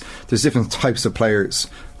 There's different types of players,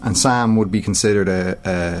 and Sam would be considered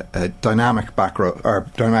a dynamic back row or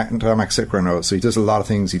dynamic second row. So he does a lot of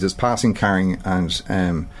things. He does passing, carrying,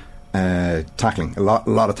 and tackling. A lot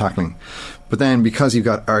of tackling. But then because you've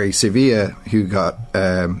got Ari Sevilla, who got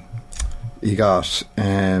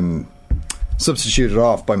substituted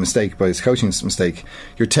off by his coaching mistake,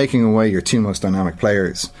 you're taking away your two most dynamic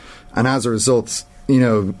players. And as a result,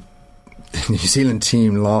 the New Zealand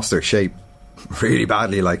team lost their shape really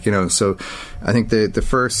badly. So I think the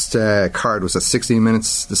first card was at 16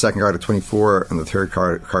 minutes, the second card at 24, and the third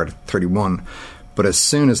card at 31. But as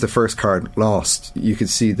soon as the first card lost, you could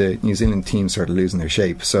see the New Zealand team started losing their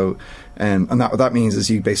shape. So, and what that means is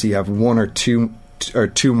you basically have one or two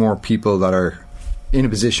more people that are in a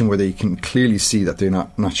position where they can clearly see that they're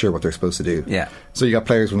not sure what they're supposed to do. Yeah. So you got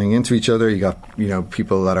players running into each other. You got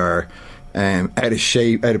people that are out of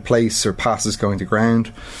shape, out of place, or passes going to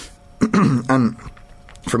ground. And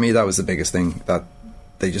for me, that was the biggest thing, that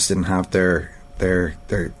they just didn't have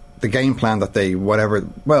the game plan that they whatever.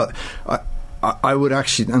 Well, I would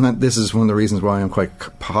actually, and this is one of the reasons why I'm quite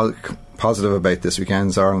positive about this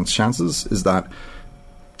weekend's Ireland's chances, is that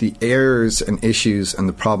the errors and issues and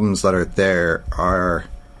the problems that are there are,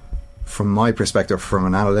 from my perspective, from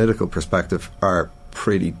an analytical perspective, are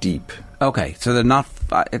pretty deep. Okay, so they're not,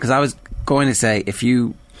 because I was going to say, if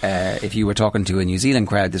you were talking to a New Zealand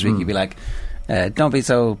crowd this week, you'd be like, don't be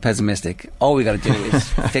so pessimistic. All we got to do is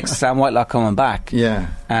fix Sam Whitelock coming back,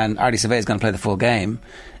 and Ardie Savea is going to play the full game,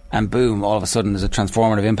 and boom, all of a sudden there's a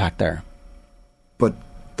transformative impact there. But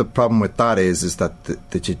the problem with that is that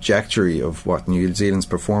the trajectory of what New Zealand's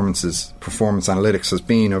performance analytics has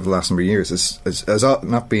been over the last number of years has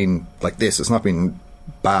not been like this. It's not been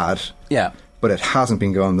bad, but it hasn't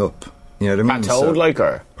been going up. You know what I mean? Plateaued,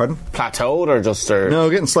 or pardon? Plateaued, or just no,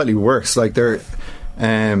 getting slightly worse. Like they're.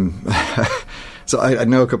 So I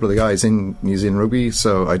know a couple of the guys in New Zealand rugby,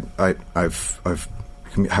 so I've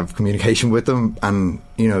communication with them, and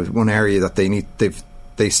you know, one area that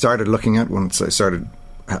they started looking at once I started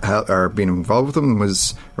being involved with them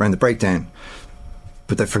was around the breakdown,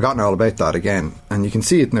 but they've forgotten all about that again, and you can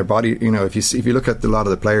see it in their body. You know, if you look at a lot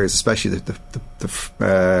of the players, especially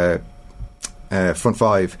the front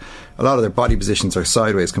five, a lot of their body positions are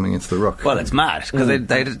sideways coming into the ruck. Well, it's mad because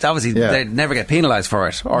they obviously they'd never get penalised for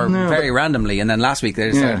it, or very randomly, and then last week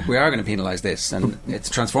they said we are going to penalise this, and it's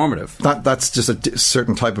transformative. That's just a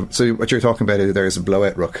certain type of. So what you're talking about there is a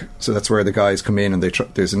blowout ruck. So that's where the guys come in and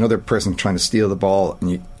there's another person trying to steal the ball,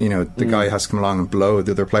 and you know the guy has to come along and blow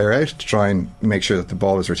the other player out to try and make sure that the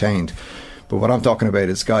ball is retained. But what I'm talking about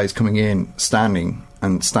is guys coming in, standing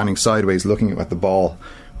sideways, looking at the ball,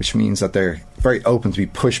 which means that they're very open to be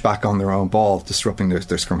pushed back on their own ball, disrupting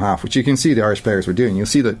their scrum half, which you can see the Irish players were doing. You'll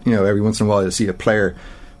see that, you know, every once in a while you'll see a player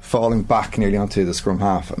falling back nearly onto the scrum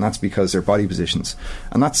half, and that's because their body positions.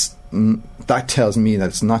 And that tells me that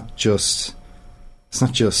it's not just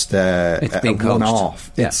being coached.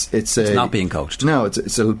 One-off. Yeah. It's not being coached. No,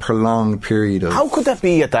 it's a prolonged period of. How could that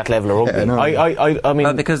be at that level of rugby? I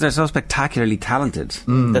mean, because they're so spectacularly talented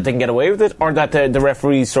that they can get away with it, or that the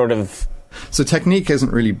referees sort of. So technique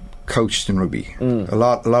isn't really coached in rugby a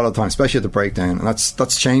lot of the time, especially at the breakdown, and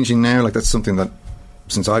that's changing now. Like that's something that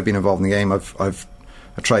since I've been involved in the game, I've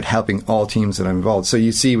tried helping all teams that I'm involved. So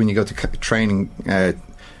you see when you go to training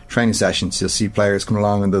sessions, you'll see players come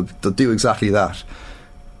along and they'll do exactly that.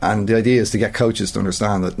 And the idea is to get coaches to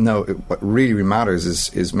understand that what really matters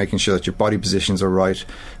is making sure that your body positions are right.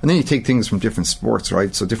 And then you take things from different sports,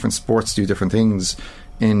 right? So different sports do different things.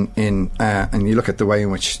 And you look at the way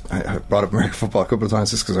in which I brought up American football a couple of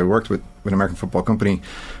times just because I worked with an American football company,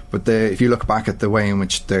 but if you look back at the way in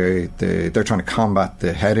which they're trying to combat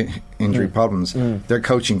the head injury problems, they're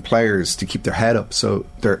coaching players to keep their head up so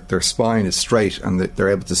their spine is straight and they're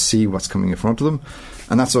able to see what's coming in front of them.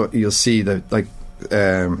 And that's what you'll see that like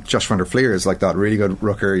Josh van der Fleer is like that really good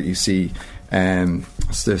rucker. You see the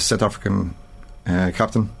South African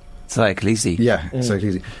captain Siya Kolisi. Yeah, Siya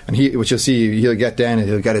Kolisi. And which you'll see, he'll get down and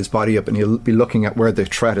he'll get his body up and he'll be looking at where the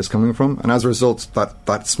threat is coming from. And as a result,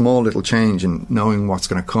 that small little change in knowing what's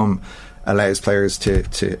going to come allows players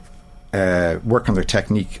to work on their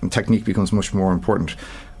technique, and technique becomes much more important. And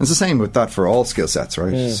it's the same with that for all skill sets,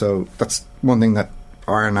 right? So that's one thing that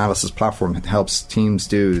our analysis platform helps teams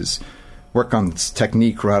do, is work on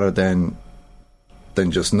technique rather than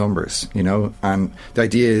just numbers, you know. And the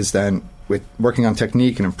idea is then, with working on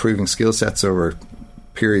technique and improving skill sets over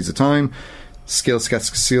periods of time, skill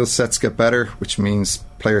sets get better, which means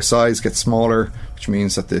player size gets smaller, which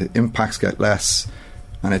means that the impacts get less,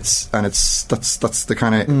 and that's the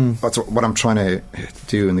kind of that's what I'm trying to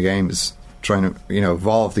do in the game, is trying to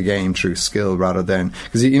evolve the game through skill rather than,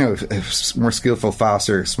 because if more skillful,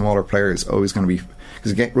 faster, smaller players always going to be,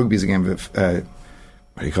 because rugby is a game of what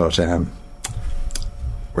do you call it?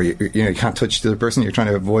 Where you can't touch the other person, you're trying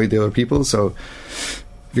to avoid the other people. So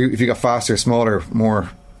if you got faster, smaller, more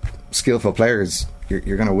skillful players,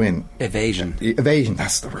 you're going to win. Evasion,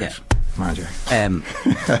 that's the word. Yeah. Manager.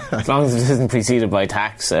 As long as it isn't preceded by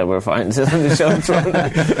tax, we're fine. So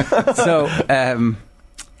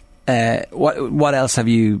what else have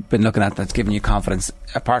you been looking at that's given you confidence,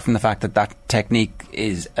 apart from the fact that technique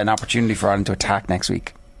is an opportunity for Ireland to attack next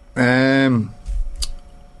week? Well,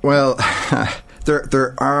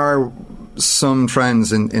 there are some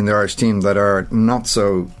trends in the Irish team that are not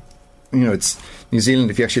so. It's New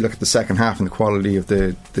Zealand. If you actually look at the second half and the quality of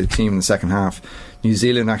the team in the second half, New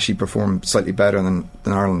Zealand actually performed slightly better than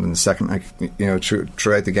Ireland in the second,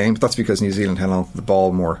 throughout the game. But that's because New Zealand held on to the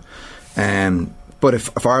ball more. But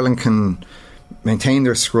if Ireland can maintain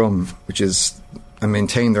their scrum, and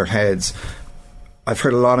maintain their heads. I've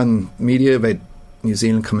heard a lot in media about New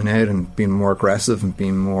Zealand coming out and being more aggressive and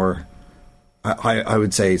being more. I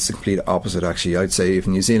would say it's the complete opposite. Actually, I'd say if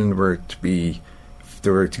New Zealand were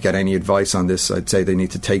to get any advice on this, I'd say they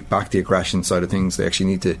need to take back the aggression side of things. They actually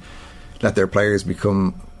need to let their players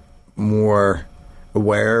become more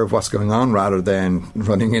aware of what's going on rather than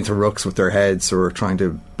running into rucks with their heads or trying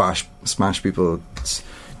to smash people.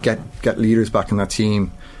 Get leaders back in that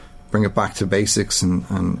team, bring it back to basics, and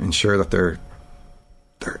ensure that they're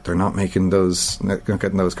not getting those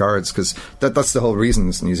cards, because that's the whole reason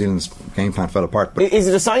New Zealand's game plan fell apart. But is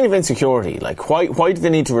it a sign of insecurity? Like, why do they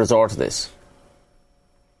need to resort to this?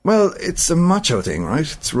 Well, it's a macho thing,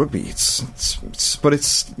 right? It's rugby. But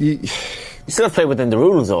you still have to play within the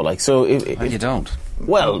rules, though. Like, so you don't.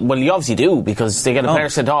 Well, you obviously do, because they get a player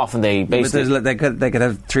sent off, and they basically they could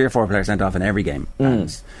have 3 or 4 players sent off in every game.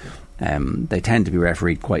 And they tend to be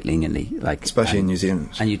refereed quite leniently, like especially in New Zealand.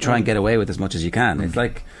 And you try and get away with as much as you can. It's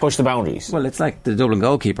like push the boundaries. Well, it's like the Dublin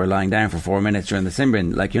goalkeeper lying down for 4 minutes during the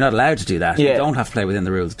Simbrin. Like, you're not allowed to do that. You don't have to play within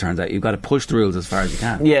the rules. It turns out you've got to push the rules as far as you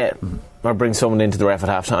can. Yeah, or bring someone into the ref at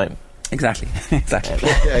half time. Exactly.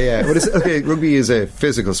 Yeah. But rugby is a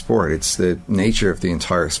physical sport. It's the nature of the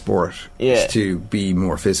entire sport is to be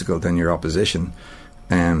more physical than your opposition.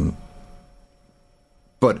 But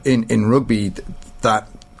in rugby, that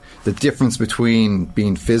the difference between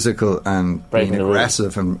being physical and being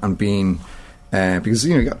aggressive and being because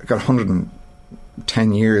you got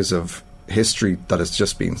 110 years of history that has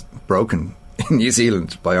just been broken in New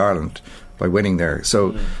Zealand by Ireland by winning there.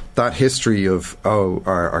 So that history of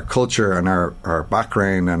our culture and our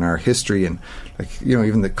background and our history, and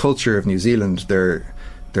even the culture of New Zealand, they're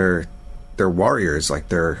warriors. Like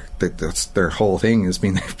that's their whole thing has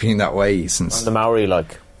been being that way since and the Maori.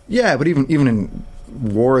 But even in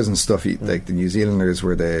wars and stuff, like the New Zealanders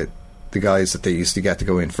were the guys that they used to get to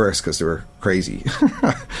go in first because they were crazy. Do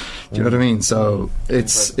you know what I mean? So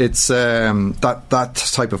it's that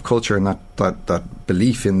type of culture and that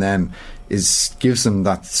belief in them gives them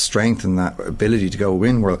that strength and that ability to go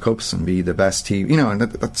win World Cups and be the best team. And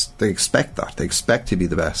they expect that. They expect to be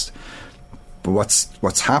the best. But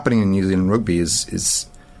what's happening in New Zealand rugby is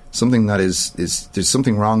something that is there's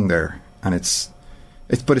something wrong there, and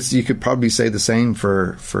but you could probably say the same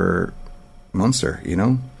for Munster.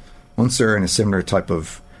 Munster in a similar type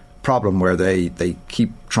of problem where they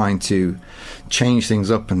keep trying to change things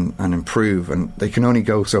up and improve, and they can only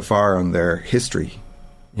go so far on their history.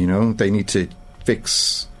 They need to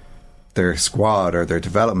fix their squad or their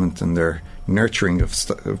development and their nurturing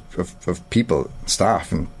of people,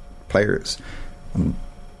 staff and players, and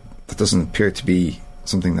that doesn't appear to be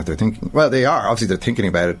something that they're thinking. Well, they are obviously they're thinking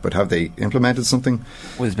about it, but have they implemented something?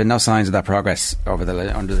 Well, there's been no signs of that progress under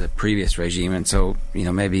the previous regime, and so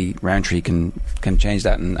maybe Rowntree can change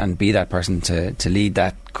that and be that person to lead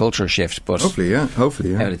that culture shift. But hopefully, yeah.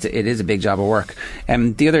 It is a big job of work.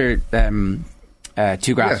 The other.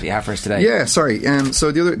 2 graphs we have for us today. Yeah, sorry.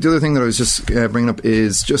 So the other thing that I was just bringing up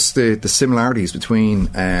is just the similarities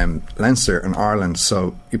between Leinster and Ireland.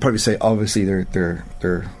 So you probably say obviously they're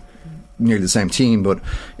nearly the same team, but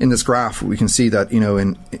in this graph we can see that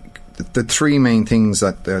in the 3 main things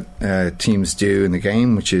that teams do in the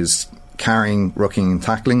game, which is carrying, rucking, and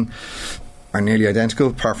tackling, are nearly identical,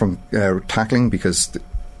 apart from tackling, because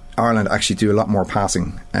Ireland actually do a lot more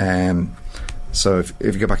passing. So if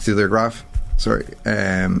you go back to their graph. Sorry.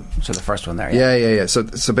 So the first one there. Yeah. So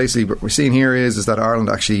basically, what we're seeing here is that Ireland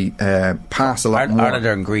actually pass a lot more. Ireland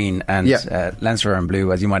are in green and Leinster are in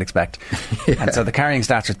blue, as you might expect. And so the carrying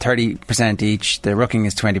stats are 30% each. The rucking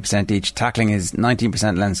is 20% each. Tackling is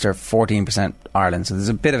 19% Leinster, 14% Ireland. So there's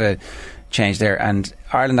a bit of a change there. And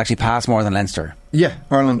Ireland actually pass more than Leinster. Yeah,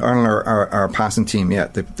 Ireland are a passing team. Yeah,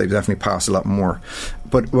 they definitely pass a lot more.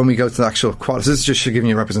 But when we go to the actual quality, this is just giving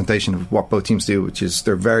you a representation of what both teams do, which is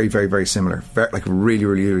they're very, very, very similar, really,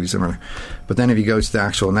 really, really similar. But then if you go to the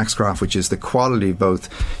actual next graph, which is the quality of both,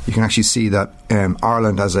 you can actually see that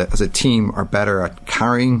Ireland as a team are better at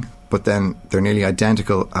carrying, but then they're nearly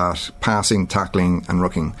identical at passing, tackling, and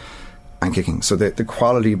rucking and kicking. So the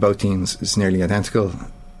quality of both teams is nearly identical.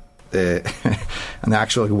 And the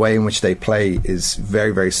actual way in which they play is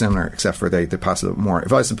very, very similar, except for they pass a little more.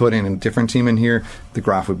 If I was to put in a different team in here, the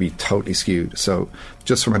graph would be totally skewed. So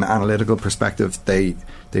just from an analytical perspective, they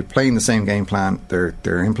play in the same game plan,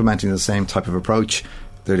 they're implementing the same type of approach,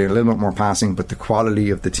 they're doing a little bit more passing, but the quality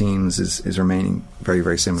of the teams is remaining very,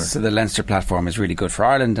 very similar. So the Leinster platform is really good for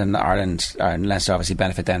Ireland, and Ireland and Leinster obviously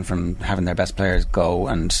benefit then from having their best players go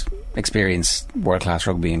and experience world-class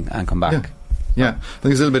rugby and come back. Yeah, I think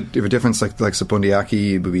there's a little bit of a difference. Like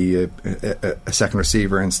Sabundiaki would be a second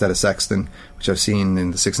receiver instead of Sexton, which I've seen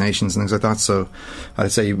in the Six Nations and things like that. So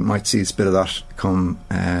I'd say you might see a bit of that come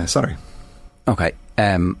Saturday. Okay,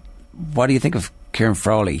 what do you think of Kieran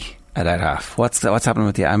Frawley at out half? What's happening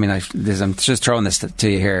with you? I mean, I'm just throwing this to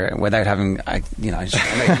you here without having, I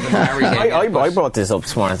brought this up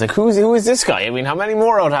this morning. It's like, who is this guy? I mean, how many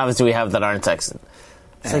more out halves do we have that aren't Sexton?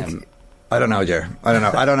 It's like, I don't know, Jer. I don't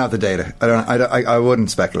know. I don't have the data. I wouldn't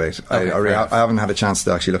speculate. Okay, I haven't had a chance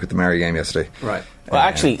to actually look at the Mary game yesterday. Right. Well,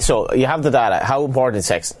 actually, so you have the data. How important is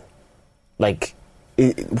Sexton? Like,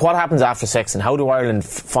 what happens after Sexton? How do Ireland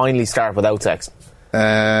finally start without Sexton?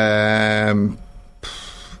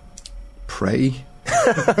 Pray.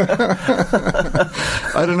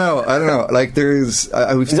 I don't know. Like, there's.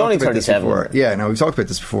 He's only 37. Yeah, no, we've talked about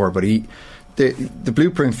this before. But the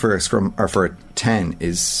blueprint for a scrum or for a 10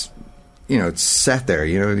 is, it's set there.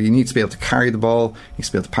 You need to be able to carry the ball, he needs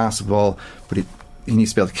to be able to pass the ball, but he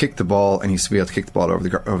needs to be able to kick the ball, and he needs to be able to kick the ball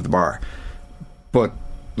over the bar. But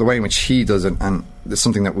the way in which he does it, and it's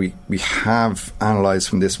something that we have analysed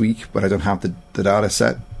from this week, but I don't have the data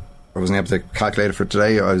set. I wasn't able to calculate it for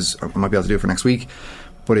today. I might be able to do it for next week.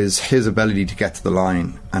 But is his ability to get to the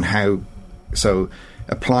line and so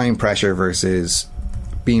applying pressure versus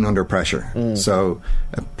being under pressure. So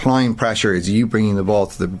applying pressure is you bringing the ball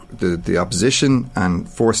to the opposition and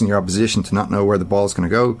forcing your opposition to not know where the ball's going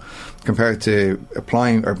to go, compared to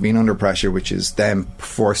applying or being under pressure, which is them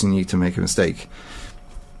forcing you to make a mistake.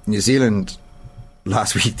 New Zealand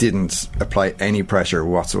last week didn't apply any pressure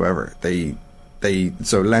whatsoever.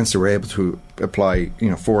 So Leinster were able to apply,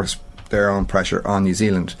 force their own pressure on New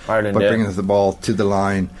Zealand by bringing the ball to the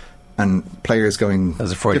line. And players going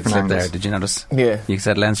There's a Freudian slip there, did you notice? Yeah. You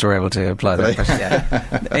said Leinster were able to apply that pressure.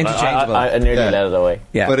 Yeah. Interchangeable. I nearly let it away.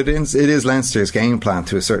 Yeah. But it is Leinster's game plan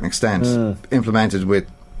to a certain extent, implemented with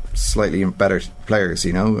slightly better players,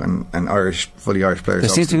 and fully Irish players. There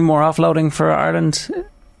seems to be more offloading for Ireland.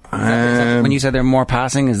 When you said they're more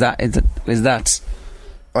passing, is that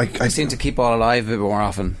I seem to keep all alive a bit more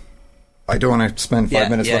often. I don't want to spend 5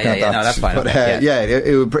 minutes looking at that. No, that's fine. But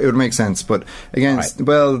it would make sense. But again, you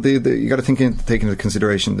got to take into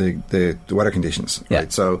consideration the weather conditions. Yeah.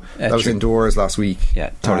 Right. So that was indoors last week.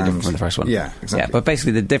 Yeah, totally different from the first one. Yeah, exactly. Yeah, but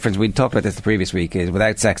basically the difference, we talked about this the previous week, is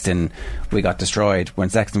without Sexton we got destroyed. When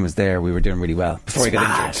Sexton was there, we were doing really well before he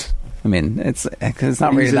got injured. I mean, it's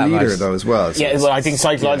not really that much. He's a leader though as well. So well, I think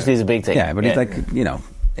psychologically is a big thing. Yeah, but he's like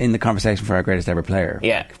in the conversation for our greatest ever player.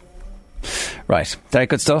 Yeah. Right, very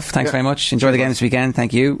good stuff. Thanks very much. Enjoy the game this weekend.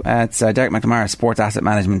 Thank you. It's Derek McNamara, Sports Asset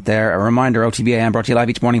Management there. A reminder, OTBAM brought to you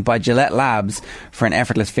live each morning by Gillette Labs for an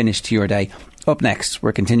effortless finish to your day. Up next,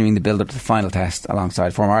 we're continuing the build up to the final test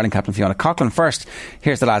alongside former Ireland captain Fiona Coughlin. First,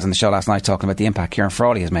 here's the lads on the show last night talking about the impact Kieran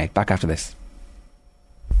Frawley has made. Back after this.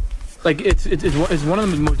 Like it's one of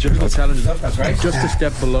the most difficult challenges. That's right. Just to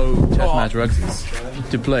step below Test match rugby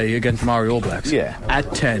to play against Maori All Blacks. Yeah.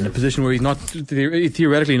 At 10, a position where he's not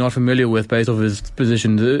theoretically not familiar with based off his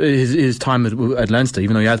position, his time at Leinster,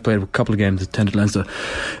 even though he has played a couple of games at 10 at Leinster,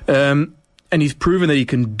 and he's proven that he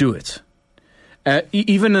can do it.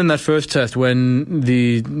 Even in that first test,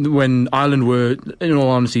 when Ireland were, in all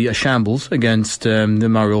honesty, a shambles against the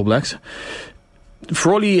Maori All Blacks,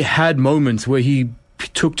 Frawley had moments where he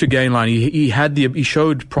took to gain line. He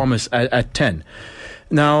showed promise at 10.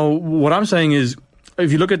 Now, what I'm saying is,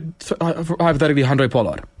 if you look at hypothetically Handré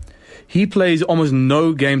Pollard, he plays almost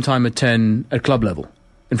no game time at 10 at club level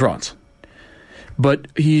in France, but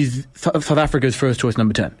he's South Africa's first choice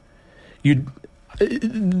number 10.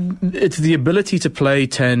 It's the ability to play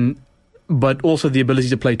 10, but also the ability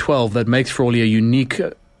to play 12 that makes Frawley a unique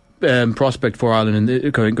prospect for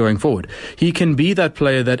Ireland going forward. He can be that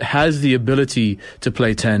player that has the ability to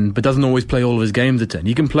play 10 but doesn't always play all of his games at 10.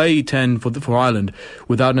 He can play 10 for Ireland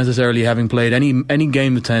without necessarily having played any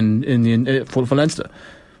game at 10 for Leinster.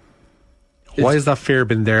 Why has that fear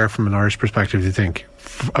been there from an Irish perspective, do you think,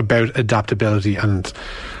 about adaptability and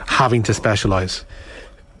having to specialise?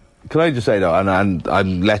 Can I just say though, and I'll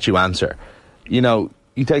let you answer,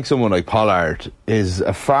 you take someone like Pollard, is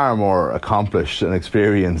a far more accomplished and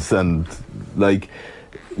experienced, and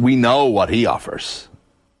we know what he offers.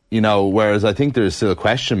 Whereas I think there's still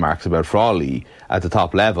question marks about Frawley at the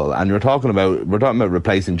top level, and we're talking about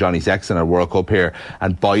replacing Johnny Sexton at World Cup here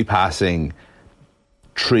and bypassing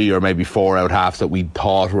 3 or maybe 4 out halves that we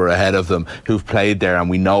thought were ahead of them who've played there, and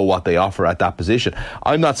we know what they offer at that position.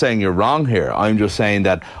 I'm not saying you're wrong here. I'm just saying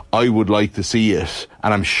that I would like to see it,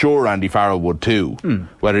 and I'm sure Andy Farrell would too,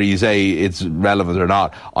 whether you say it's relevant or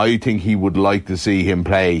not. I think he would like to see him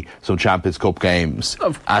play some Champions Cup games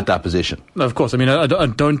at that position. Of course. I mean, I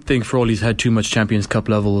don't think Frawley's had too much Champions Cup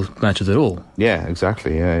level matches at all. Yeah,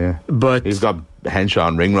 exactly. Yeah. But he's got Henshaw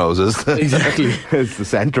and Ringrose as exactly. It's the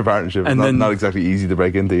centre partnership. And not exactly easy to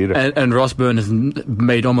break into either. And Ross Byrne has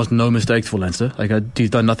made almost no mistakes for Leinster. Like, he's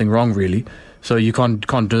done nothing wrong really. So you can't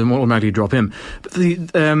automatically drop him.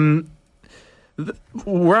 But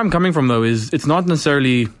where I'm coming from though is it's not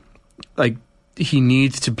necessarily like he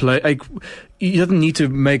needs to play. Like, he doesn't need to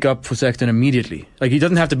make up for Sexton immediately. Like, he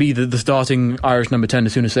doesn't have to be the starting Irish number 10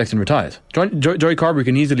 as soon as Sexton retires. Joey Carbery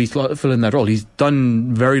can easily fill in that role. He's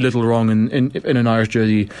done very little wrong in an Irish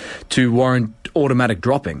jersey to warrant automatic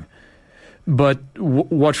dropping. But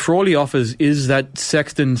what Frawley offers is that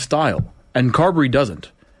Sexton style, and Carbery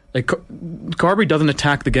doesn't. Like, Carbery doesn't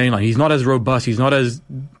attack the gain line. He's not as robust. He's not as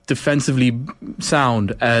defensively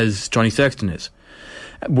sound as Johnny Sexton is.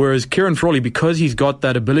 Whereas Kieran Frawley, because he's got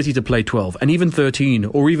that ability to play 12 and even 13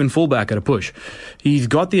 or even fullback at a push, he's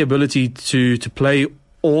got the ability to play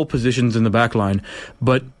all positions in the back line,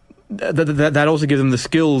 but that also gives him the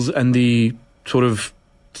skills and the sort of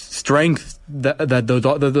strength that those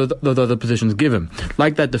other positions give him,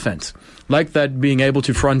 like that defence, like that being able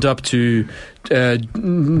to front up to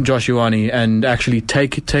Josh Ioane and actually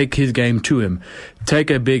take his game to him,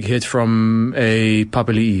 take a big hit from a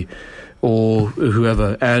Papali'i or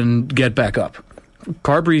whoever and get back up.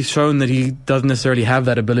 Carbery's shown that he doesn't necessarily have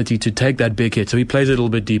that ability to take that big hit, so he plays a little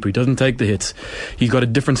bit deeper. He doesn't take the hits. He's got a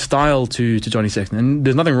different style to Johnny Sexton, and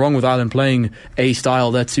there's nothing wrong with Ireland playing a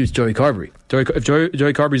style that suits Joey Carbery. If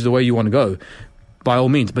Joey Carbery's the way you want to go, by all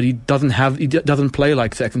means, but he doesn't play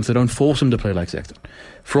like Sexton, so don't force him to play like Sexton.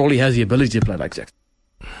 Frawley has the ability to play like Sexton.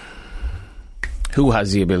 Who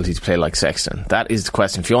has the ability to play like Sexton? That is the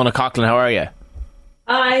question. Fiona Coughlin, how are you?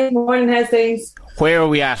 Hi, morning, how's things? Where are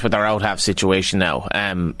we at with our out-half situation now?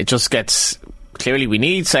 It just gets... Clearly we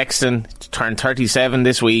need Sexton to turn 37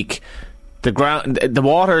 this week. The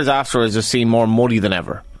waters afterwards just seem more muddy than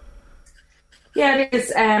ever. Yeah, it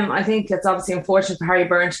is. I think it's obviously unfortunate for Harry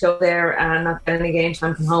Byrne to go there and not get any game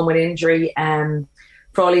time from home with injury.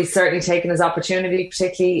 Frawley's certainly taken his opportunity,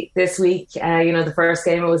 particularly this week. The first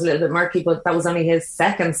game it was a little bit murky, but that was only his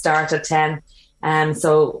second start at 10.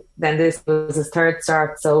 So then this was his third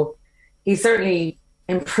start. So he certainly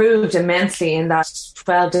improved immensely in that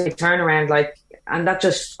 12-day turnaround. And that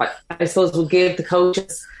just, I suppose, will give the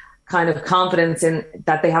coaches kind of confidence in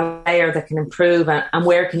that they have a player that can improve and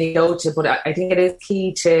where can he go to. But I think it is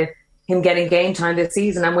key to him getting game time this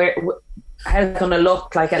season and how it's going to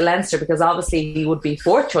look like at Leinster, because obviously he would be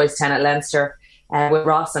fourth choice 10 at Leinster with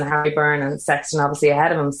Ross and Harry Byrne and Sexton obviously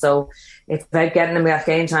ahead of him. So it's about getting him that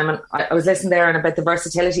game time. And I was listening there and about the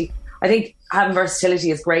versatility. I think having versatility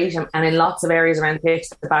is great and in lots of areas around the pitch,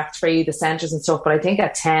 the back three, the centres and stuff. But I think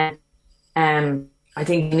at 10, I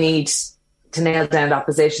think you need to nail down that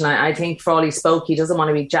position. I think Frawley spoke, he doesn't want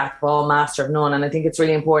to be jack of all, master of none. And I think it's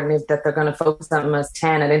really important that they're going to focus on him as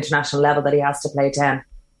 10 at international level, that he has to play 10.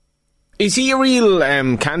 Is he a real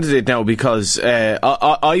candidate now? Because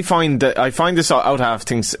I find this out-half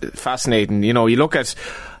thing fascinating. You know, you look at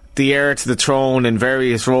the heir to the throne in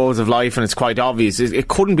various roles of life, and it's quite obvious. It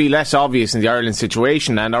couldn't be less obvious in the Ireland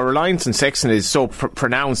situation, and our reliance on Sexton is so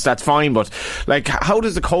pronounced. That's fine, but how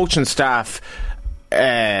does the coaching staff?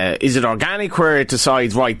 Is it organic where it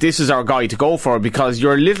decides, right, this is our guy to go for? Because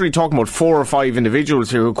you're literally talking about 4 or 5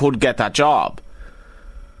 individuals here who could get that job.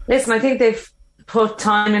 Listen, I think they've put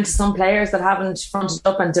time into some players that haven't fronted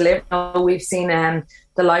up and delivered. We've seen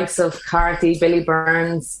the likes of Carthy, Billy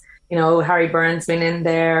Burns, Harry Byrne's been in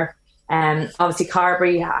there. Obviously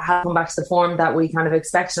Carbery has come back to the form that we kind of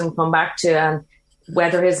expected him to come back to, and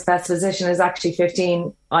whether his best position is actually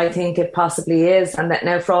 15, I think it possibly is, and that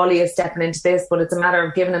now Frawley is stepping into this, but it's a matter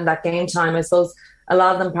of giving him that game time. I suppose a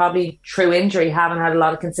lot of them probably through injury haven't had a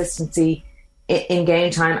lot of consistency in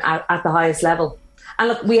game time at the highest level. And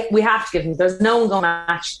look, we have to give him, there's no one going to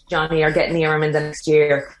match Johnny or get near him in the next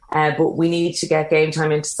year, but we need to get game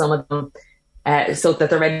time into some of them so that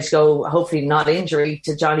they're ready to go, hopefully not injury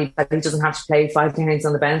to Johnny, that he doesn't have to play 5 games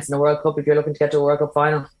on the bench in the World Cup if you're looking to get to a World Cup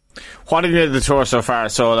final. What have you made of the tour so far?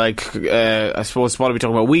 So, I suppose, what are we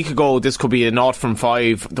talking about? A week ago, this could be a 0 from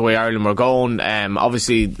 5, the way Ireland were going.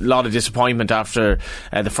 Obviously, a lot of disappointment after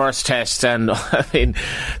the first test, and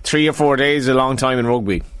 3 or 4 days is a long time in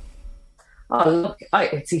rugby. Oh, look,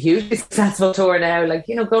 it's a hugely successful tour now.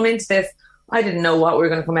 Going into this, I didn't know what we were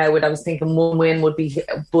going to come out with. I was thinking one win would be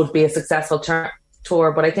a successful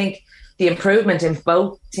tour, but I think the improvement in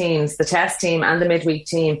both teams, the test team and the midweek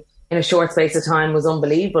team, in a short space of time was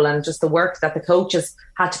unbelievable, and just the work that the coaches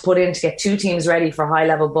had to put in to get two teams ready for high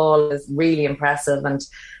level ball is really impressive. And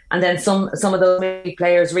then some of those midweek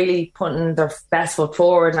players really putting their best foot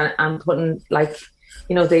forward and putting, like,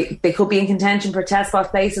 you know, they could be in contention for test spot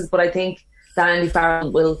places, but I think that Andy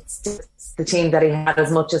Farrell will stick the team that he had as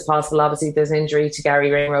much as possible. Obviously there's injury to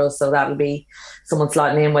Gary Ringrose, so that'll be someone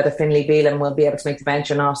slotting in, whether Finlay Bealham will be able to make the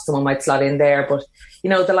bench or not, someone might slot in there. But, you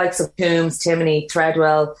know, the likes of Coombs, Timoney,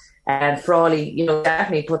 Treadwell and Frawley, you know,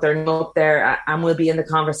 definitely put their name up there and will be in the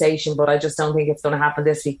conversation, but I just don't think it's going to happen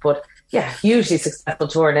this week. But yeah, hugely successful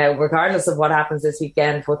tour now, regardless of what happens this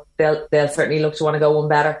weekend, but they'll certainly look to want to go one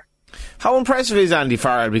better. How impressive is Andy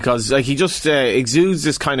Farrell? Because like he just exudes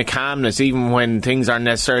this kind of calmness even when things aren't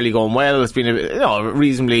necessarily going well. It's been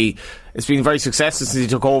it's been very successful since he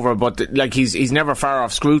took over, but like he's never far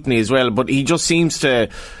off scrutiny as well. But he just seems to,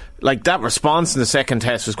 like, that response in the second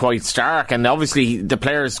test was quite stark, and obviously the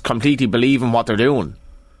players completely believe in what they're doing.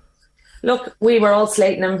 Look, we were all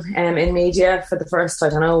slating him in media for the first, I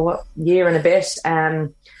don't know, what year and a bit,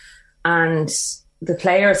 and the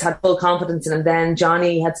players had full confidence in him then.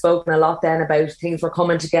 Johnny had spoken a lot then about things were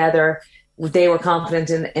coming together. They were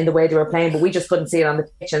confident in the way they were playing, but we just couldn't see it on the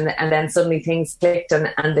pitch. And then suddenly things clicked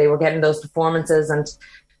and they were getting those performances. And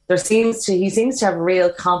he seems to have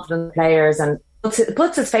real confident players and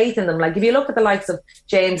puts his faith in them. Like, if you look at the likes of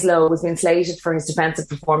James Lowe, who's been slated for his defensive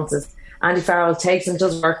performances, Andy Farrell takes him,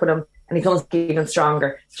 does work with him, and he comes even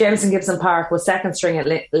stronger. Jameson Gibson Park was second string at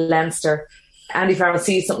Leinster. Andy Farrell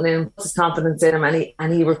sees something in him, puts his confidence in him,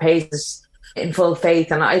 and he repays it in full faith.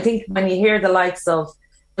 And I think when you hear the likes of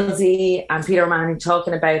Wilsey and Peter Manning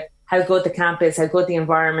talking about how good the camp is, how good the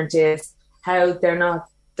environment is, how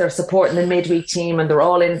they're supporting the midweek team and they're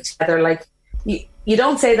all in together, like, you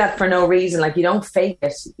don't say that for no reason. Like, you don't fake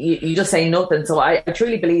it. You just say nothing. So I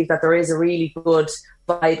truly believe that there is a really good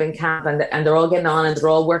vibe in camp, and they're all getting on and they're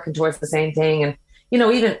all working towards the same thing. And, you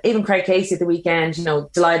know, even Craig Casey at the weekend, you know,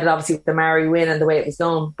 delighted obviously with the Maori win and the way it was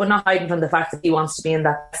going, but not hiding from the fact that he wants to be in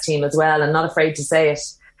that team as well and not afraid to say it.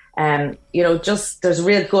 You know, just there's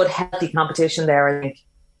real good, healthy competition there, I think.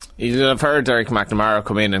 I've heard Derek McNamara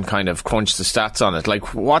come in and kind of crunch the stats on it.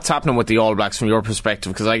 Like, what's happening with the All Blacks from your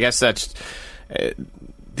perspective? Because I guess that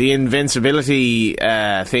the invincibility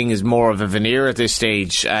thing is more of a veneer at this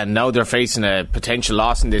stage, and now they're facing a potential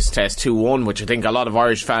loss in this test 2-1, which I think a lot of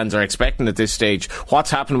Irish fans are expecting at this stage. What's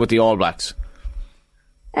happening with the All Blacks?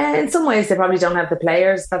 In some ways they probably don't have the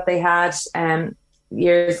players that they had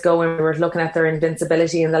years ago when we were looking at their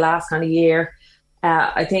invincibility in the last kind of year.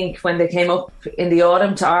 I think when they came up in the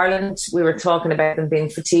autumn to Ireland, we were talking about them being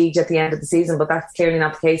fatigued at the end of the season, but that's clearly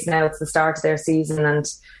not the case now. It's the start of their season,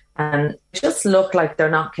 and just look like they're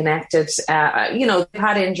not connected. You know, they've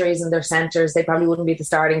had injuries in their centres. They probably wouldn't be the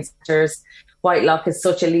starting centres. Whitelock is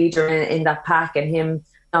such a leader in that pack, and him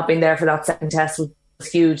not being there for that second test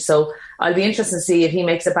was huge. So I'll be interested to see if he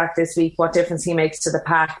makes it back this week, what difference he makes to the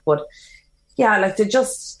pack. But yeah, like, there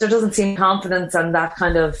doesn't seem confidence and that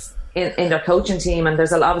kind of in their coaching team. And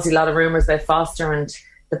there's obviously a lot of rumours about Foster, and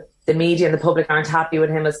the media and the public aren't happy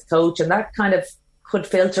with him as coach, and that kind of could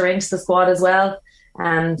filter into the squad as well.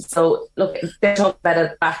 So look, they talk about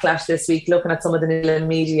a backlash this week, looking at some of the New Zealand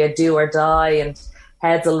media, do or die, and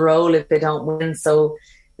heads will roll if they don't win. So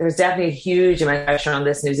there's definitely a huge amount of pressure on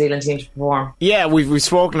this New Zealand team to perform. Yeah, we've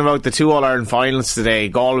spoken about the two All-Ireland finals today.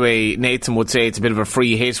 Galway, Nathan would say it's a bit of a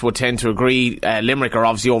free hit, would tend to agree. Limerick are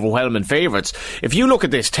obviously overwhelming favourites. If you look at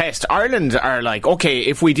this test, Ireland are like, okay,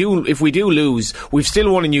 if we do lose, we've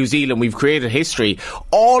still won in New Zealand, we've created history.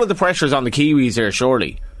 All of the pressure's on the Kiwis there,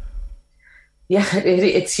 surely. Yeah,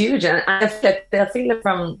 it's huge, and they'll feel it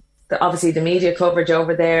from obviously the media coverage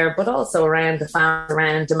over there, but also around the fans,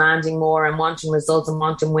 around demanding more and wanting results and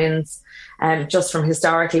wanting wins, just from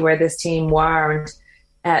historically where this team were. And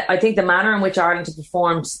I think the manner in which Ireland have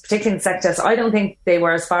performed, particularly in the second test, I don't think they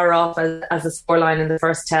were as far off as the scoreline in the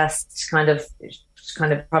first test kind of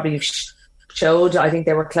probably showed. I think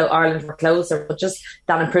Ireland were closer, but just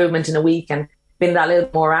that improvement in a week and being that little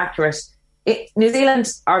more accurate. New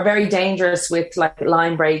Zealand are very dangerous with like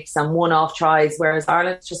line breaks and one-off tries, whereas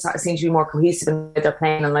Ireland just seem to be more cohesive in the way they're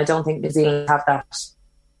playing, and I don't think New Zealand have that.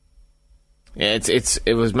 Yeah,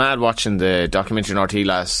 it was mad watching the documentary on RT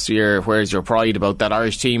last year, Where's Your Pride, about that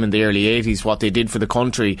Irish team in the early 80s, what they did for the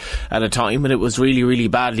country at a time when it was really, really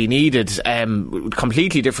badly needed.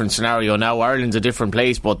 Completely different scenario now. Ireland's a different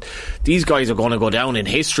place, but these guys are going to go down in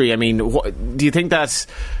history. I mean, do you think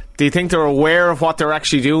they're aware of what they're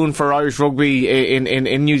actually doing for Irish rugby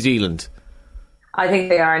in New Zealand? I think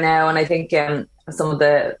they are now, and I think some of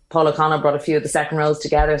the Paul O'Connell brought a few of the second rows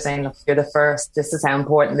together, saying, "Look, you're the first. This is how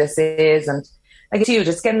important this is." And like it's huge.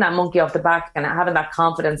 It's getting that monkey off the back and having that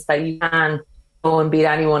confidence that you can go and beat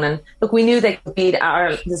anyone. And look, we knew they could beat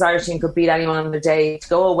this Irish team could beat anyone on the day. To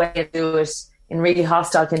go away and do it in really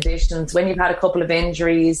hostile conditions, when you've had a couple of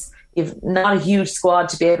injuries, you've not a huge squad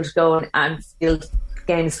to be able to go and field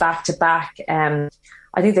games back to back.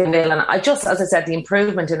 I think they will, and as I said, the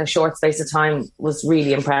improvement in a short space of time was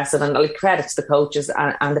really impressive, and like, credit to the coaches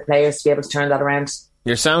and the players to be able to turn that around.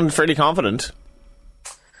 You sound fairly confident.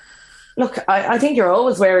 Look, I think you're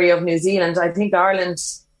always wary of New Zealand. I think Ireland,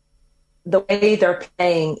 the way they're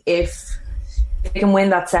playing, if they can win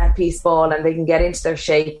that set piece ball and they can get into their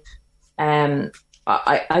shape,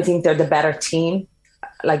 I think they're the better team.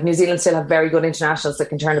 Like, New Zealand still have very good internationals that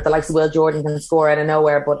can turn it. The likes of Will Jordan can score out of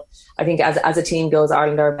nowhere, but I think as a team goes,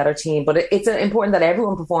 Ireland are a better team. But it's important that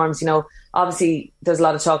everyone performs. You know, obviously there's a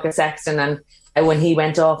lot of talk of Sexton, and when he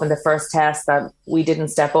went off in the first test, that we didn't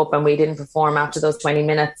step up and we didn't perform after those 20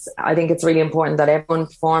 minutes. I think it's really important that everyone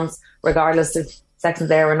performs, regardless if Sexton's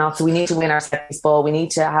there or not. So we need to win our set piece ball. We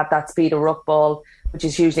need to have that speed of ruck ball, which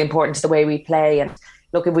is hugely important to the way we play. And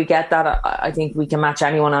look, if we get that, I think we can match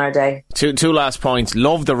anyone on our day. Two last points.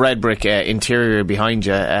 Love the red brick interior behind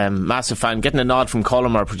you. Massive fan. Getting a nod from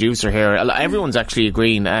Colm, our producer here. Everyone's actually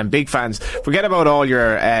agreeing. Big fans. Forget about all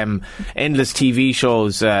your endless TV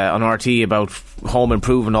shows on RT about home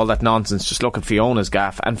improvement, all that nonsense. Just look at Fiona's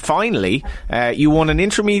gaff. And finally, you won an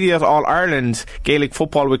intermediate All-Ireland Gaelic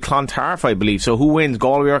football with Clontarf, I believe. So who wins,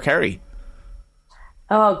 Galway or Kerry?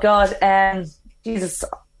 Oh, God. Jesus.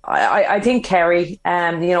 I think Kerry.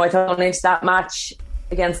 I thought going into that match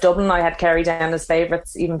against Dublin, I had Kerry down as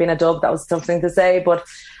favourites. Even being a dub, that was a tough thing to say. But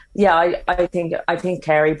yeah, I think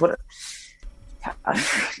Kerry. But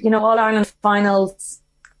All Ireland finals,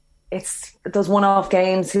 it's those one-off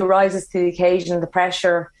games. Who rises to the occasion? The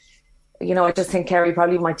pressure. I just think Kerry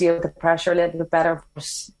probably might deal with the pressure a little bit better.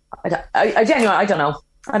 But I genuinely, I don't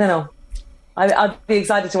know. I'll be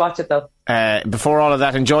excited to watch it though. Before all of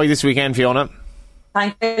that, enjoy this weekend, Fiona.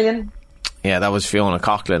 Thanks, William. Yeah, that was Fiona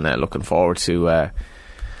Coughlin. Looking forward to the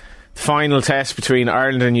final test between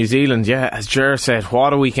Ireland and New Zealand. Yeah, as Ger said,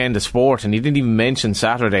 what a weekend of sport. And he didn't even mention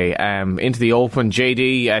Saturday. Into the Open,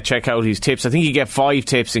 JD, check out his tips. I think you get 5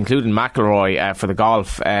 tips, including McIlroy, for the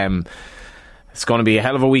golf. It's going to be a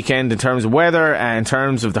hell of a weekend in terms of weather and in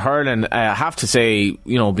terms of the hurling. I have to say,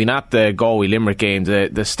 being at the Galway Limerick game,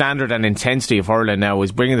 the standard and intensity of hurling now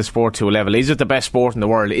is bringing the sport to a level. Is it the best sport in the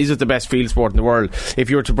world? Is it the best field sport in the world? If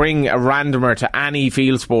you were to bring a randomer to any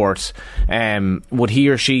field sport, would he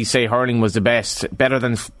or she say hurling was the best? Better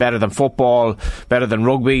than football? Better than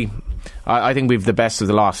rugby? I think we've the best of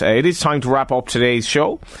the lot. It is time to wrap up today's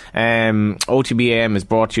show. OTBAM is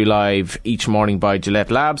brought to you live each morning by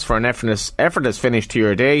Gillette Labs for an effortless finish to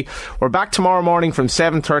your day. We're back tomorrow morning from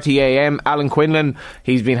 7:30am. Alan Quinlan,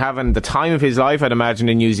 he's been having the time of his life, I'd imagine,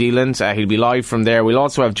 in New Zealand. He'll be live from there. We'll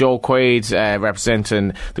also have Joe Quaid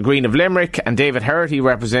representing the Green of Limerick and David Herity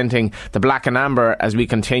representing the Black and Amber as we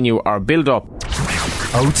continue our build-up.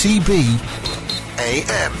 OTB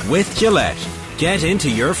AM with Gillette. Get into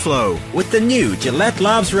your flow with the new Gillette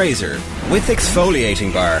Labs Razor with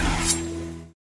exfoliating bar.